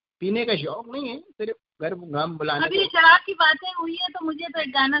पीने का शौक नहीं है, सिर्फ घर गम बुलाने। अभी शराब की बातें हुई है तो मुझे तो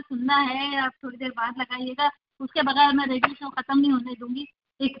एक गाना सुनना है, आप थोड़ी देर बाद लगाइएगा, उसके बगैर मैं रेडियो शो खत्म नहीं होने दूंगी।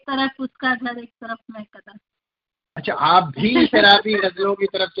 एक तरफ उसका घर, एक तरफ मैं कदम। अच्छा, आप भी शराबी गजलों की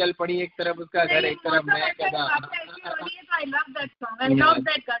तरफ चल पड़ी, एक तरफ उसका घर एक तरफ मैं कदम।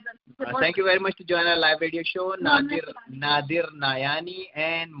 Thank you very much to join our live radio show. Nadir नायानी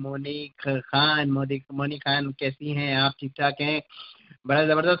and monic Khan. Monic Khan कैसी हैं आप? ठीक ठाक हैं? बड़ा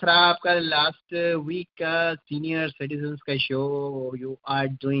ज़बरदस्त रहा आपका लास्ट वीक का सीनियर सिटीजन्स का show. You are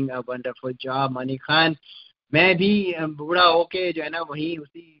doing a wonderful job monic Khan. मैं भी बूढ़ा होके जो है ना वहीं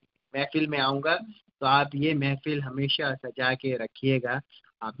उसी महफिल में आऊँगा, तो आप ये महफिल हमेशा सजा के रखिएगा।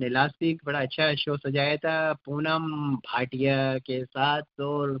 आपने लास्ट वीक बड़ा अच्छा शो सजाया था पूनम भाटिया के साथ,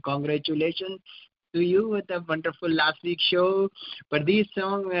 तो congratulation to you with a wonderful last week show.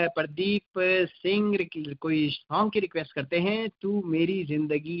 Pradeep Singh कोई सॉन्ग की रिक्वेस्ट करते हैं, तू मेरी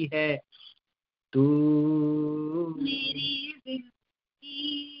जिंदगी है, तू मेरी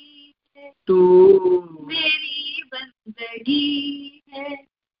जिंदगी है, तू मेरी बंदगी है,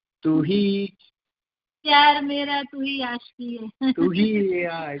 तू ही प्यार मेरा तू ही आशिकी है, तू ही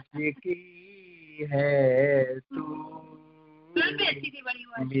आशिकी है, तू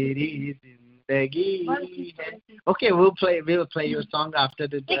मेरी जिंदगी है। Okay, we'll play your song after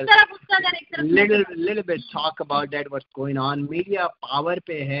the little bit talk about that what's going on. Media power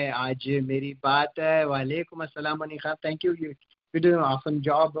पे है आज मेरी बात है। वालेकुम अस्सलाम monic Khan, thank you, you do awesome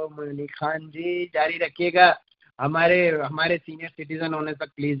job monic Khan जी, जारी रखिएगा। हमारे सीनियर सिटीजन होने तक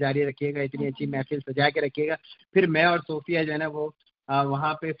प्लीज जारी रखिएगा, इतनी अच्छी महफिल सजा के रखिएगा। फिर मैं और सोफिया जो है ना वो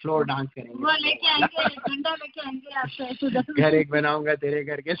वहाँ पे फ्लोर डांस करेंगे, वो लेके आएंगे, डंडा लेके आएंगे आपसे। घर एक बनाऊंगा तेरे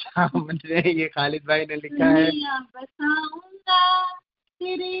घर के सामने, ये खालिद भाई ने लिखा है।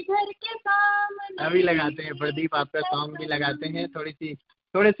 तेरे घर के सामने अभी लगाते हैं प्रदीप, आपका सॉन्ग भी लगाते हैं।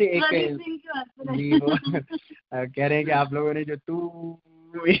 थोड़े से एक जी वो कह रहे हैं कि आप लोगों ने जो तू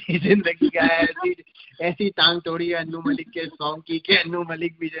जिंदगी का है ऐसी टांग तोड़ी है अन्नू मलिक के सॉन्ग की, कि अन्नू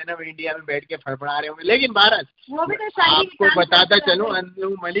मलिक भी जो है ना वो इंडिया में बैठ के फड़फड़ा रहे होंगे। लेकिन भारत आपको बताता चलूं, अन्नू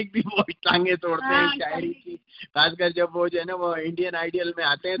मलिक भी वो टांगे तोड़ते हैं शायरी की, खासकर जब वो जो है ना वो इंडियन आइडियल में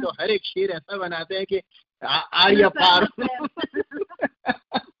आते हैं तो हर एक शेर ऐसा बनाते हैं कि आर्या पार।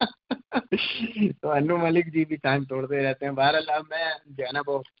 तो अन्नू मलिक जी भी टांग तोड़ते रहते हैं। बहरहाल मैं जो है ना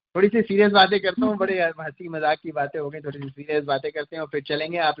वो थोड़ी सी सीरियस बातें करता हूँ, बड़े हंसी मजाक की बातें हो गई, थोड़ी सी सीरियस बातें करते हैं और फिर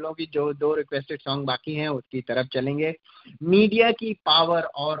चलेंगे आप लोगों की जो 2 रिक्वेस्टेड सॉन्ग बाकी हैं उसकी तरफ चलेंगे। मीडिया की पावर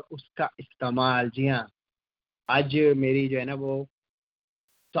और उसका इस्तेमाल। जी हाँ, आज मेरी जो है ना वो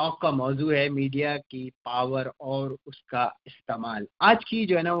टॉक का मौजू है मीडिया की पावर और उसका इस्तेमाल। आज की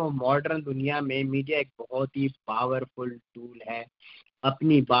जो है ना वो मॉडर्न दुनिया में मीडिया एक बहुत ही पावरफुल टूल है।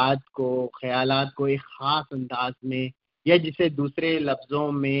 अपनी बात को, ख्यालात को एक ख़ास अंदाज में, या जिसे दूसरे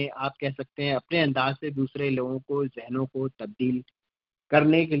लफ्ज़ों में आप कह सकते हैं अपने अंदाज से दूसरे लोगों को, जहनों को तब्दील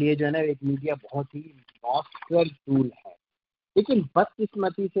करने के लिए जो है ना एक मीडिया बहुत ही मौसर टूल है। लेकिन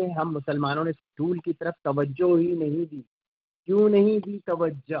बदकिस्मती से हम मुसलमानों ने इस टूल की तरफ तवज्जो ही नहीं दी। क्यों नहीं दी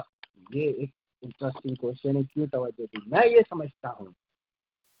तवज्जो? ये एक इंटरेस्टिंग क्वेश्चन है, क्यों तवज्जो दी? मैं ये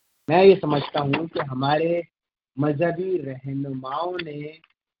समझता हूँ कि हमारे मजहबी रहनुमाओं ने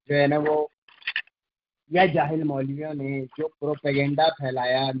जो है ना वो, या जाहिल मौलवियों ने जो प्रोपेगेंडा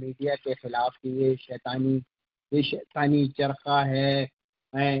फैलाया मीडिया के खिलाफ कि ये शैतानी चरखा है,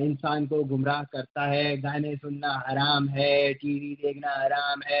 इंसान को गुमराह करता है, गाने सुनना हराम है, टीवी देखना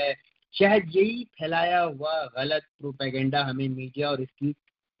हराम है, शायद यही फैलाया हुआ गलत प्रोपेगेंडा हमें मीडिया और इसकी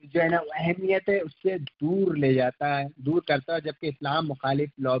जो है ना अहमियत है उससे दूर करता है। जबकि इस्लाम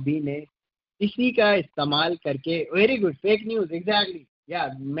मुखालिफ लॉबी ने इसी का इस्तेमाल करके, very good, fake news, exactly, या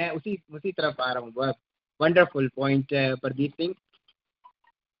मैं उसी तरफ आ रहा हूँ। Wonderful point Pradeep Singh.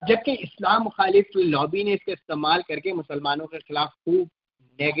 जबकि इस्लाम मुखालिफ लॉबी ने इसका इस्तेमाल करके मुसलमानों के खिलाफ खूब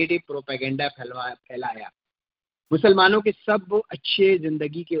नेगेटिव प्रोपेगेंडा फैलाया। मुसलमानों के सब अच्छे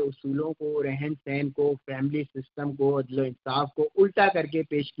ज़िंदगी के उसूलों को, रहन सहन को, फैमिली सिस्टम को, अदल इंसाफ को उल्टा करके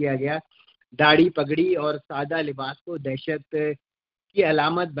पेश किया गया। दाढ़ी पगड़ी और सादा लिबास को दहशत की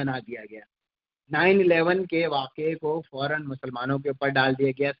अलामत बना दिया गया। 9/11 के वाक़े को फ़ौरन मुसलमानों के ऊपर डाल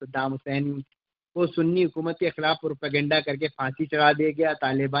दिया गया। सद्दाम हुसैन को सुन्नी हुकूमत के खिलाफ प्रोपेगेंडा करके फांसी चढ़ा दिया गया।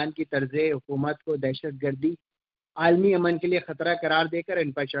 तालिबान की तर्ज़े हुकूमत को दहशतगर्दी आलमी अमन के लिए ख़तरा करार देकर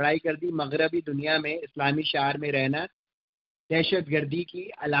इन पर चढ़ाई कर दी। मगरबी दुनिया में इस्लामी शार में रहना दहशतगर्दी की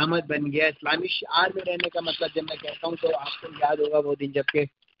अलामत बन गया। इस्लामी शार में रहने का मतलब जब मैं कहता हूँ तो आपको याद होगा वो दिन जबकि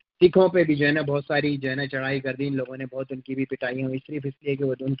सिखों पे भी जो है ना बहुत सारी जो है ना चढ़ाई कर दी। इन लोगों ने बहुत उनकी भी पिटाई हुई सिर्फ इसलिए कि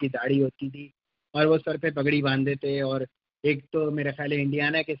वो उनकी दाढ़ी होती थी और वो सर पे पगड़ी बांधे थे। और एक तो मेरा ख्याल है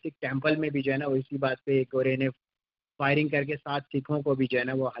इंडियाना के सिख टेम्पल में भी जो है ना वो इसी बात पे एक गोरे ने फायरिंग करके 7 सिखों को भी जो है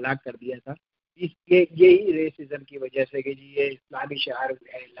ना वो हलाक कर दिया था। यही रेसिज्म की वजह से कि जी ये इस्लामी शहर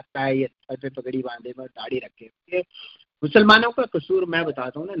है, लगता है ये सर पे पगड़ी बांधे में दाढ़ी रखे। ये मुसलमानों का कसूर मैं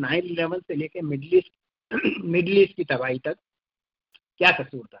बताता हूँ ना 9/11 से लेके मिडल ईस्ट की तबाही तक क्या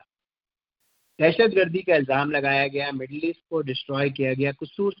कसूर था। दहशतगर्दी का इल्ज़ाम लगाया गया, मिडल ईस्ट को डिस्ट्रॉय किया गया।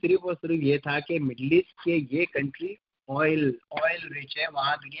 कसूर सिर्फ और सिर्फ ये था कि मिडल ईस्ट के ये कंट्री ऑयल रिच है।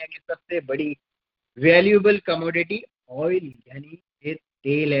 वहाँ दुनिया की सबसे बड़ी वैल्यूएबल कमोडिटी ऑयल यानी ये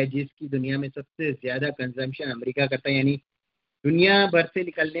तेल है जिसकी दुनिया में सबसे ज़्यादा कंजम्पशन अमेरिका करता है। यानी दुनिया भर से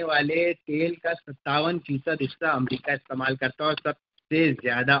निकलने वाले तेल का 57% हिस्सा अमेरिका इस्तेमाल करता है और सबसे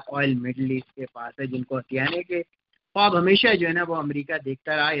ज़्यादा ऑयल मिडल ईस्ट के पास है जिनको हथियाने के ख्वाब हमेशा जो है ना वो अमेरिका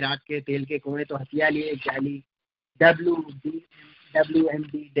देखता रहा। इराक के तेल के कुएं तो हथिया लिए जाली डब्ल्यू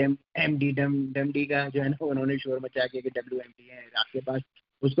का जो है ना उन्होंने शोर मचा के कि WMD है इराक के पास,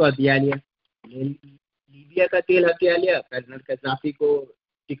 उसको हथिया लिया। लीबिया का तेल हथिया लिया, कर्नल कज़ाफ़ी को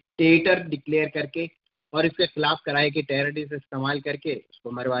डिक्टेटर डिक्लेयर करके और इसके खिलाफ कराए के टेररिस्ट इस्तेमाल करके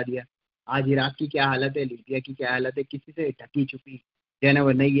उसको मरवा दिया। आज इराक की क्या हालत है, लीबिया की क्या हालत है, किसी से ढकी छुपी जो है ना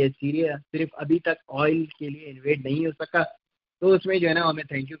वो नहीं है। सीरिया सिर्फ अभी तक ऑयल के लिए इन्वेड नहीं हो सका तो उसमें जो है ना हमें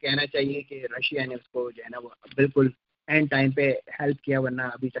थैंक यू कहना चाहिए कि रशिया ने उसको जो है ना वो बिल्कुल एंड टाइम पे हेल्प किया, वरना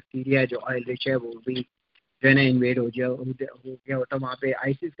अभी तक सीरिया जो ऑयल रिच है वो भी जो है ना इन्वेड हो गया होता। वहाँ पे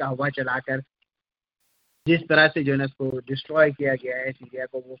आईसिस का हवा चलाकर जिस तरह से जो है ना उसको डिस्ट्रॉय किया गया है सीरिया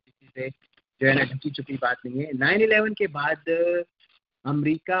को, वो किसी से जो है ना ढकी छुपी बात नहीं है। 9/11 के बाद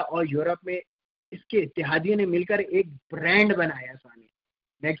अमेरिका और यूरोप में इसके इत्तेहादियों ने मिलकर एक ब्रांड बनाया। स्वामी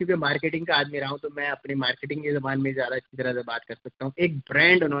मैं क्योंकि मार्केटिंग का आदमी रहा हूँ तो मैं अपनी मार्केटिंग की ज़बान में ज़्यादा अच्छी तरह से बात कर सकता हूँ। एक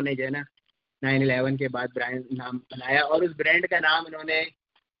ब्रांड उन्होंने जो है ना 9/11 के बाद ब्रांड नाम बनाया और उस ब्रांड का नाम इन्होंने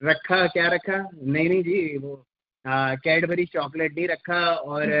रखा, क्या रखा? नहीं जी, वो कैडबरी चॉकलेट नहीं रखा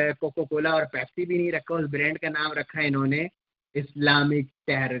और कोको कोला और पेप्सी भी नहीं रखा। उस ब्रांड का नाम रखा इन्होंने इस्लामिक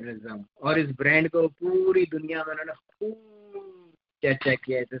टेररिज्म। और इस ब्रांड को पूरी दुनिया में उन्होंने खूब चर्चा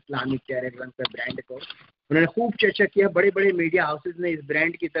किया। इस इस्लामिक टेररिज्म के ब्रांड को उन्होंने खूब चर्चा किया। बड़े बड़े मीडिया हाउसेज ने इस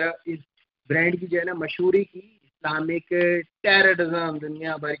ब्रांड की तरफ इस ब्रांड की जो है ना मशहूरी की। इस्लामिक टेररिज्म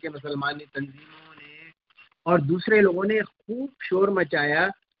दुनिया भर के मुसलमानी तंजीमों ने और दूसरे लोगों ने खूब शोर मचाया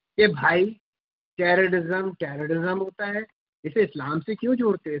कि भाई टेररिज्म होता है, इसे इस्लाम से क्यों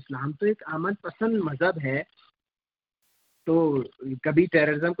जोड़ते हैं? इस्लाम तो एक अमन पसंद मजहब है। तो कभी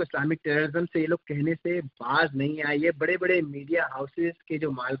टेररिज्म को इस्लामिक टेररिज्म से ये लोग कहने से बाज नहीं आए। ये बड़े बड़े मीडिया हाउसेस के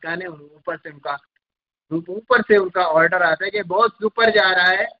जो मालकान है ऊपर से उनका ऑर्डर आता है कि बहुत ऊपर जा रहा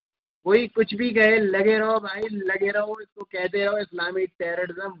है, कोई कुछ भी कहे लगे रहो भाई, लगे रहो, इसको कहते रहो इस्लामिक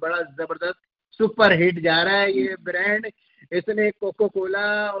टेररिज्म बड़ा जबरदस्त सुपर हिट जा रहा है ये ब्रांड। इसने कोको कोला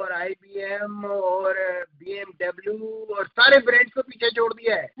और IBM और BMW और सारे ब्रांड्स को पीछे छोड़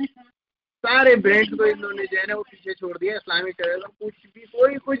दिया है। सारे ब्रांड्स को इन्होंने जो है ना वो पीछे छोड़ दिया। इस्लामिक टेररिज्म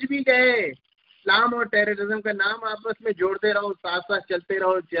कोई कुछ भी कहे, इस्लाम और टेररिज्म का नाम आपस में जोड़ते रहो, साथ साथ चलते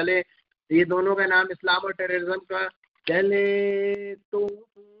रहो, चले ये दोनों का नाम इस्लाम और टेररिज्म का चले तो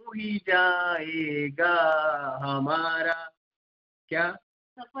हो ही जाएगा हमारा क्या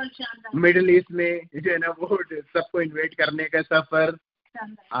सफर शानदार। मिडिल ईस्ट में जो है ना वो सबको इन्वेट करने का सफर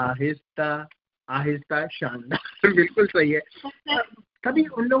आहिस्ता आहिस्ता शानदार। बिल्कुल सही है। कभी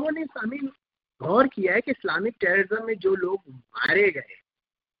उन लोगों ने स्वामी गौर किया है कि इस्लामिक टेररिज्म में जो लोग मारे गए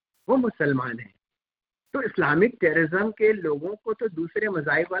वो मुसलमान हैं, तो इस्लामिक टेररिज्म के लोगों को तो दूसरे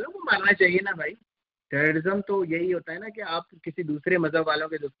मज़ाहिब वालों को मारना चाहिए ना भाई। टेररिज्म तो यही होता है ना कि आप किसी दूसरे मजहब वालों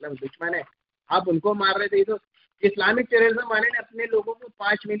के दुश्मन है, आप उनको मार रहे थे। तो इस्लामिक टेररिज्म वाले ने अपने लोगों को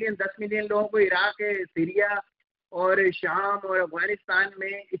 5 मिलियन 10 मिलियन लोगों को इराक, सीरिया और शाम और अफगानिस्तान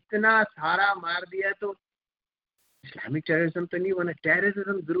में इतना सारा मार दिया। तो इस्लामिक टेररिज्म तो नहीं होना,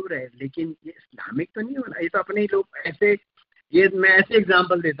 टेररिज्म जरूर है लेकिन ये इस्लामिक तो नहीं होना। ये तो अपने ही लोग ऐसे, ये मैं ऐसे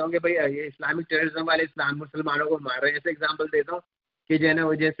एग्जांपल देता हूँ कि भाई ये इस्लामिक टेररिज्म वाले इस्लाम मुसलमानों को मार रहे हैं। ऐसे एग्जांपल देता हूँ कि जो है ना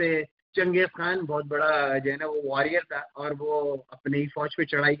वो जैसे चंगेज खान बहुत बड़ा जो है ना वो वॉरियर था और वो अपने ही फौज पे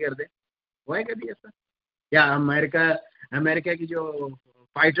चढ़ाई कर दे, हुआ है कभी ऐसा? या अमेरिका की जो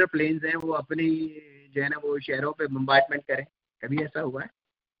फाइटर प्लेन्स हैं वो अपनी जो है ना वो शहरों पे बम्बार्डमेंट करें, कभी ऐसा हुआ है?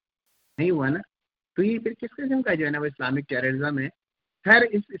 नहीं हुआ ना। तो ये फिर किस किस्म का जो है ना वो इस्लामिक टेररिज्म है। खैर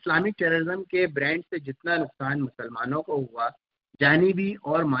इस इस्लामिक टेररिज्म के ब्रांड से जितना नुकसान मुसलमानों को हुआ, जानी भी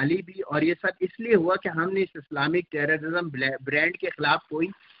और माली भी, और ये सब इसलिए हुआ कि हमने इस इस्लामिक टेररिज्म ब्रांड के खिलाफ कोई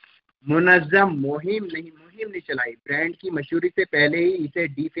मुनज़्ज़म मुहिम नहीं चलाई। ब्रांड की मशहूरी से पहले ही इसे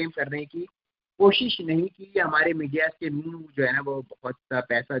डिफेम करने की कोशिश नहीं की। हमारे मीडिया के मुंह जो है ना वो बहुत सा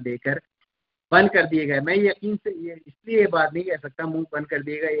पैसा देकर बंद कर दिए गए। मैं यकीन से ये इसलिए ये बात नहीं कह सकता मुंह बंद कर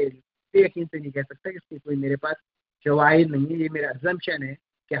दिएगा, ये इसलिए यकीन से नहीं कह सकता कि इसकी कोई मेरे पास शवाहिद नहीं है। ये मेरा अज़म्पशन है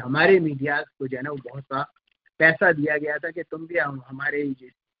कि हमारे मीडिया को जो है ना वो बहुत सा पैसा दिया गया था कि तुम भी हमारे ये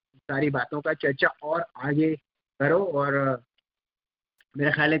सारी बातों का चर्चा और आगे करो। और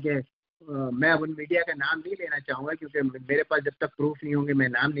मेरा ख्याल है कि मैं अब उन मीडिया का नाम नहीं लेना चाहूँगा क्योंकि मेरे पास जब तक प्रूफ नहीं होंगे मैं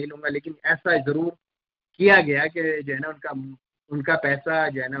नाम नहीं लूँगा, लेकिन ऐसा ज़रूर किया गया कि जो है ना उनका पैसा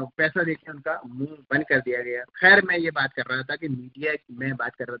जो है ना पैसा देके उनका मुंह बंद कर दिया गया। खैर मैं ये बात कर रहा था कि मीडिया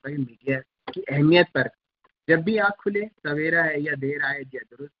की अहमियत पर। जब भी आँख खुले, सवेरा है या देर आए या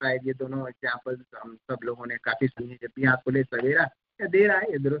दुरुस्त आए, ये दोनों एग्जाम्पल्स हम सब लोगों ने काफ़ी सुनी। जब भी आँख खुले, सवेरा या देर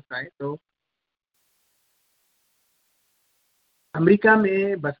आए या दुरुस्त आए। तो अमेरिका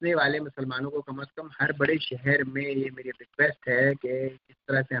में बसने वाले मुसलमानों को कम से कम हर बड़े शहर में ये मेरी रिक्वेस्ट है कि किस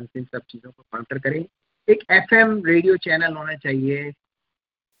तरह से हम इन सब चीज़ों को काउंटर करें। एक एफएम रेडियो चैनल होना चाहिए।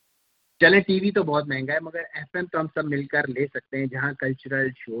 चले टीवी तो बहुत महंगा है, मगर एफएम तो हम सब मिलकर ले सकते हैं, जहाँ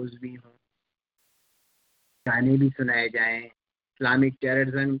कल्चरल शोज भी हों, गाने भी सुनाए जाएं। इस्लामिक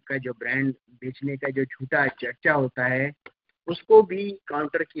टेररिज्म का जो ब्रांड बेचने का जो झूठा चर्चा होता है उसको भी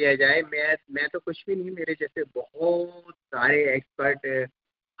काउंटर किया जाए। मैं तो कुछ भी नहीं, मेरे जैसे बहुत सारे एक्सपर्ट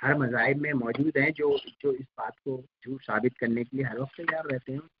हर मज़ाहिब में मौजूद हैं जो इस बात को झूठ साबित करने के लिए हर वक्त तैयार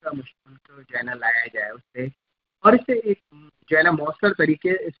रहते हैं। उसका मुश्किल तो जो है ना लाया जाए उससे, और इससे एक जो है ना मौसर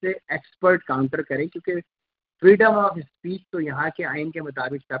तरीके इससे एक्सपर्ट काउंटर करें, क्योंकि फ्रीडम ऑफ स्पीच तो यहाँ के आइन के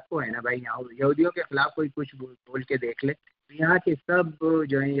मुताबिक सबको है ना भाई। यहाँ यहूदियों के खिलाफ कोई कुछ बोल के देख ले तो यहाँ के सब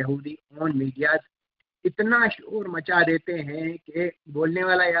जो है यहूदी ओन मीडिया इतना शोर मचा देते हैं कि बोलने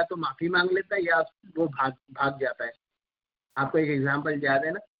वाला या तो माफ़ी मांग लेता है या वो भाग जाता है। आपको एक एग्जांपल याद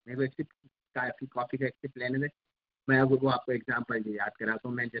है ना, मेरे को एक सिप कॉफ़ी का एक सिप लेने दे, मैं वो आपको एग्जांपल याद कराता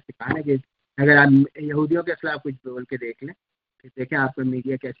हूँ। मैं जैसे कहा ना कि अगर आप यहूदियों के खिलाफ कुछ बोल के देख लें फिर देखें आपको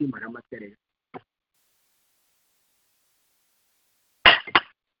मीडिया कैसी मरम्मत करेगा।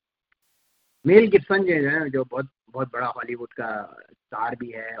 मेल गिब्सन जो है जो बहुत बड़ा हॉलीवुड का स्टार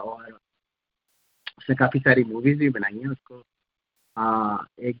भी है और उसने काफ़ी सारी मूवीज़ भी बनाई हैं। उसको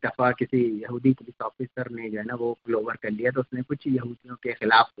एक दफ़ा किसी यहूदी पुलिस ऑफिसर ने जो है ना वो पुल ओवर कर लिया, तो उसने कुछ यहूदियों के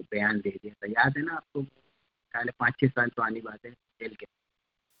खिलाफ बयान दे दिया था। याद है ना आपको? पहले 5-6 साल पुरानी बात है। जेल के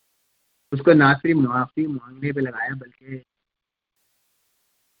उसको ना सिर्फ माफ़ी मांगने पे लगाया बल्कि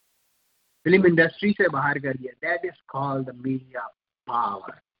फिल्म इंडस्ट्री से बाहर कर दिया। That is called the media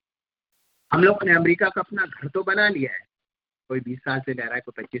power. हम लोगों ने अमेरिका का अपना घर तो बना लिया है। कोई 20 साल से रह रहा है,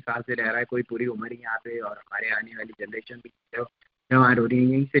 कोई 25 साल से रह रहा है, कोई पूरी उम्र ही यहाँ पे, और हमारे आने वाली जनरेशन भी जवान हो रही है,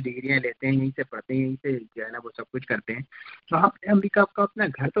 यहीं से डिग्रियाँ लेते हैं, यहीं से पढ़ते हैं, यहीं से जो है ना वो सब कुछ करते हैं। तो हमने अमेरिका का अपना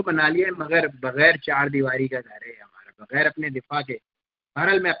घर तो बना लिया है, मगर बगैर चार दीवारी का घर है हमारा, बगैर अपने दिफा के।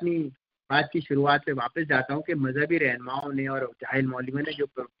 बहरहाल मैं अपनी बात की शुरुआत से वापस जाता हूँ कि मजहबी रहनुमाओं ने और जाहिल मौलवियों ने जो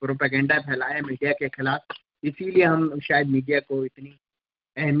प्रोपेगेंडा फैलाया है मीडिया के खिलाफ, इसीलिए हम शायद मीडिया को इतनी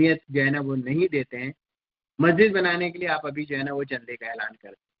अहमियत जो है ना वो नहीं देते हैं। मस्जिद बनाने के लिए आप अभी जो है ना वो चंदे का ऐलान कर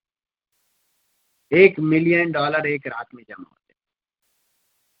दें, $1 मिलियन एक रात में जमा होते हैं।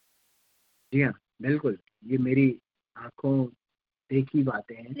 जी हाँ, बिल्कुल, ये मेरी आंखों देखी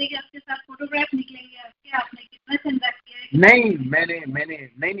बातें हैं। देखिए आपके साथ फोटोग्राफ निकलेंगे आपके, आपने कितना चंदा किया है? नहीं,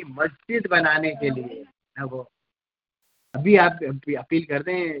 मैंने मस्जिद बनाने के लिए ना वो अभी आप अपील कर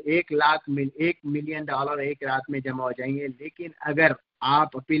दें $1 मिलियन एक रात में जमा हो जाएंगे। लेकिन अगर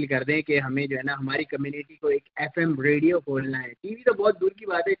आप अपील कर दें कि हमें जो है ना हमारी कम्युनिटी को एक एफएम रेडियो खोलना है, टीवी तो बहुत दूर की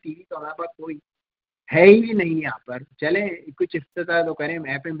बात है, टीवी तो हमारे पास कोई है ही नहीं यहाँ पर। चले कुछ इफ्तिताह तो करें,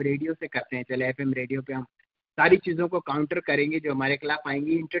 एफएम रेडियो से करते हैं। चले एफएम रेडियो पे हम सारी चीज़ों को काउंटर करेंगे जो हमारे खिलाफ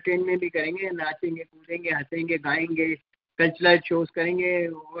आएंगी, इंटरटेनमेंट भी करेंगे, नाचेंगे कूदेंगे हंसेंगे गाएंगे, कल्चरल शोज करेंगे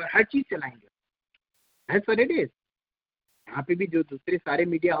और हर चीज़ चलाएंगे। That's what it is. यहाँ पे भी जो दूसरे सारे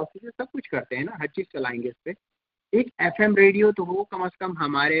मीडिया हाउसेज सब कुछ करते हैं ना, हर चीज़ चलाएंगे इस पे। एक एफएम रेडियो तो हो कम से कम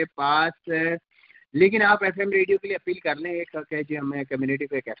हमारे पास। लेकिन आप एफएम रेडियो के लिए अपील कर लें, एक कह जी हमें कम्युनिटी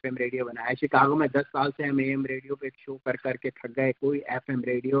को एक एफएम रेडियो बनाया। शिकागो में 10 साल से हम एएम रेडियो पे एक शो कर करके थक गए, कोई एफएम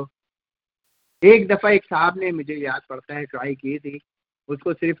रेडियो। एक दफ़ा एक साहब ने, मुझे याद पड़ता है, ट्राई की थी,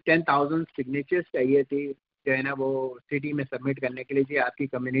 उसको सिर्फ 10,000 सिग्नेचर्स चाहिए थी जो है ना वो सिटी में सबमिट करने के लिए। जी आपकी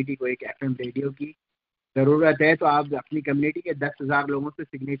कम्युनिटी को एक एफएम रेडियो की ज़रूरत है, तो आप अपनी कम्युनिटी के 10,000 लोगों से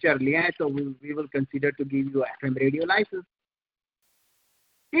सिग्नेचर लिए हैं तो we will consider to give you FM radio licence.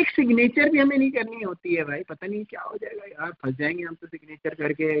 एक सिग्नेचर भी हमें नहीं करनी होती है भाई, पता नहीं क्या हो जाएगा यार, फंस जाएंगे हम तो सिग्नेचर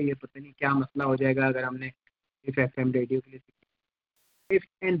करके, ये पता नहीं क्या मसला हो जाएगा अगर हमने इस FM रेडियो के लिए इफ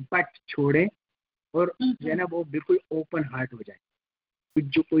एंड बट छोड़े और जो है ना वो बिल्कुल ओपन हार्ट हो जाए।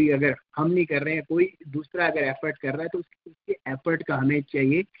 जो कोई अगर हम नहीं कर रहे हैं, कोई दूसरा अगर एफर्ट कर रहा है तो उसके एफर्ट का हमें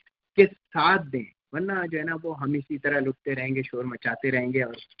चाहिए कि साथ दें, वरना जो है ना वो हम इसी तरह लुटते रहेंगे, शोर मचाते रहेंगे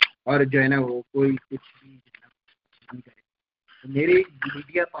और जो है ना वो कोई कुछ भी नहीं करे। तो मेरे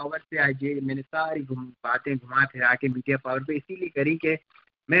मीडिया पावर से आज ये मैंने सारी बातें घुमा फिरा के मीडिया पावर पे इसीलिए करी कि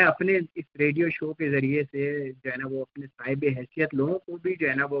मैं अपने इस रेडियो शो के ज़रिए से जो है ना वो अपने साहिब हैसियत लोगों को भी जो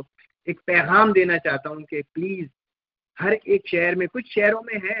है ना वो एक पैगाम देना चाहता हूँ कि प्लीज़ हर एक शहर में, कुछ शहरों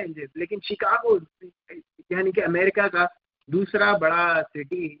में है लेकिन शिकागो यानी कि अमेरिका का दूसरा बड़ा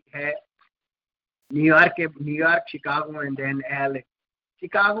सिटी है, New York, Chicago and then L.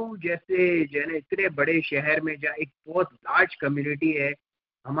 Chicago जैसे जो है ना इतने बड़े शहर में जहाँ एक बहुत लार्ज कम्युनिटी है,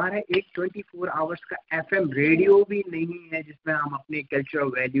 हमारा एक 24 आवर्स का FM रेडियो भी नहीं है जिसमें हम अपने कल्चरल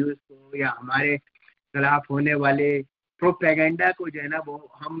वैल्यूज़ को या हमारे खिलाफ होने वाले प्रोपेगेंडा को जो है ना वो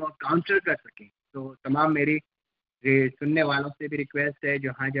हम काउंटर कर सकें। तो तमाम मेरी सुनने वालों से भी रिक्वेस्ट है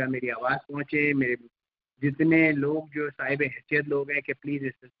जहाँ जहाँ मेरी आवाज़ पहुँचे, मेरे जितने लोग जो साहिब हैसियत लोग हैं कि प्लीज़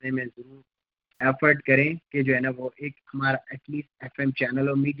इस सिलसिले में ज़रूर एफर्ट करें कि जो है ना वो एक हमारा एटलीस्ट FM चैनल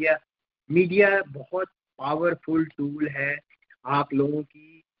और मीडिया बहुत पावरफुल टूल है, आप लोगों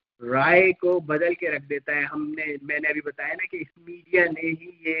की राय को बदल के रख देता है। मैंने अभी बताया ना कि इस मीडिया ने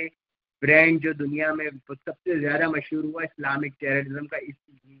ही ये ब्रांड जो दुनिया में सबसे ज़्यादा मशहूर हुआ इस्लामिक टेररिज्म का, इस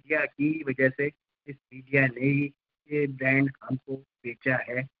मीडिया की वजह से इस मीडिया ने ही ये ब्रांड हमको बेचा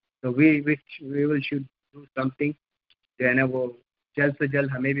है। तो we will should do something, जो है ना वो जल्द से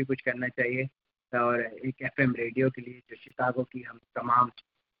जल्द हमें भी कुछ करना चाहिए। और एक FM रेडियो के लिए जो शिकागो की हम तमाम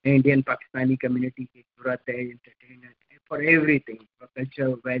इंडियन पाकिस्तानी कम्युनिटी की ज़रूरत है, entertainment for everything, for culture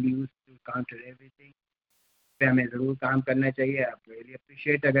values to counter everything, पे हमें ज़रूर काम करना चाहिए। आप रियली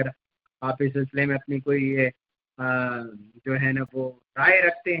अप्रिशिएट अगर आप इस सिलसिले में अपनी कोई ये जो है ना वो राय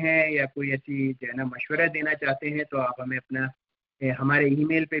रखते हैं या कोई ऐसी जो है ना मशवरा देना चाहते हैं तो आप हमें अपना हमारे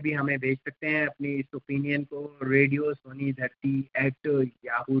ईमेल पे भी हमें भेज सकते हैं अपनी इस ओपिनियन को, रेडियो सोनी धरती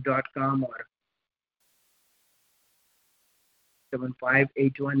 @yahoo.com और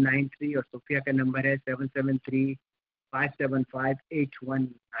 758193 और सोफिया का नंबर है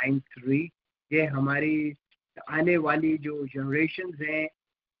 7735758193। ये हमारी आने वाली जो जनरेशन हैं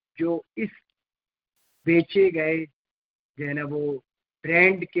जो इस बेचे गए जो है ना वो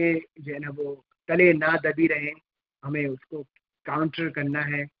ब्रांड के जो है ना वो तले ना दबी रहें, हमें उसको काउंटर करना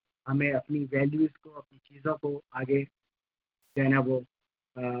है, हमें अपनी वैल्यूज़ को, अपनी चीज़ों को आगे जो है ना वो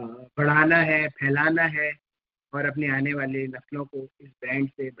बढ़ाना है, फैलाना है और अपने आने वाले नस्लों को इस ब्रांड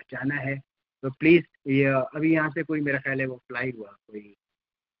से बचाना है। तो प्लीज़ ये अभी यहाँ से कोई मेरा ख्याल है वो फ्लाई हुआ कोई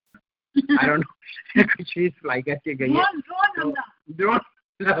आई डोंट नो कुछ चीज़ फ्लाई करके गई है, ड्रोन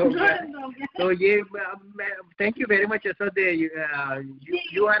तो ये thank you very much Asad,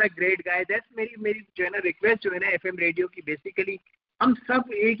 you are a great guy. That's मेरी जो है ना रिक्वेस्ट जो है ना FM रेडियो की, बेसिकली हम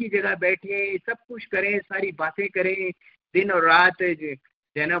सब एक ही जगह बैठे सब कुछ करें, सारी बातें करें दिन और रात जो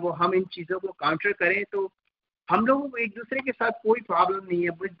है ना वो हम इन चीज़ों को काउंटर करें तो हम लोगों को एक दूसरे के साथ कोई प्रॉब्लम नहीं है।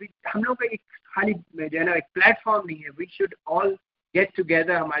 हम लोग का एक खाली जो है ना एक प्लेटफॉर्म नहीं है, we should all get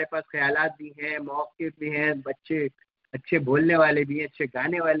together. हमारे पास ख्यालात भी हैं, मौके भी हैं, बच्चे अच्छे बोलने वाले भी हैं, अच्छे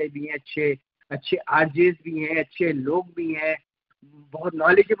गाने वाले भी हैं, अच्छे RJs भी हैं, अच्छे लोग भी हैं, बहुत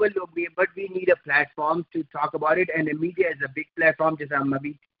नॉलेजेबल लोग भी हैं, but we need a platform to talk about it and media is a big platform. जैसे हम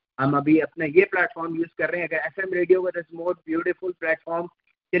अभी अपना ये प्लेटफॉर्म यूज़ कर रहे हैं, अगर FM रेडियो का मोर ब्यूटीफुल प्लेटफॉर्म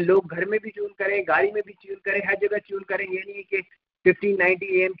कि लोग घर में भी ट्यून करें, गाड़ी में भी ट्यून करें, हर जगह ट्यून करें। ये नहीं कि 1590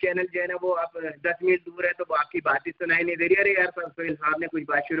 AM चैनल जो है ना वो आप 10 मील दूर है तो वो आपकी बात ही सुनाई नहीं दे रही, अरे यार सोहेल साहब ने कुछ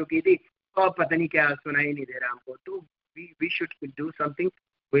बात शुरू की थी तो अब पता नहीं क्या सुनाई नहीं दे रहा हमको। तो we should do something,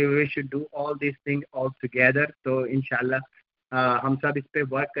 we should do all these things all together। तो इंशाल्लाह हम सब इस पे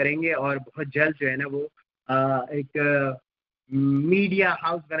वर्क करेंगे और बहुत जल्द जो है ना वो एक मीडिया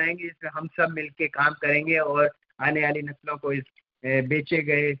हाउस बनाएंगे जिसमें हम सब मिलके काम करेंगे और आने वाली नस्लों को इस बेचे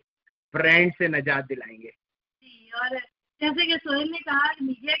गए ब्रांड से निजात दिलाएंगे। और जैसे कि सोहेल ने कहा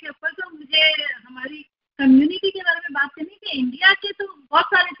मीडिया के ऊपर, तो मुझे हमारी कम्युनिटी के बारे में बात करनी थी। इंडिया के तो बहुत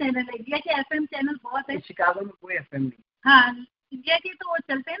सारे चैनल है, इंडिया के FM चैनल बहुत है। शिकागो में कोई FM नहीं। हाँ, इंडिया के तो वो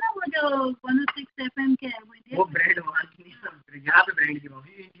चलते हैं ना, वो जो 106 FM के है वो ब्रांड वहाँ की नहीं, यहाँ पे ब्रांड की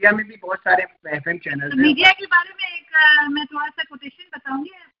होगी। इंडिया में भी बहुत सारे FM चैनल। मीडिया के बारे में एक मैं थोड़ा सा कोटेशन बताऊंगी।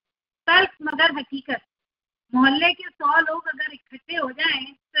 तर्क मगर हकीकत, मोहल्ले के 100 लोग अगर इकट्ठे हो जाएं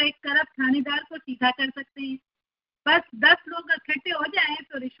तो एक करप्ट थानेदार को सीधा कर सकते हैं। बस 10 लोग इकट्ठे हो जाएं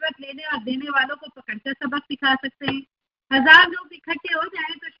तो रिश्वत लेने और देने वालों को पकड़कर सबक सिखा सकते हैं। 1000 लोग इकट्ठे हो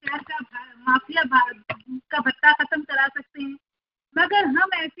जाएं तो माफिया का भत्ता खत्म करा सकते हैं, मगर हम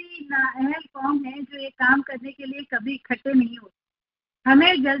ऐसी नाअहल कौम हैं जो ये काम करने के लिए कभी इकट्ठे नहीं होते।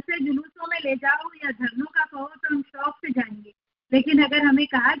 हमें जलसे जुलूसों में ले जाओ या धरनों का कहो तो हम शौक से जाएंगे, लेकिन अगर हमें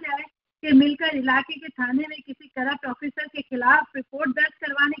कहा जाए कि मिलकर इलाके के थाने में किसी करप्ट ऑफिसर के खिलाफ रिपोर्ट दर्ज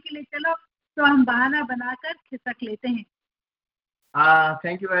करवाने के लिए चलो, तो हम बहाना बनाकर खिसक लेते हैं।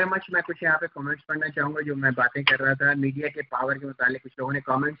 Thank you very much. मैं कुछ यहाँ पे कमेंट्स पढ़ना चाहूँगा जो मैं बातें कर रहा था मीडिया के पावर के मुतालिक। कुछ लोगों ने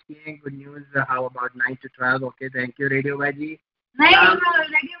कमेंट्स किए हैं। Good news, how about 9 to 12? Okay, thank you radio बाजी। नहीं,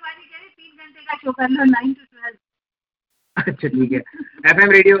 रेडियो बाजी कह रही 3 घंटे का शो करना 9 to 12। अच्छा ठीक है।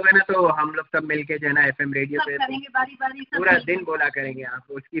 एफएम रेडियो होगा ना तो हम लोग सब मिलके जो है ना एफएम रेडियो पे करेंगे बारी बारी, पूरा दिन बोला करेंगे।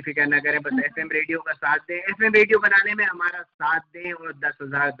 आप उसकी फिक्र ना करें, बस एफएम रेडियो का साथ दें। एफएम रेडियो बनाने में हमारा साथ दें और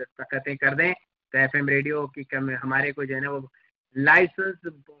 10,000 दस्तखतें कर दें तो एफएम रेडियो की हमारे को जो है ना वो लाइसेंस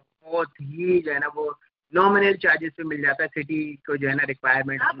बहुत ही जो है ना वो नॉमिनल चार्जेस पे मिल जाता है। सिटी को जो है ना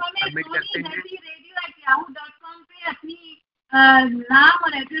रिक्वायरमेंट सबमिट करते हैं। radio@yahoo.com पे अपनी नाम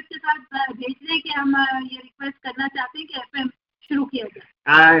और एड्रेस के साथ भेज दें कि हम ये रिक्वेस्ट करना चाहते हैं कि एफएम शुरू किया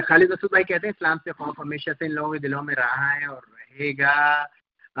जाए। खालिद असूद भाई कहते हैं इस्लाम से खौफ हमेशा से इन लोगों के दिलों में रहा है और रहेगा।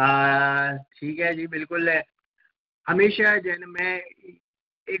 ठीक है जी, बिल्कुल हमेशा जो है ना मैं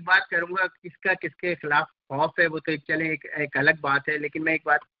एक बात करूंगा, किसका किसके खिलाफ खौफ है वो तो चले एक अलग बात है, लेकिन मैं एक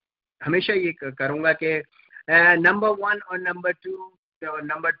बात हमेशा ये करूंगा कि नंबर 1 और नंबर 2 और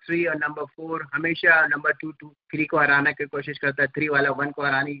नंबर 3 और नंबर 4 हमेशा नंबर 2 3 को हराने की कोशिश करता है, 3 वाला 1 को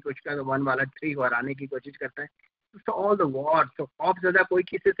हराने की कोशिश करता है, 1 वाला 3 को हराने की कोशिश करता है। तो ऑल द वॉर तो खौफ ज़्यादा कोई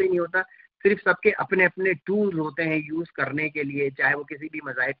किसी से नहीं होता, सिर्फ सबके अपने अपने टूल्स होते हैं यूज़ करने के लिए, चाहे वो किसी भी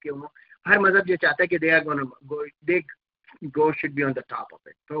मज़ाहिब के हों। हर मज़हब जो चाहता है कि they go should be on the top of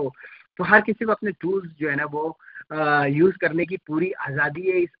it. तो हर किसी को अपने टूल्स जो है ना वो यूज़ करने की पूरी आज़ादी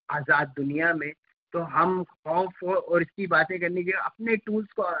है इस आज़ाद दुनिया में। तो हम खौफ और इसकी बातें करने के अपने टूल्स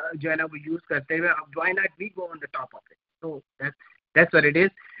को जो है ना वो यूज़ करते हुए why not we go on the top of it. तो दैट्स व्हाट इट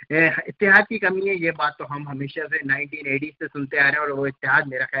इज़। इत्तेहाद की कमी है, ये बात तो हम हमेशा से 1980 से सुनते आ रहे हैं और वो इत्तेहाद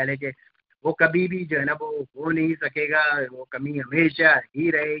मेरा ख्याल है कि वो कभी भी जो है ना वो हो नहीं सकेगा। वो कमी हमेशा ही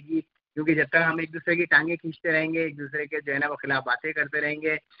रहेगी, क्योंकि जब तक हम एक दूसरे की टांगें खींचते रहेंगे, एक दूसरे के जो है ना वो खिलाफ बातें करते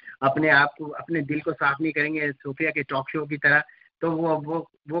रहेंगे, अपने आप को अपने दिल को साफ नहीं करेंगे सूफिया के टॉक शो की तरह, तो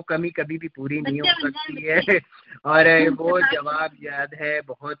वो कमी कभी भी पूरी नहीं हो सकती है। और वो जवाब याद है,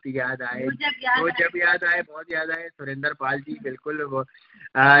 बहुत याद आए, वो जब याद आए बहुत याद आए। सुरेंद्र पाल जी बिल्कुल वो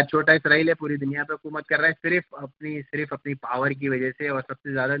छोटा इसराइल है, पूरी दुनिया पे हुकूमत कर रहा है सिर्फ अपनी पावर की वजह से, और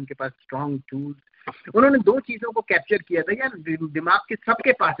सबसे ज़्यादा उनके पास स्ट्रॉन्ग टूल्स। उन्होंने 2 चीज़ों को कैप्चर किया था यार, दिमाग के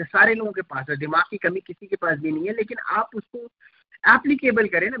सबके पास है, सारे लोगों के पास है, दिमाग की कमी किसी के पास भी नहीं है, लेकिन आप उसको एप्लीकेबल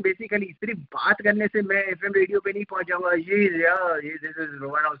करें ना। बेसिकली सिर्फ बात करने से मैं एफएम रेडियो पे नहीं पहुंचाऊंगा। ये दिस इज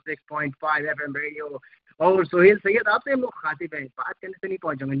 106.5 एफएम रेडियो और सोहेल सैयद आपसे हम लोग खातिब हैं, बात करने से नहीं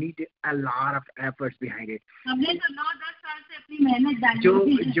पहुंचाऊंगा। Need a lot of efforts behind it. हमने तो 9-10 साल से अपनी मेहनत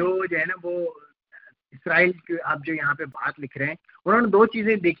डाली है। जो है ना वो इसराइल के आप जो यहाँ पे बात लिख रहे हैं, उन्होंने 2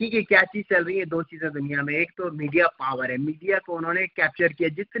 चीज़ें देखी कि क्या चीज़ चल रही है। 2 चीज़ें दुनिया में, एक तो मीडिया पावर है, मीडिया को उन्होंने कैप्चर किया।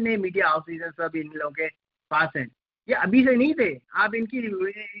 जितने मीडिया हाउसेज हैं सब इन लोगों के पास हैं, ये अभी से नहीं थे। आप इनकी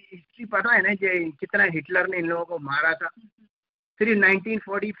हिस्ट्री पता है ना कि कितना हिटलर ने इन लोगों को मारा था। सिर्फ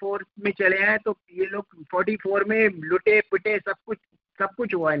 1944 में चले आए तो ये लोग 44 में लुटे पुटे, सब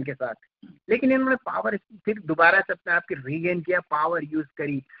कुछ हुआ इनके साथ, लेकिन इन्होंने पावर फिर दोबारा से अपने आप के रीगेन किया, पावर यूज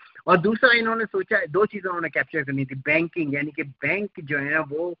करी। और दूसरा इन्होंने सोचा 2 चीज़ें उन्होंने कैप्चर करनी थी। बैंकिंग, यानी कि बैंक जो है ना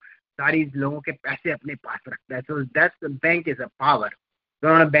वो सारी लोगों के पैसे अपने पास रखता है। So that's bank is a power. तो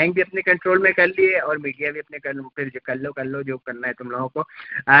उन्होंने बैंक भी अपने कंट्रोल में कर लिए और मीडिया भी अपने फिर जो कर लो जो करना है तुम लोगों को।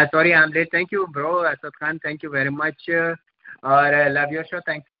 Sorry I am late. Thank you bro Asad Khan, thank you very much और love your show.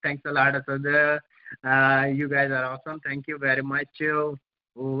 Thanks a lot Asad. You guys are awesome. Thank you very much.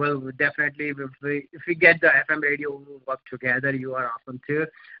 Well, definitely, if we get the FM radio, we'll work together. You are awesome too.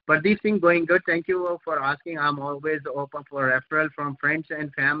 But these things going good. Thank you for asking. I'm always open for referral from friends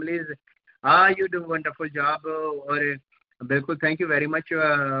and families. You do a wonderful job. Or बिल्कुल, thank you very much,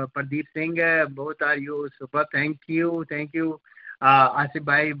 Pardeep Singh. Both are you super. Thank you. Asif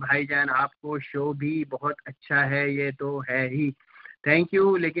भाईजान, आपको show भी बहुत अच्छा है, ये तो है ही। Thank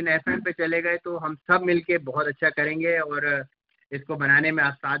you. लेकिन एफएम पे चले गए तो हम सब मिलके बहुत अच्छा करेंगे और इसको बनाने में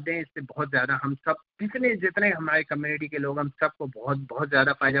आप साथ दें। इससे बहुत ज़्यादा हम सब जितने हमारे कम्युनिटी के लोग, हम सबको बहुत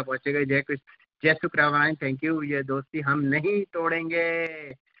ज़्यादा फायदा पहुँचेगा। जय शुक्रवान। Thank you. ये दोस्ती हम नहीं तोड़ेंगे।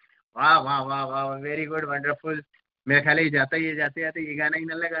 वाह वाह वाह वाह, वेरी गुड, वंडरफुल। मेरा ख्याल है ये जाते ये गाना ही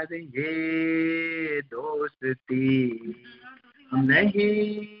न लगा दे, ये दोस्ती हम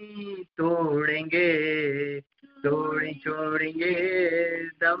नहीं तोड़ेंगे, छोड़ेंगे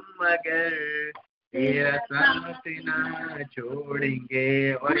दम मगर तेरा साथ ना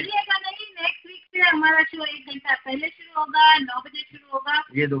छोड़ेंगे। और हमारा शो 1 घंटा पहले शुरू होगा, 9 बजे शुरू होगा।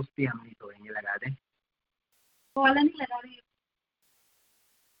 ये दोस्ती हम नहीं तोड़ेंगे, लगा दें। वो वाला नहीं लगा रही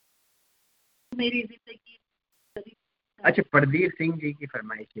मेरी जिंदगी। अच्छा, प्रदीप सिंह जी की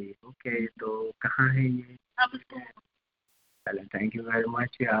फरमाइश है। ओके, तो कहाँ है ये? आप उसको चलें, थैंक यू वेरी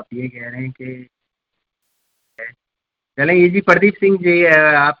मच। आप ये कह रहे हैं कि चलें ये जी प्रदीप सिंह जी,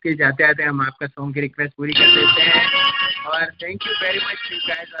 आपके जाते आते हम आपका सॉन्ग की रिक्वेस्ट पूरी कर देते हैं। और thank you very much, you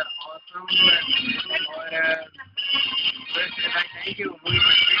guys are awesome. और thank you, we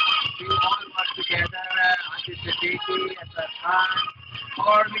all work together on this city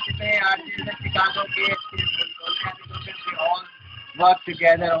और भी जितने आर्टिस्ट शिकागो के we all work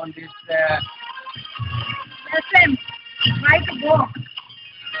together on this listen, why to go?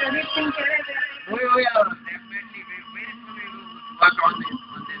 Pradeep Singh कह रहे हैं definitely work on this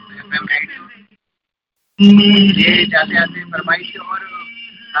FM radio। ये जाते आते फरमाइश। और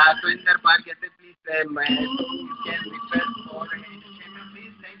सुरेंद्र पाल कहते प्लीज मैं can request for please.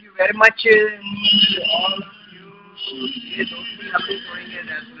 Thank you very much all you. ये दोस्ती हम भी तोड़ेंगे।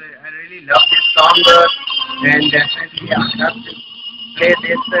 I really love this song and definitely I have to play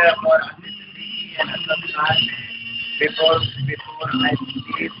this for Aditi and Asad before I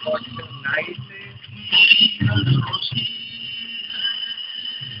sleep for tonight।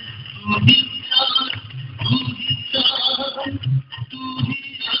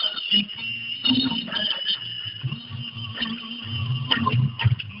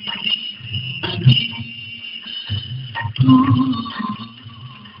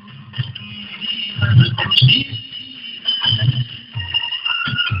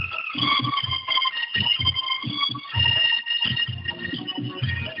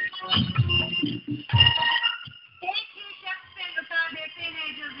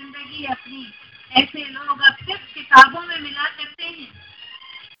 ऐसे लोग अब सिर्फ किताबों में मिला करते हैं।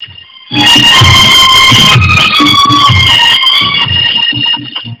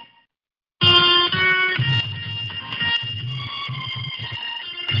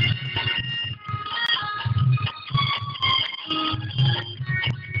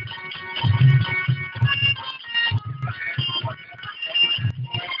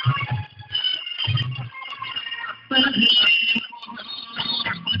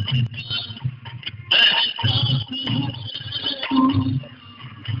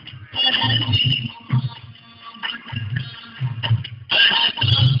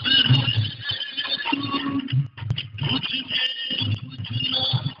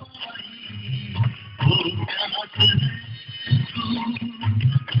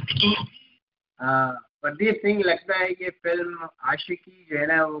 प्रदीप सिंह, लगता है ये फिल्म आशिकी जो है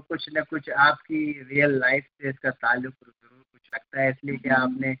ना वो कुछ न कुछ आपकी रियल लाइफ से इसका ताल्लुक जरूर कुछ लगता है, इसलिए कि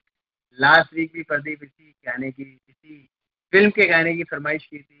आपने लास्ट वीक भी प्रदीप इसी गाने की, इसी फिल्म के गाने की फरमाइश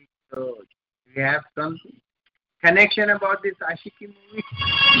की थी। तो we have some connection about this Aashiqui movie.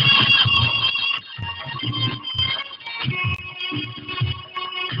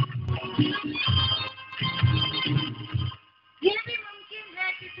 ये भी मुमकिन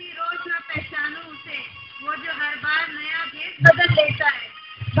है किसी रोज मैं पहचानूं उसे, वो जो हर बार नया भेष बदल लेता है।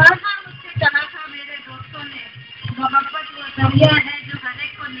 बारहा मुझसे कहा था मेरे दोस्तों ने, मोहब्बत वो दरिया है जो हर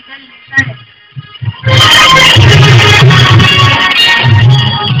एक को निगल लेता है।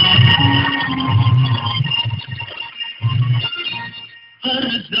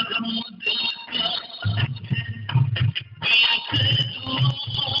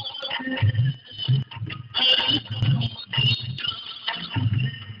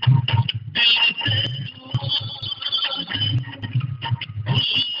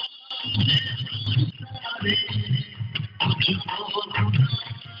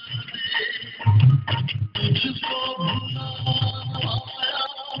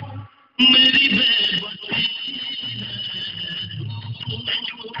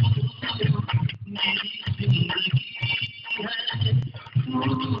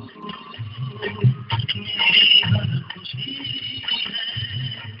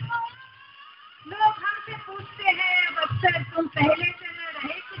 लोग हमसे पूछते हैं अब अक्सर, तुम पहले से न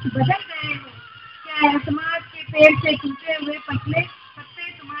रहे कुछ बदल गए हो क्या? एतमाद के पेड़ से टूटे हुए पतले पत्ते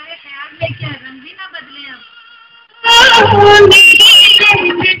तुम्हारे ख्याल में क्या रंग भी न बदले अब?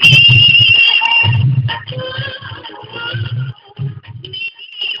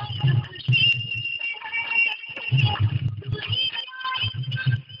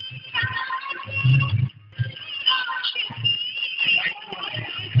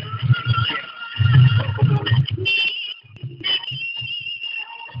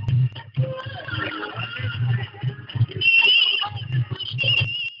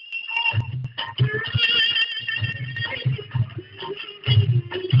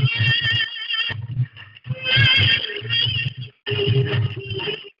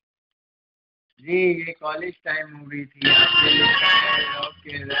 नहीं, ये कॉलेज टाइम मूवी थी आपने लिखा है।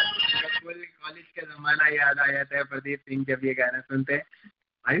 ओके, फुल कॉलेज का ज़माना याद आ जाता है प्रदीप सिंह जब ये गाना सुनते हैं।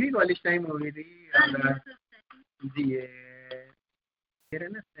 हमारी भी कॉलेज टाइम मूवी थी। और जी ये रहा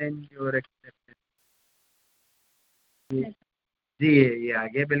ना सेंड योर एक्सेप्टेंस। जी ये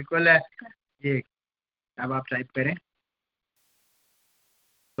आगे बिल्कुल है। ये अब आप टाइप करें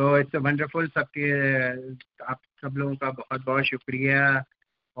तो इट्स वंडरफुल। सबके आप सब लोगों का बहुत बहुत शुक्रिया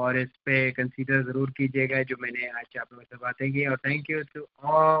और इस पे कंसीडर ज़रूर कीजिएगा जो मैंने आज आप लोगों से बातें की। और thank you to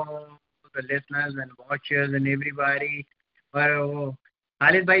all the listeners and watchers and everybody. और वो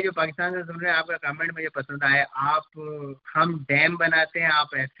खालिद भाई जो पाकिस्तान से सुन रहे हैं, आपका कमेंट मुझे पसंद आया। आप हम डैम बनाते हैं,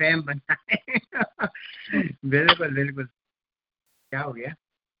 आप एफएम बनाते हैं। बिल्कुल बिल्कुल। क्या हो गया?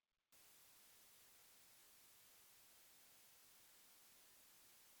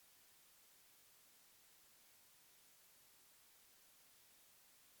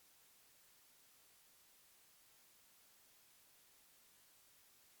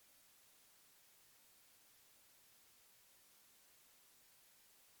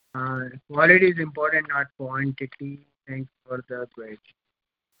 Quality is important not quantity. Thanks for the question.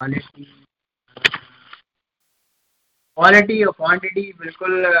 Quality quality और क्वांटिटी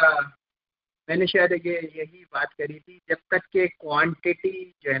बिल्कुल। मैंने शायद यही बात करी थी, जब तक के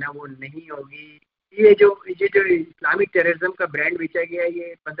क्वांटिटी जो है ना वो नहीं होगी। ये जो इस्लामिक टेररिज्म का ब्रांड बेचा गया है,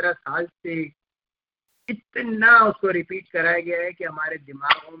 ये 15 साल से इतना उसको रिपीट कराया गया है कि हमारे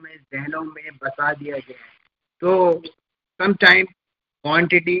दिमागों में, जहनों में बसा दिया गया है। तो sometime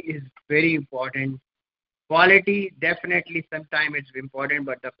quantity is very important. Quality definitely sometime it's important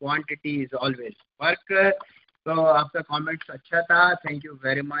but the quantity is always work. तो आपका कमेंट्स अच्छा था, thank you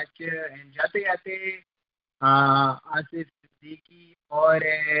very much. And जाते जाते आसिफ सिद्दीकी और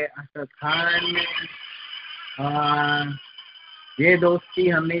असद खान, ये दोस्ती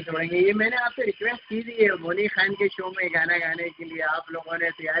हम नहीं छोड़ेंगे। ये मैंने आपसे रिक्वेस्ट की थी मोनी खान के शो में गाना गाने के लिए, आप लोगों ने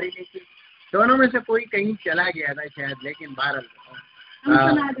तैयारी नहीं की। दोनों में से कोई कहीं चला गया था शायद, लेकिन बहरहाल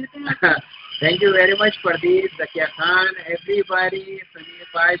thank you very much Pradeep, Zakia Khan, everybody, Sameer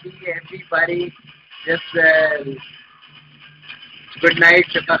पाजी, एवरीबॉडी। जस्ट गुड नाइट,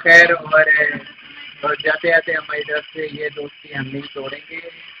 शब खैर। और जाते जाते हमारी तरफ से ये दोस्ती हम नहीं तोड़ेंगे,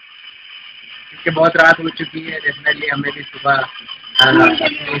 क्योंकि बहुत रात हो चुकी है। डेफिनेटली हमें भी सुबह अपने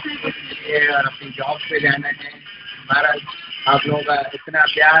स्कूल के लिए और अपनी जॉब पे जाना है। हमारा आप लोगों का इतना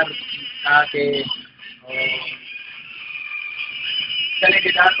प्यार था कि चले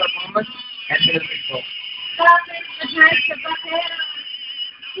गिटार परफॉर्मेंस एंड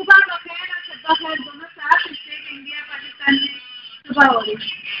सुबह बखैर और शब खैर दोनों साथ स्टेट इंडिया पाकिस्तान में सुबह हो रही है।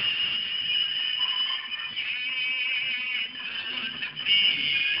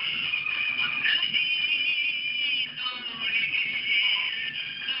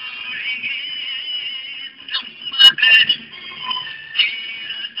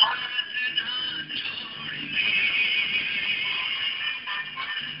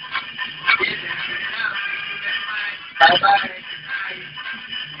 Bye bye.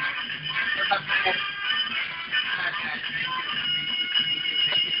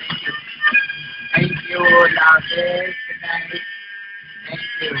 Thank you, good night,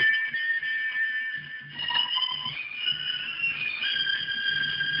 thank you.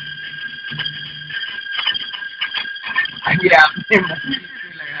 ये आपने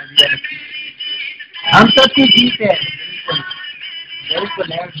लगा दिया। हम सब की जीत है। बिल्कुल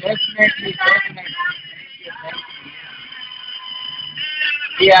definitely definitely. Thank you.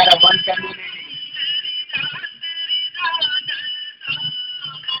 We are a one community.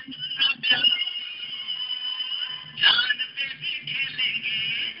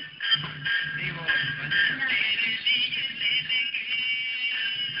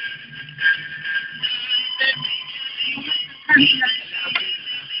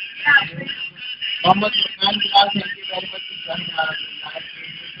 Mohammad Farman Bilal, thank you very much for joining our live.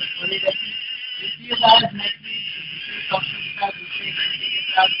 दूसरे घंटे के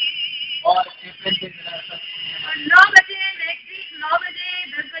साथ और अप्रैल के 9 बजे नेक्स्ट वीक, 9 बजे,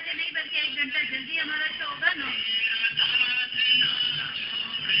 10 बजे नहीं बल्कि 1 घंटा जल्दी हमारा शो होगा 9।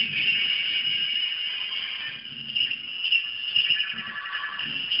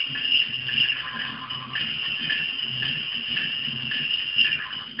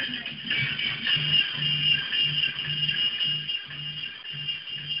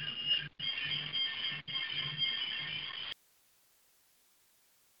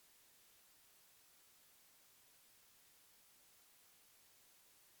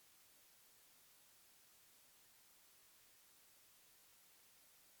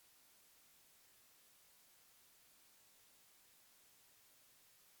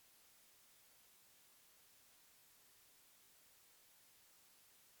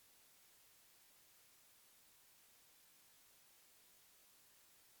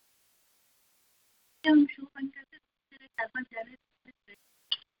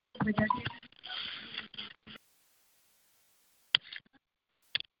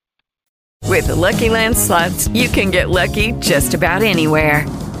 With the Lucky Land Slots, you can get lucky just about anywhere.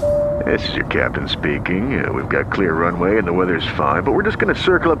 This is your captain speaking. We've got clear runway and the weather's fine, but we're just going to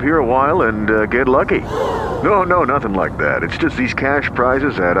circle up here a while and get lucky. No, nothing like that. It's just these cash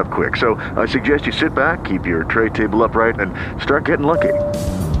prizes add up quick. So I suggest you sit back, keep your tray table upright, and start getting lucky.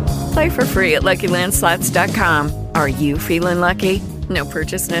 Play for free at LuckyLandSlots.com. Are you feeling lucky? No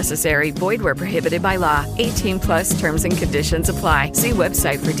purchase necessary. Void where prohibited by law. 18+ terms and conditions apply. See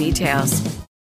website for details.